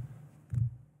Vax.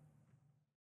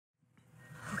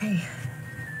 Okay.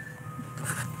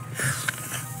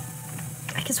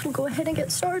 I guess we'll go ahead and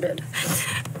get started.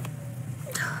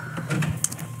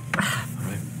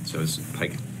 So as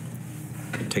Pike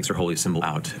takes her holy symbol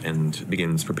out and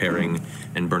begins preparing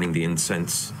and burning the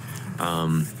incense,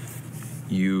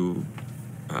 you,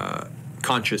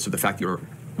 conscious of the fact that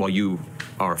while you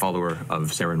are a follower of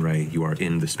Saren Ray, you are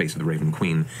in the space of the Raven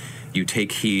Queen, you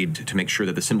take heed to make sure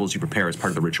that the symbols you prepare as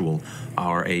part of the ritual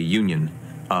are a union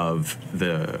of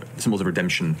the symbols of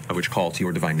redemption, of which call to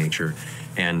your divine nature,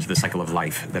 and the cycle of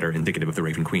life that are indicative of the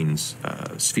Raven Queen's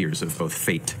spheres of both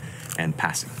fate and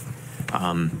passing.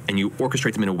 And you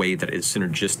orchestrate them in a way that is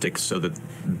synergistic so that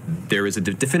there is a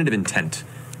definitive intent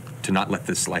to not let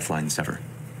this lifeline sever.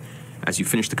 As you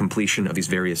finish the completion of these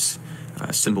various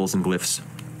symbols and glyphs,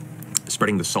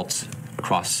 spreading the salts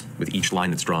across with each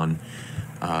line that's drawn,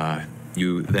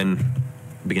 you then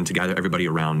begin to gather everybody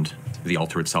around the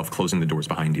altar itself, closing the doors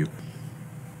behind you.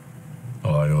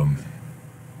 I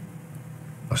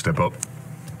step up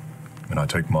and I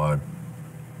take my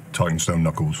Titanstone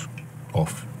knuckles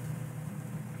off.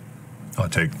 I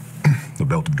take the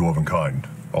belt of Dwarven Kind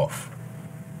off.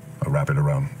 I wrap it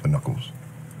around the knuckles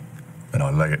and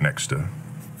I lay it next to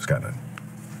Scanlan.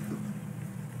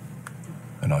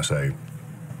 And I say,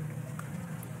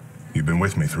 you've been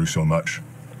with me through so much.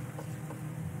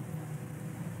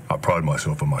 I pride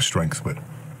myself on my strength, but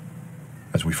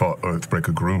as we fought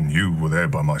Earthbreaker Groom, you were there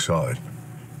by my side,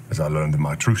 as I learned that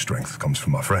my true strength comes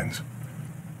from my friends.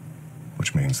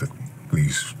 Which means that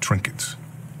these trinkets,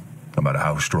 no matter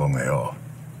how strong they are,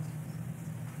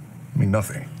 mean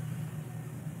nothing.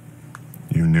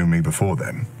 You knew me before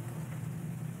them,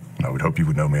 and I would hope you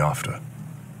would know me after.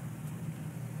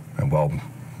 And while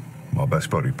my best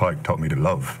buddy Pike taught me to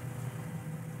love,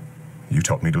 you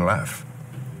taught me to laugh.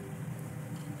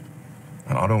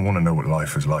 And I don't want to know what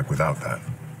life is like without that.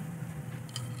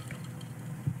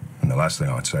 And the last thing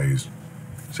I'd say is,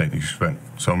 Saint, you spent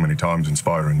so many times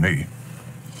inspiring me.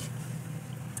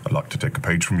 I'd like to take a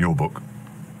page from your book,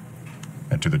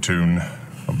 and to the tune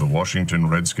of the Washington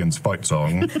Redskins fight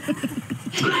song,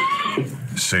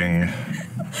 sing,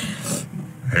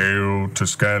 Hail to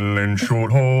Scanlan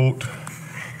Shorthalt,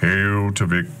 hail to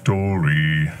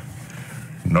victory.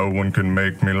 No one can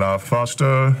make me laugh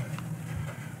faster.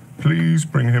 Please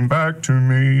bring him back to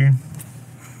me.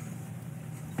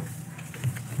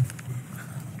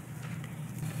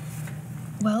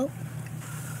 Well,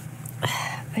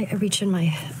 I reach in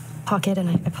my pocket and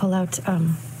I pull out a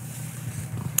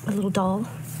little doll.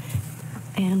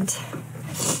 And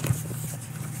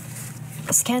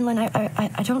Scanlan,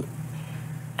 I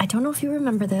don't know if you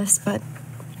remember this, but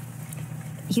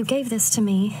you gave this to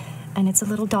me, and it's a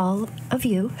little doll of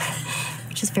you,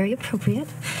 which is very appropriate.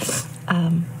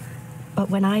 But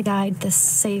when I died, this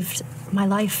saved my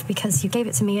life because you gave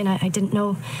it to me, and I didn't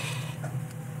know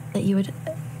that you would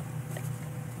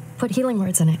put healing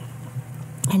words in it.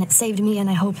 And it saved me, and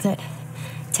I hope that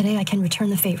today I can return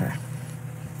the favor.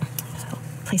 So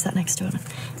place that next to him.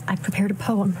 I prepared a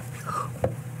poem. I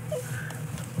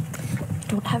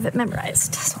don't have it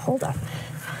memorized, so hold on.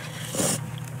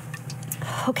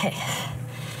 Okay.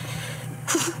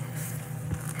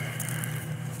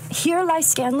 Here lies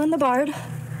Scanlan the Bard,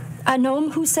 a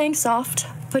gnome who sang soft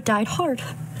but died hard.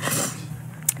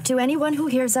 To anyone who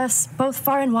hears us, both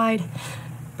far and wide,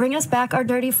 bring us back our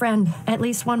dirty friend at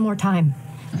least one more time.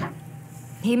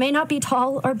 He may not be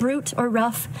tall or brute or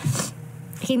rough.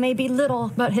 He may be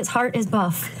little, but his heart is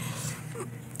buff.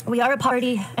 We are a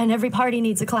party, and every party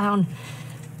needs a clown.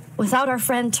 Without our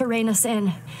friend to rein us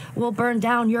in, we'll burn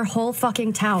down your whole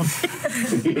fucking town.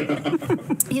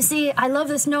 You see, I love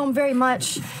this gnome very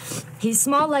much. He's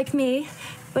small like me,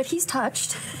 but he's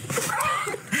touched.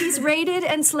 He's raided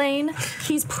and slain.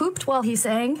 He's pooped while he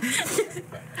sang.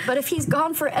 But if he's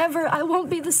gone forever, I won't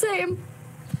be the same.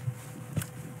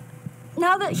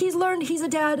 Now that he's learned he's a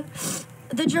dad,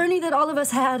 the journey that all of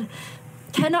us had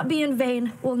cannot be in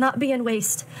vain, will not be in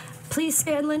waste. Please,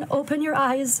 Scanlan, open your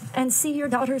eyes and see your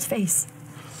daughter's face.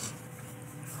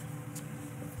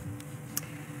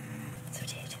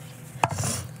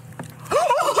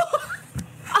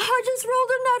 I just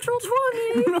rolled a natural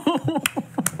 20.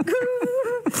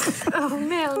 Oh,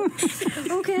 man.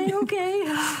 Okay.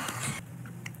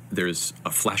 There's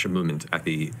a flash of movement at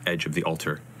the edge of the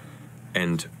altar,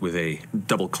 and with a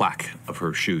double clack of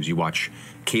her shoes, you watch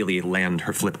Kaylee land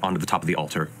her flip onto the top of the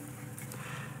altar.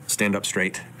 Stand up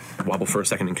straight, wobble for a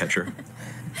second and catch her.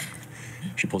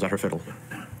 She pulls out her fiddle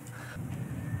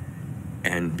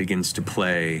and begins to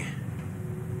play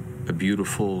a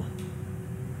beautiful,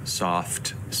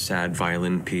 soft, sad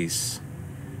violin piece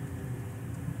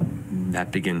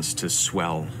that begins to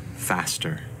swell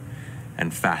faster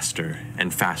and faster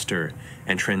and faster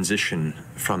and transition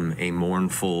from a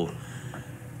mournful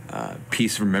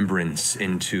piece of remembrance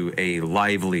into a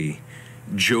lively,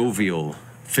 jovial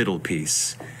fiddle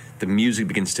piece. The music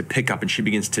begins to pick up and she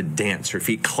begins to dance, her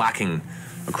feet clacking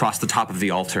across the top of the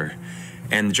altar.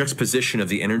 And the juxtaposition of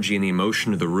the energy and the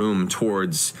emotion of the room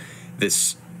towards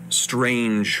this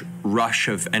strange rush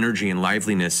of energy and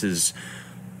liveliness is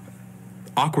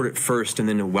awkward at first and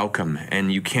then a welcome.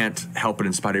 And you can't help but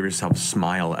in spite of yourself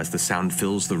smile as the sound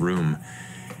fills the room.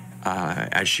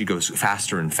 As she goes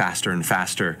faster and faster and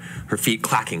faster, her feet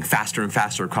clacking faster and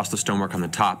faster across the stonework on the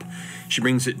top. She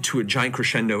brings it to a giant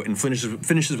crescendo and finishes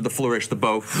with a flourish, the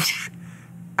bow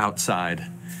outside.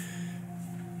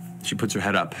 She puts her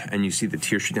head up and you see the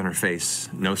tears streak down her face.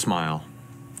 No smile,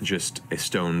 just a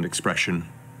stoned expression.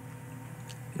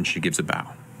 And she gives a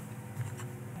bow.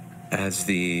 As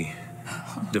the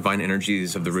divine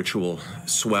energies of the ritual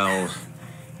swell,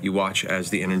 you watch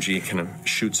as the energy kind of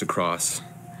shoots across,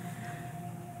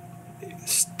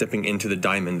 stepping into the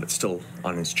diamond that's still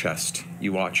on his chest.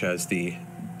 You watch as the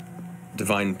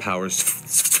divine powers,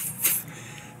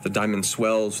 the diamond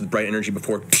swells with bright energy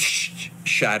before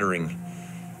shattering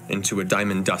into a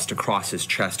diamond dust across his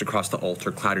chest, across the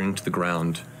altar, clattering to the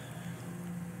ground,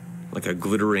 like a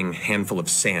glittering handful of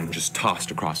sand just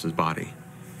tossed across his body.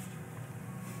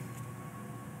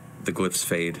 The glyphs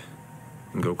fade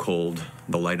and go cold.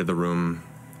 The light of the room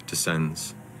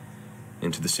descends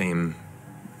into the same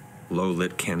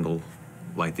low-lit candle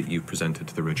light that you presented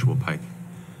to the ritual Pike.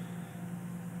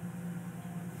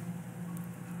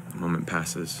 A moment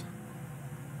passes.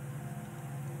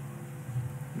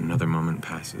 Another moment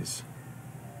passes.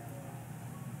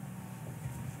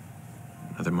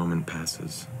 Another moment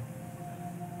passes.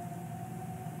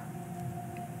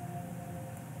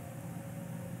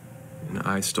 And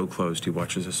eyes still closed, he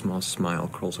watches a small smile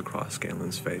curls across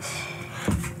Scanlan's face,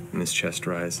 and his chest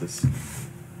rises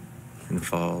and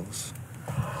falls,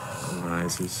 and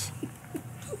rises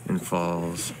and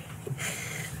falls.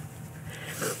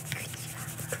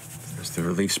 As the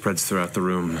relief spreads throughout the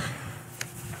room.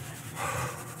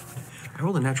 I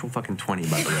rolled a natural fucking 20,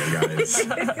 by the way,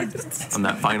 guys. On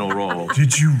that final roll.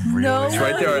 Did you really? No It's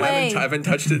right there. way. I haven't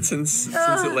touched it since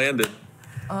it landed.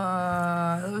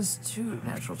 Those 2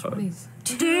 natural 20s.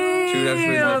 Two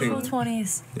natural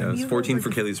 20s. Yeah, it's 14 for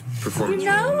Kaylee's performance. You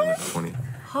know roll, it? 20.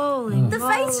 Holy The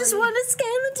Fates just wanted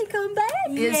Scanlan to come back.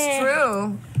 It's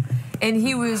true. And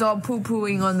he was all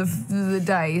poo-pooing on the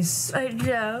dice. I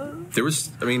know. There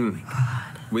was, I mean,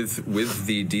 with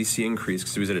the DC increase,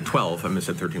 because he was at a 12, I missed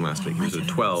at 13 last week, he was at a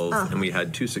 12, and we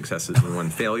had 2 successes and 1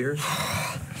 failure.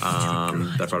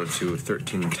 That brought it to a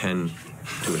 13, 10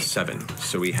 to a 7.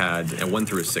 So we had a 1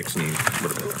 through a 6, and he would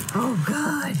have been done. Oh,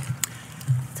 God.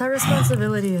 That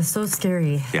responsibility is so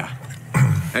scary. Yeah.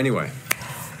 Anyway,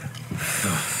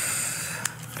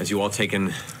 as you all take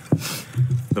in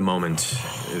the moment,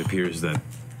 it appears that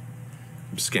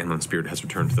Scanlan's spirit has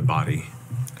returned to the body.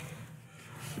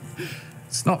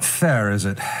 It's not fair, is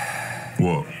it?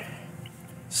 What?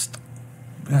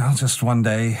 Well, just one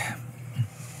day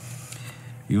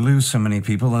you lose so many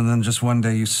people, and then just one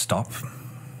day you stop.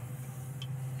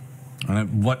 And at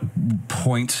what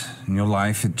point in your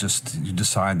life you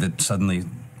decide that suddenly,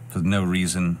 for no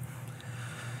reason,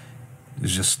 you're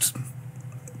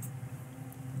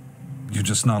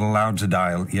just not allowed to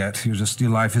die yet. Your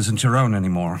life isn't your own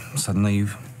anymore. Suddenly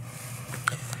you've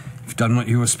done what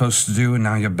you were supposed to do, and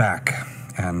now you're back.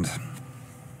 And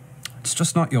it's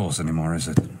just not yours anymore, is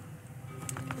it?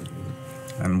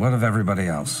 And what of everybody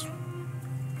else?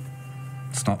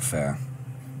 It's not fair,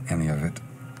 any of it.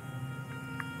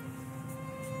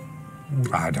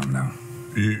 I don't know.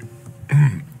 You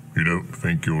don't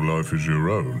think your life is your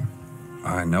own?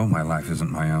 I know my life isn't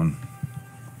my own.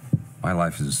 My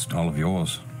life is all of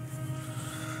yours.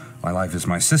 My life is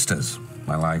my sister's.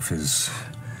 My life is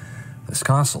this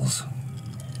castle's.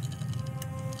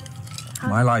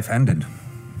 My life ended.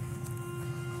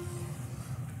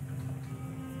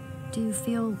 Do you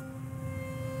feel...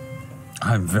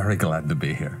 I'm very glad to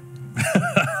be here.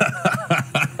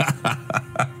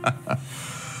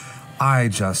 I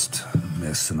just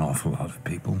miss an awful lot of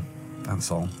people, that's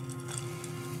all.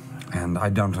 And I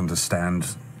don't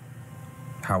understand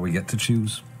how we get to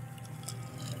choose.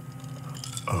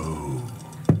 Oh.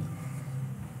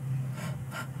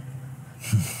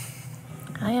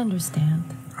 I understand.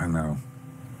 I know.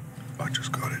 I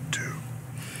just got it too.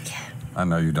 I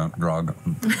know you don't, Grog.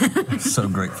 I'm so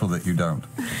grateful that you don't.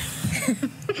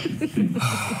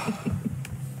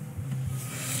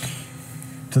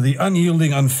 To the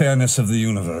unyielding unfairness of the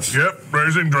universe. Yep,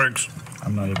 raising drinks.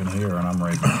 I'm not even here, and I'm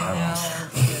raising violence.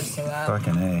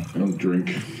 Fucking A. Don't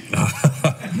drink.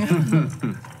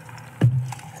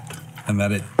 And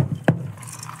that it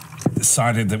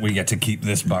decided that we get to keep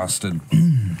this bastard.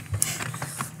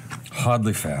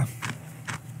 Hardly fair.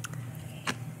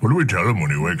 What do we tell him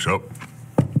when he wakes up?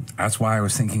 That's why I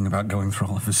was thinking about going through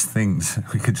all of his things.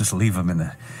 We could just leave him in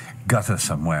a gutter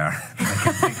somewhere. Make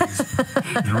him think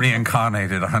he's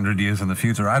reincarnated 100 years in the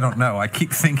future. I don't know. I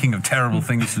keep thinking of terrible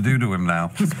things to do to him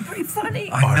now. It's pretty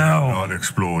funny. I know. have not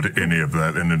explored any of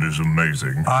that, and it is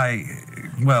amazing.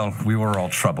 Well, we were all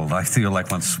troubled. I feel like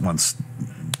once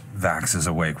Vax is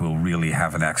awake, we'll really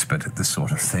have an expert at this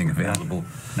sort of thing available.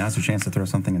 Now's your chance to throw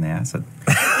something in the acid.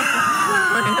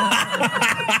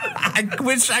 I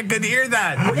wish I could hear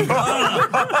that. I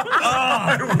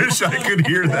wish I could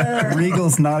hear that.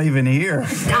 Regal's not even here.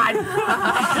 God.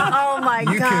 Oh my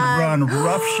You God. could run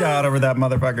roughshod over that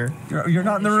motherfucker. You're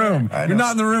not in the room. You're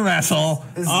not in the room, asshole.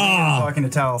 This is talking to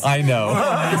Towels. I know.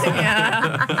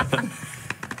 Yeah.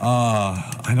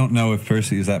 I don't know if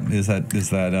Percy has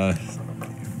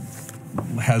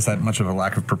that much of a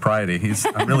lack of propriety.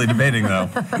 I'm really debating, though.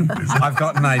 I've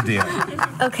got an idea.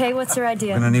 Okay, what's your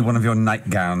idea? I'm gonna need one of your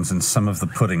nightgowns and some of the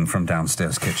pudding from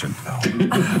downstairs kitchen.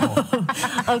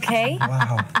 Okay.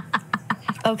 Wow.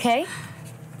 Okay.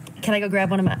 Can I go grab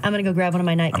one of my? I'm gonna go grab one of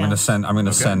my nightgowns. I'm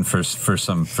gonna send for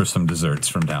some desserts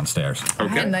from downstairs. I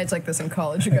had nights like this in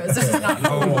college, you guys. This is not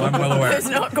cool. Oh, I'm well aware. It's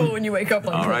not cool when you wake up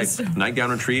on All right, this. nightgown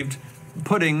retrieved.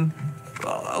 Pudding,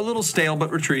 a little stale,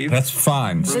 but retrieved. That's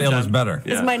fine. Stale is better.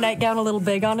 Is my nightgown a little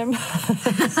big on him?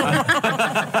 Actually,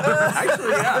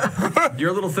 yeah. You're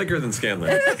a little thicker than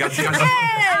Scanlan.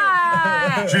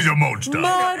 She's a monster.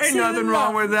 Ain't nothing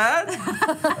wrong with that.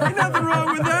 Ain't nothing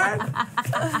wrong with that.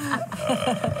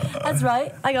 That's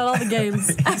right. I got all the games.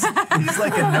 He's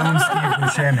like a gnome Steve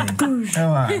Buscemi.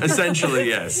 Come on. Essentially,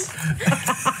 yes.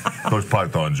 Those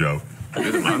Python, Joe.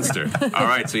 You're the monster. All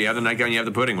right, so you have the nightgown, you have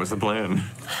the pudding. What's the plan?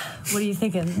 What are you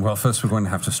thinking? Well, first we're going to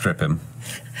have to strip him.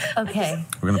 Okay.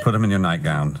 We're going to put him in your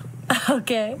nightgown.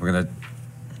 Okay. We're going to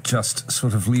just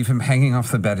sort of leave him hanging off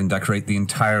the bed and decorate the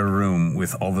entire room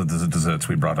with all the desserts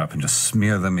we brought up and just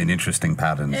smear them in interesting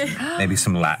patterns. Maybe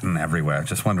some Latin everywhere.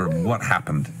 Just wonder what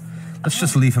happened. Let's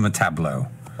just leave him a tableau.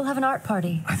 We'll have an art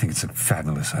party I think it's a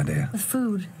fabulous idea. with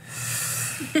food.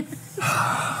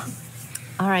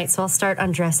 All right, so I'll start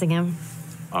undressing him.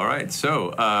 All right,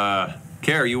 so,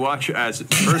 Care, you watch as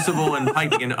Percival and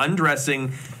Pike begin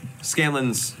undressing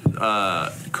Scanlan's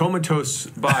comatose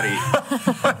body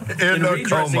in a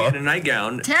redressing coma. in a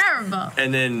nightgown. Terrible.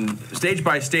 And then stage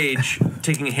by stage,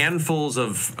 taking handfuls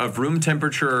of room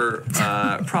temperature,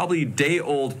 probably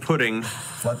day-old pudding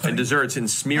and desserts and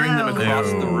smearing them across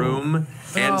the room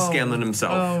and Scanlan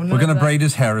himself. We're gonna braid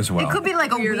his hair as well. It could be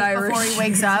like a week before he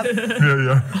wakes up.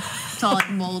 Yeah. It's all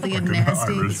like moldy and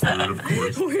nasty.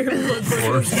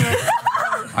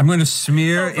 I'm going to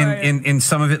smear in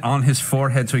some of it on his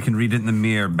forehead so he can read it in the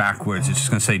mirror backwards. It's just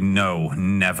going to say no,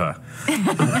 never.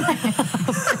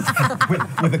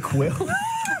 with a quill.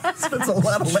 That's a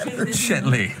lot of letters.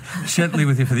 Gently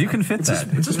with your feather. You can fit that.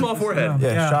 It's a small forehead.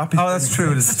 Yeah, sharp. Oh, that's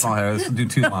true. It is a small hair. Let's do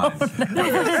 2 lines.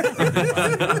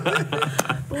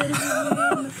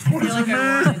 I feel like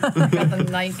you've got the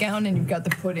nightgown and you've got the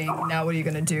pudding. Now what are you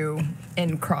gonna do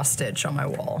in cross stitch on my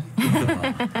wall?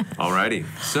 Alrighty,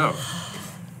 so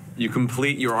you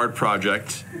complete your art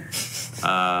project.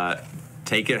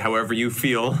 Take it however you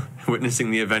feel,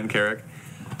 witnessing the event, Carrick.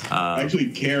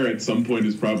 Actually, Care at some point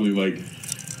is probably like,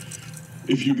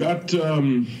 if you got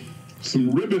some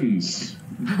ribbons,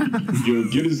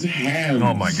 get his hands.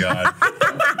 Oh my god.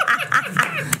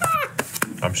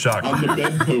 I'm shocked. On the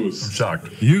bedpost. I'm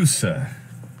shocked. You, sir,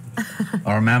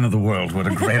 are a man of the world. What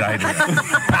a great idea.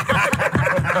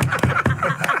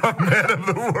 A man of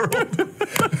the world.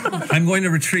 I'm going to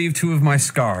retrieve 2 of my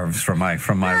scarves from my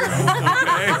room.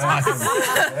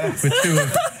 With 2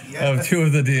 of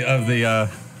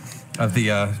the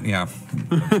yeah.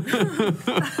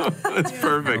 That's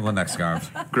perfect. The next scarves.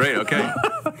 Great. Okay.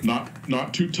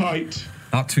 Not too tight.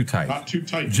 Not too tight. Not too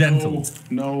tight. Gentle.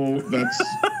 No, that's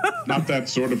not that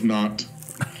sort of knot.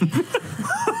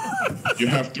 You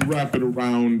have to wrap it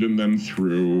around and then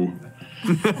through.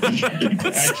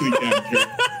 Actually,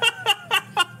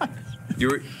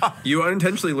 you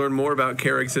unintentionally learn more about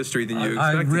Carrick's history than you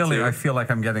expected to. I feel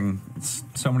like I'm getting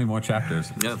so many more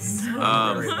chapters. Yes.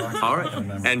 All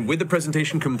right. And with the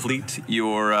presentation complete,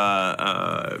 your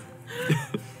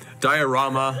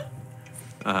diorama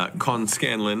con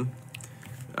Scanlan.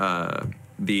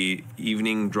 The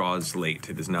evening draws late.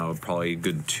 It is now probably a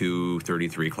good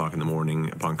 2:33 o'clock in the morning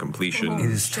upon completion.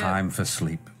 It is time for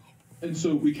sleep. And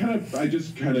so I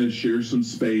just kind of share some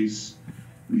space.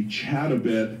 We chat a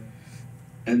bit,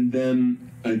 and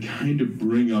then I kind of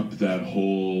bring up that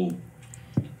whole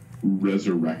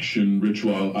resurrection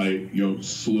ritual.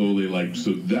 Slowly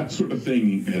so that sort of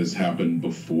thing has happened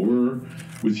before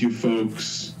with you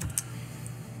folks.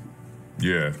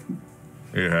 Yeah,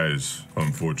 it has,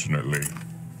 unfortunately.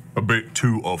 A bit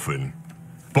too often.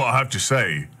 But I have to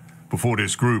say, before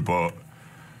this group, I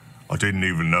didn't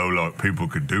even know, people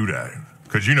could do that.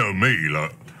 Because you know me,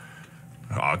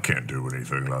 I can't do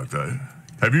anything like that.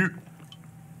 Have you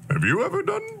ever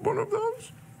done one of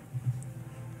those?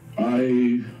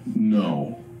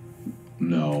 No.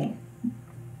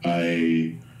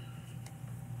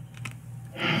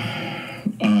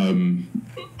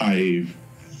 I've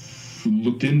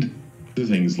looked into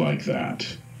things like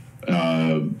that,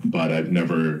 but I've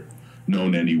never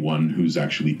known anyone who's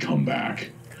actually come back.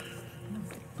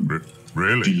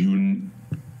 Really? Do you?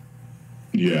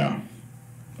 Yeah.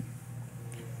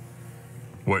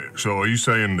 Wait, so are you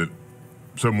saying that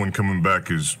someone coming back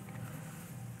is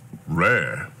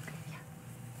rare?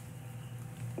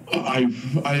 I've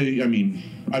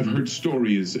heard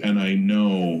stories and I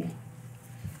know,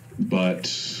 but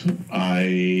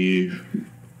I've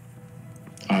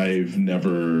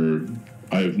never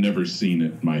seen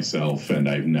it myself, and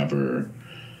I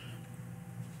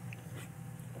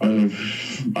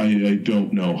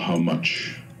don't know how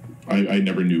much. I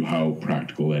never knew how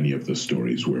practical any of the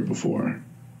stories were before.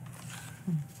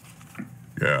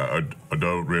 Yeah, I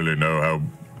don't really know how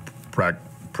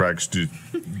practiced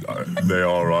they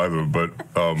are either, but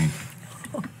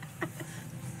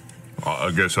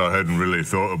I guess I hadn't really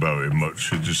thought about it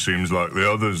much. It just seems like the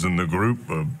others in the group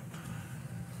are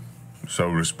so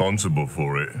responsible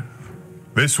for it.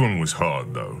 This one was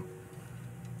hard, though.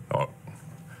 I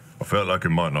felt like it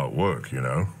might not work, you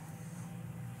know?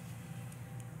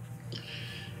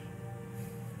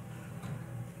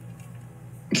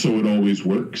 So it always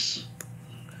works?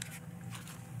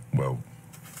 Well,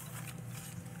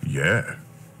 yeah.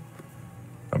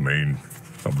 I mean,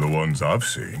 of the ones I've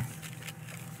seen.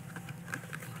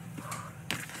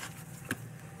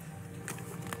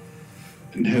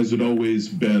 And has it always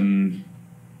been...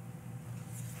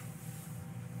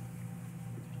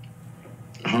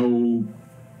 How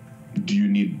do you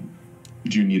need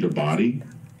a body?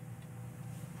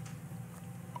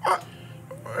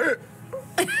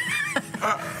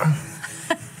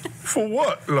 For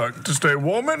what? Like, to stay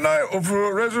warm at night or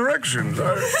for a resurrection?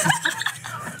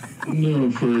 No,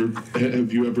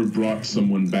 have you ever brought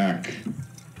someone back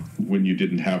when you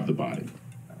didn't have the body?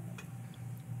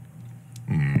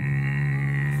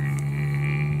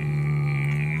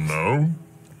 No.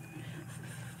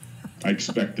 I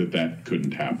expect that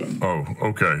couldn't happen. Oh,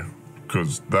 okay.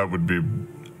 Because that would be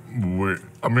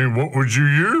I mean, what would you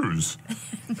use?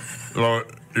 Like,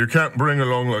 you can't bring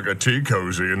along like a tea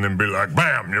cozy and then be like,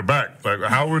 bam, you're back. Like,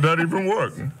 how would that even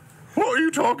work? What are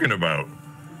you talking about?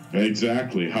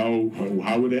 Exactly. How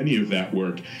would any of that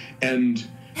work? And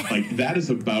like that is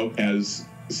about as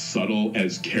subtle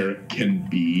as Carrot can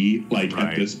be. Like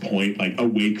at this point, like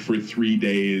awake for 3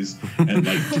 days and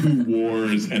like 2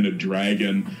 wars and a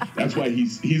dragon. That's why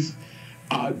he's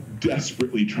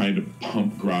desperately trying to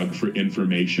pump Grog for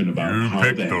information about how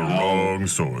the hell wrong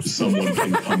source. Someone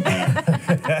can come back.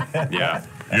 Yeah.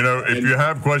 You know, if you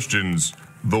have questions,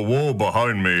 the wall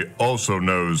behind me also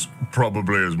knows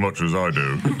probably as much as I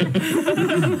do.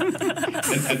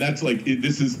 And that's like,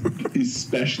 this is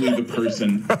especially the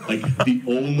person, like the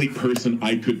only person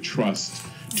I could trust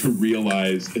to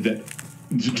realize that,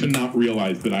 to not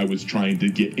realize that I was trying to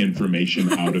get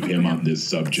information out of him on this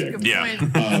subject. Yeah.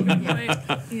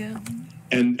 Yeah.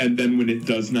 And then when it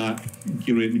does not,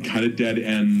 you know, it kind of dead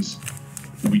ends.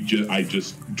 I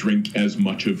just drink as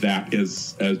much of that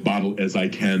as bottle as I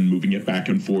can, moving it back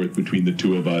and forth between the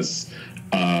two of us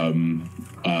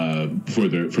for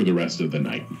the rest of the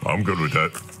night. I'm good with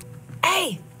that.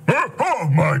 Hey! Oh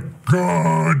my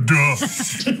God!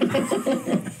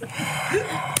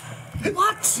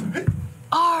 What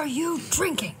are you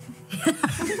drinking?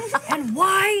 And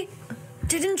why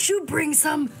didn't you bring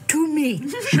some to me?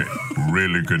 Shit,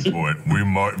 really good point. We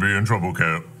might be in trouble,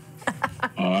 Cat.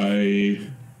 I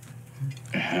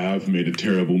have made a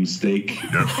terrible mistake,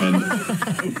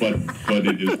 but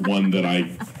it is one that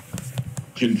I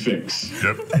can fix.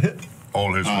 Yep,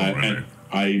 all his fault, really. And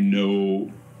I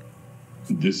know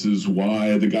this is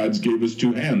why the gods gave us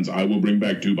 2 hands. I will bring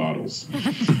back 2 bottles.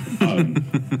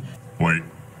 Wait.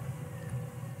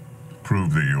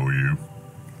 Prove that you're you.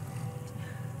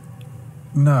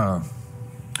 No.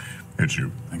 It's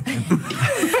you. Thank you.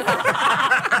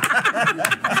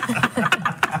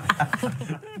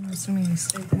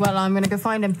 Well, I'm gonna go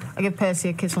find him. I give Percy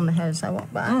a kiss on the head as I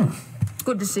walk by.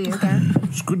 Good to see you again.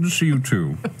 It's good to see you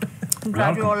too. I'm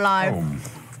glad you're alive. Home.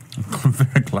 I'm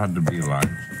very glad to be alive.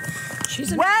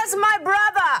 Where's my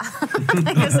brother?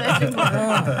 I guess I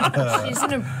should- She's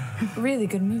in a really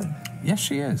good mood. Yes,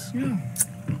 she is. Yeah.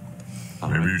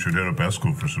 Maybe you should hit up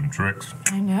Eskel for some tricks.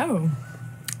 I know.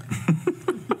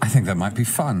 I think that might be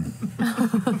fun.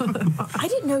 I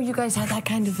didn't know you guys had that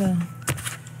kind of a,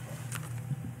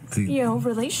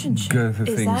 relationship. Go for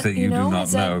Is things that you do not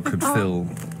is that- know could fill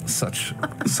such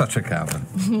a cavern.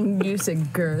 You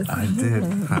said girth. I did,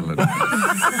 Helen.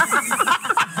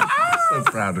 So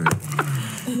proud of you.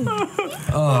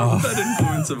 Oh, that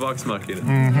influence of Vox Machina.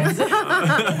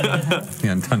 The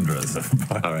entendres.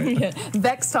 All right. Yeah.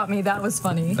 Bex taught me that was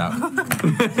funny.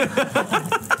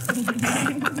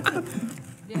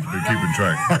 We're keeping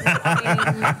track.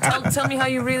 Tell me how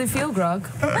you really feel, Grog.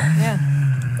 Yeah.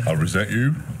 I'll resent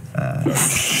you.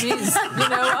 Jeez, you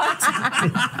know what?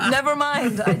 Never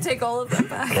mind. I take all of that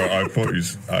back. Well, I thought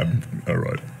I'm all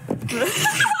right.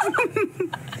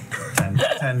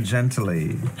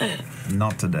 Tangentially,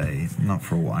 not today, not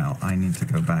for a while. I need to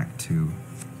go back to.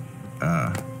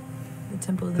 The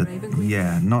Temple of the Raven Queen?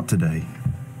 Yeah, not today.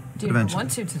 Do you not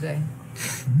want to today?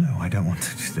 No, I don't want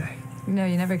to today. No,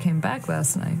 you never came back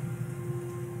last night.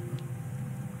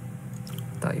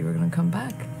 Thought you were gonna come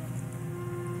back.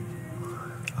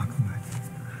 I'll come back.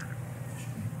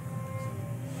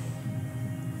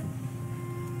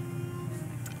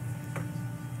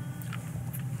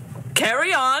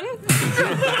 Carry on. So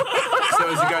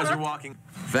as you guys are walking,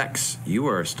 Vex, you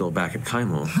are still back at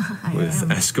Kaimel with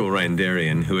Eskel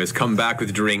Randarian, who has come back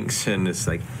with drinks and is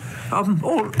like,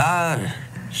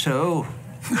 So,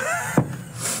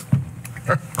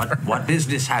 what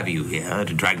business have you here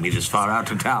to drag me this far out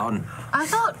of town? I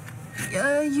thought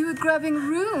you were grabbing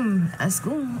room,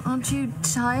 Eskel. Aren't you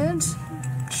tired?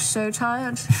 So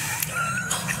tired.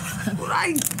 Well,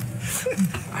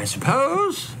 I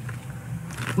suppose.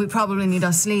 We probably need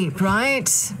our sleep, right?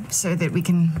 So that we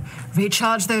can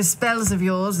recharge those spells of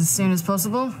yours as soon as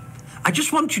possible. I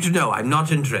just want you to know I'm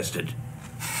not interested.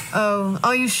 Oh,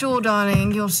 are you sure,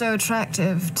 darling? You're so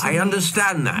attractive to I me.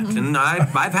 understand that, and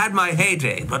I've had my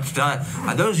heyday, but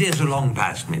those years are long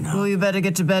past me now. Well, you better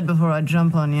get to bed before I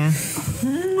jump on you.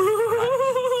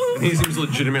 he seems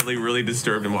legitimately really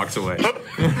disturbed and walks away.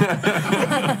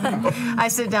 I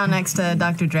sit down next to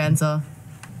Dr. Dranzel.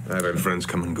 I've had friends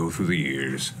come and go through the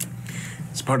years.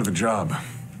 It's part of the job.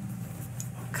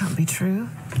 can't be true.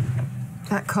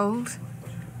 That cold?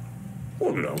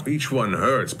 Well, no, each one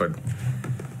hurts, but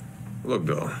look,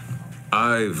 though,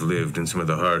 I've lived in some of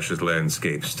the harshest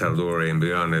landscapes Taldore and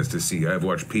beyond has to see. I've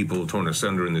watched people torn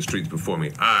asunder in the streets before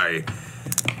me. I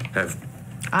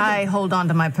hold on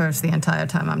to my purse the entire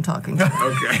time I'm talking to you.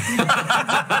 Okay.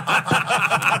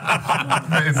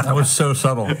 That was so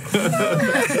subtle.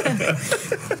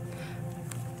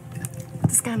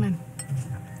 Scanlan.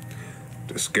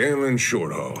 To Scanlan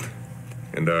Shorthaul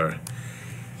and our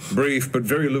brief but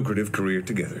very lucrative career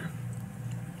together.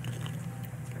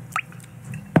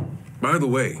 By the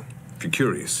way, if you're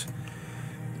curious,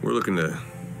 we're looking to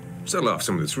sell off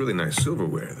some of this really nice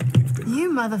silverware that we've been...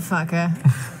 You motherfucker.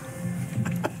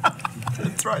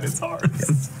 That's right, it's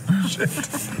ours. Shit.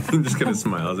 He just kind of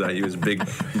smiles at you, his big,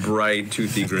 bright,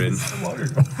 toothy grin.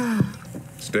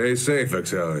 Stay safe,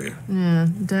 Exalia. Yeah,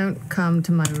 don't come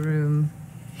to my room.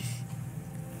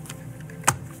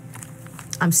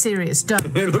 I'm serious.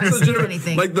 Don't It looks do legitimate,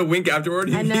 anything. like the wink afterward.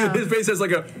 I know. His face has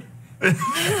like a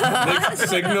like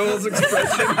signals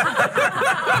expression.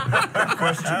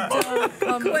 Question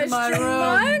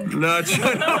mark? Not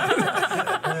sure.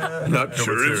 Not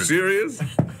sure if serious.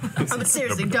 I'm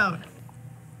seriously, don't.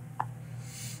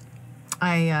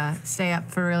 I stay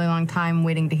up for a really long time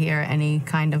waiting to hear any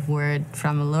kind of word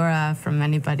from Allura, from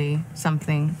anybody,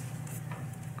 something.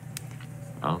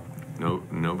 Oh, no,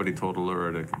 nobody told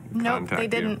Allura to Nope, contact they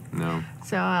didn't. you. No.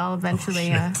 So I'll eventually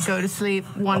go to sleep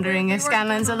wondering if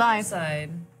Scanlan's alive.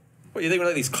 What, you think we're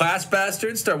like these class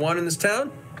bastards start wandering this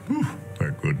town?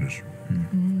 Thank goodness.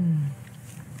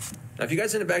 Now, if you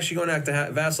guys end up actually going back to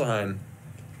Vasselheim,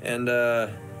 and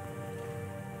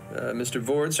Mr.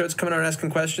 Vord starts coming out and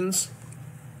asking questions,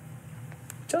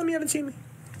 tell him you haven't seen me.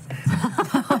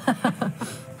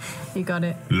 You got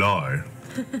it. Lie.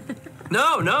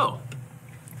 No.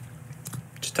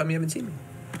 Just tell me you haven't seen me.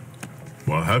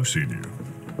 Well, I have seen you.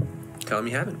 Tell him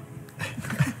you haven't.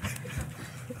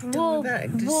 Well,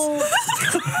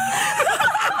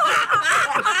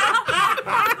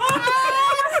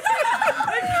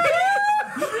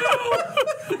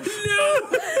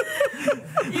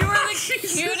 You are the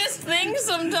cutest thing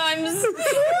sometimes.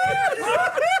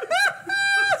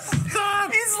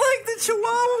 Stop! He's like the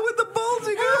chihuahua with the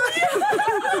bulging eyes.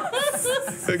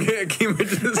 Okay, Kima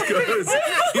just goes.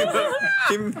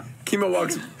 Kima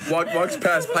walks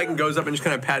past Pike and goes up and just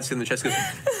kind of pats him in the chest. Goes,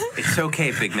 "It's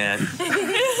okay, big man.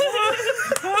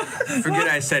 Forget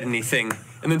I said anything."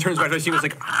 And then turns back to us. She was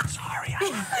like, "I'm sorry."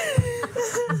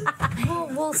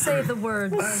 we'll say the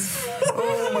words.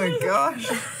 Oh my gosh.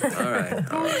 All right.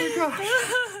 Oh my gosh.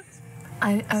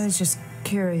 I was just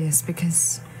curious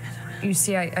because, you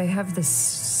see, I have this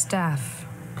staff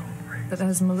that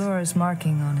has Melura's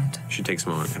marking on it. She takes a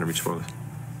moment, kind of reach forward.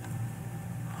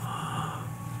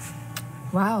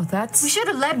 Wow, that's... We should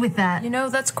have led with that. You know,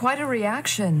 that's quite a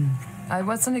reaction. I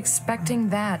wasn't expecting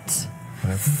that.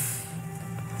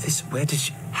 Where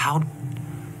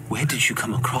did you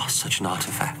come across such an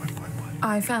artifact?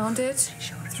 I found it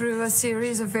through a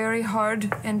series of very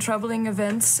hard and troubling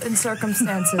events and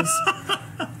circumstances.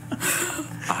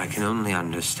 I can only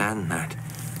understand that.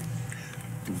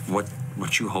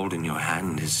 What you hold in your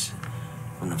hand is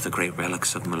one of the great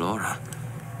relics of Melora.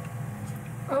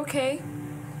 Okay.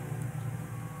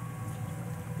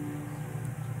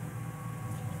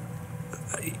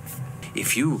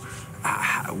 If you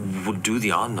would do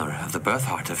the honor of the birth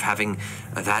heart of having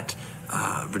that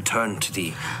return to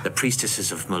the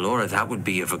priestesses of Melora, that would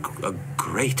be of a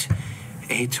great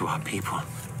aid to our people.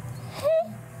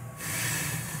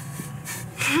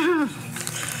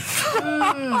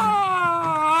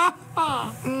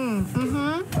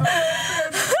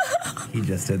 He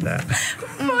just did that.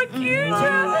 Fuck you,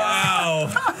 Wow.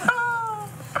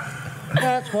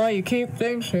 That's why you keep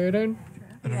things hidden.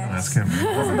 Ask him.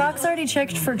 Has the box already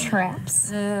checked for traps?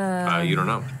 You don't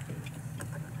know.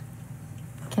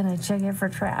 Can I check it for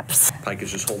traps? Pike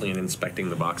is just holding and inspecting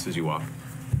the box as you walk.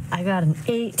 I got an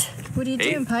 8. What are you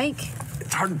doing, Pike?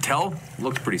 It's hard to tell.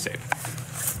 Looks pretty safe.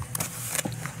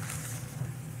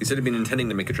 He said he'd been intending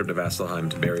to make a trip to Vasselheim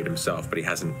to bury it himself, but he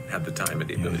hasn't had the time or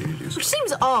the ability to do so. Which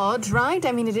seems odd, right?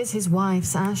 I mean, it is his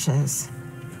wife's ashes.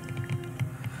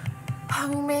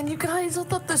 Oh man, you guys, I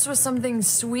thought this was something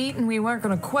sweet and we weren't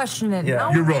going to question it. Yeah.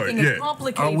 Now You're we're right, making it yeah.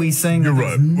 complicated. Are we saying You're that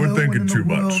right. there's We're no thinking one in too the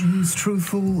much. world who's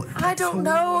truthful? I don't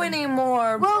know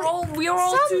anymore. Well, we're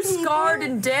all some too people- scarred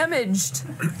and damaged.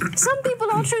 Some people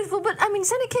are truthful, but I mean,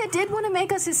 Seneca did want to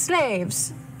make us his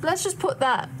slaves. Let's just put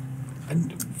that.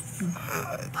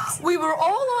 We were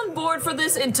all on board for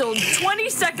this until 20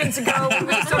 seconds ago when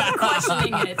we started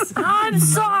questioning it. I'm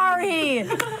sorry.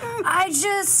 I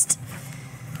just...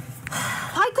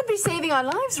 I could be saving our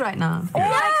lives right now. Or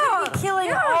I could be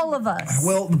killing all of us.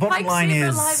 Well, the bottom Mike line saved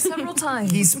is our lives several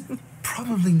times. he's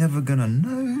probably never gonna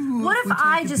know. What if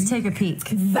I just take a peek?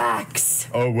 Vax.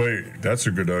 Oh, wait, that's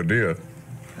a good idea.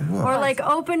 Or like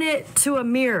open it to a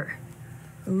mirror.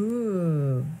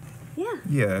 Ooh. Yeah.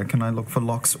 Yeah, can I look for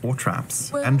locks or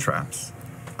traps? And traps.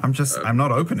 I'm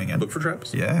not opening it. Look for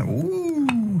traps? Yeah.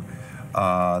 Ooh.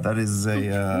 That is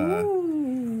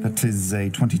a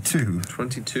 22.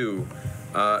 22.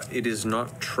 It is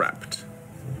not trapped.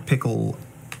 Pickle,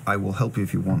 I will help you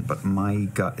if you want, but my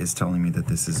gut is telling me that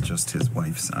this is just his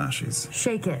wife's ashes.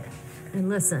 Shake it and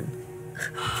listen.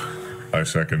 I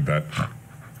second that.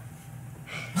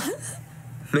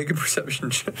 Make a perception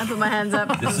check. I put my hands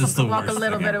up. This is the Walk a worst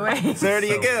little thing bit ever. away. 30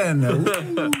 again.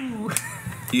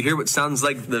 You hear what sounds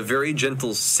like the very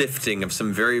gentle sifting of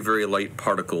some very, very light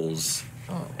particles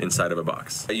inside of a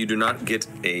box. You do not get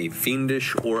a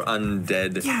fiendish or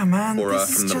undead aura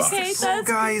from the box. So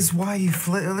guys, why you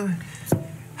What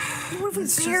if we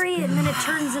bury it and then it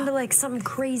turns into like something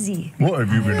crazy? What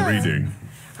have you been reading?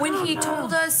 When he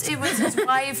told us it was his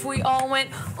wife, we all went,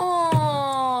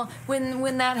 oh,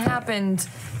 when that happened.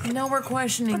 Now we're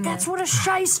questioning But that's what a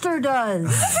shyster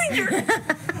does.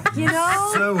 You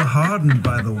know? So hardened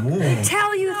by the war. They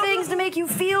tell you things to make you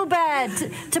feel bad,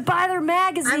 to buy their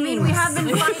magazines. I mean, we have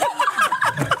been fighting.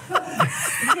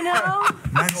 You know?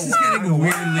 This is getting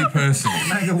weirdly personal.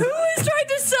 Who is trying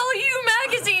to sell you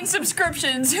magazine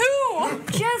subscriptions? Who?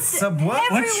 Just What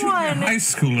should everyone. a high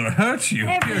schooler hurt you?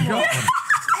 Everyone.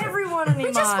 Everyone in We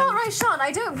just fought Raishan.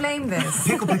 I don't blame this.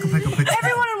 Pickle.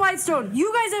 Everyone in Whitestone.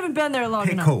 You guys haven't been there long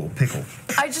enough. Pickle.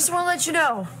 I just want to let you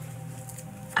know.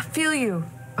 I feel you.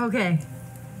 Okay.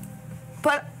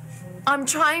 But I'm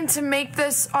trying to make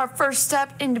this our first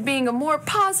step into being a more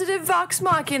positive Vox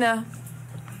Machina.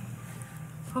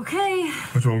 Okay.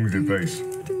 What's wrong with your face?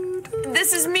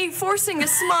 This is me forcing a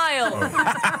smile.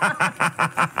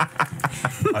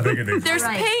 I think it is. There's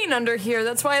Right. pain under here.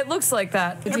 That's why it looks like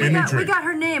that. We got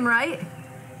her name, right?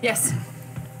 Yes.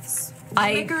 We'll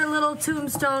make her a little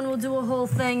tombstone. We'll do a whole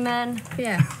thing then.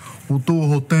 Yeah. We'll do a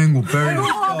whole thing. We'll bury The the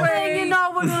whole thing, you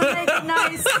know, we're gonna make it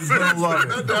nice. You're gonna love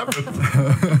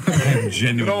it. I'm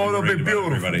genuinely it'll be beautiful.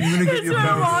 Everybody. You're gonna get your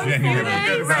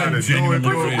I'm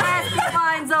genuinely Plastic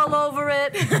lines all over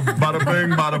it. Bada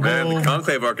bing, bada Man, the boom.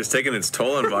 Conclave arc is taking its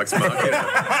toll on Vox Machina.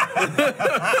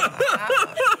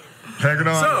 Hanging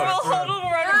on. We're all huddled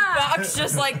around a box,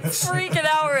 just like freaking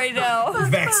out right now.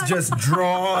 Vex just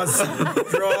draws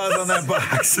on that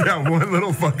box. Yeah, one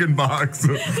little fucking box.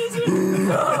 Reveal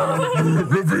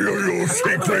your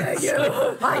secrets.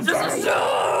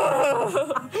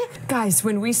 Guys,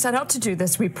 when we set out to do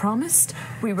this, we promised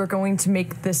we were going to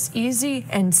make this easy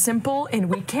and simple, and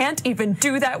we can't even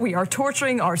do that. We are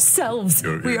torturing ourselves.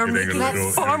 We are making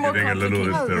it far more complicated.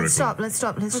 Oh, let's stop. Let's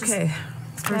Okay.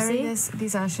 bury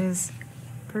these ashes.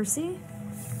 Percy?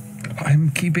 I'm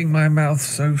keeping my mouth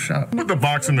so shut. Put the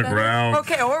box in the ground.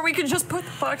 Okay, or we can just put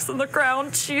the box on the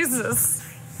ground. Jesus.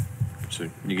 So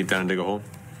you get down and dig a hole?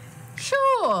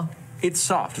 Sure. It's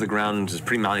soft. The ground is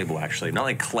pretty malleable, actually. Not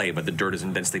like clay, but the dirt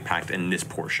isn't densely packed in this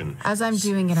portion. As I'm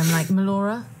doing it, I'm like,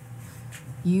 Melora,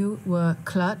 you were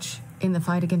clutch in the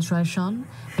fight against Raishan,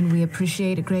 and we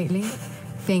appreciate it greatly.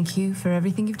 Thank you for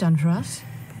everything you've done for us.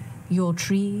 Your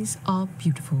trees are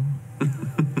beautiful.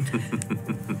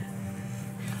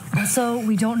 Also,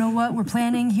 we don't know what we're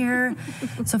planning here,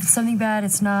 so if it's something bad,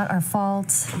 it's not our fault.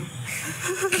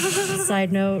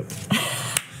 Side note.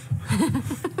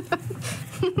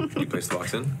 You place the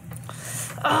box in?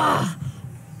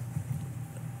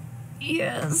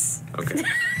 Yes. Okay.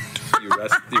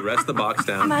 You rest the box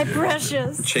down. My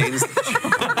precious. Chains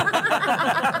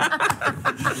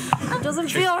Doesn't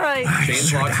feel right.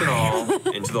 chains locks and all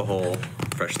into the hole,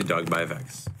 freshly dug by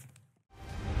Vex.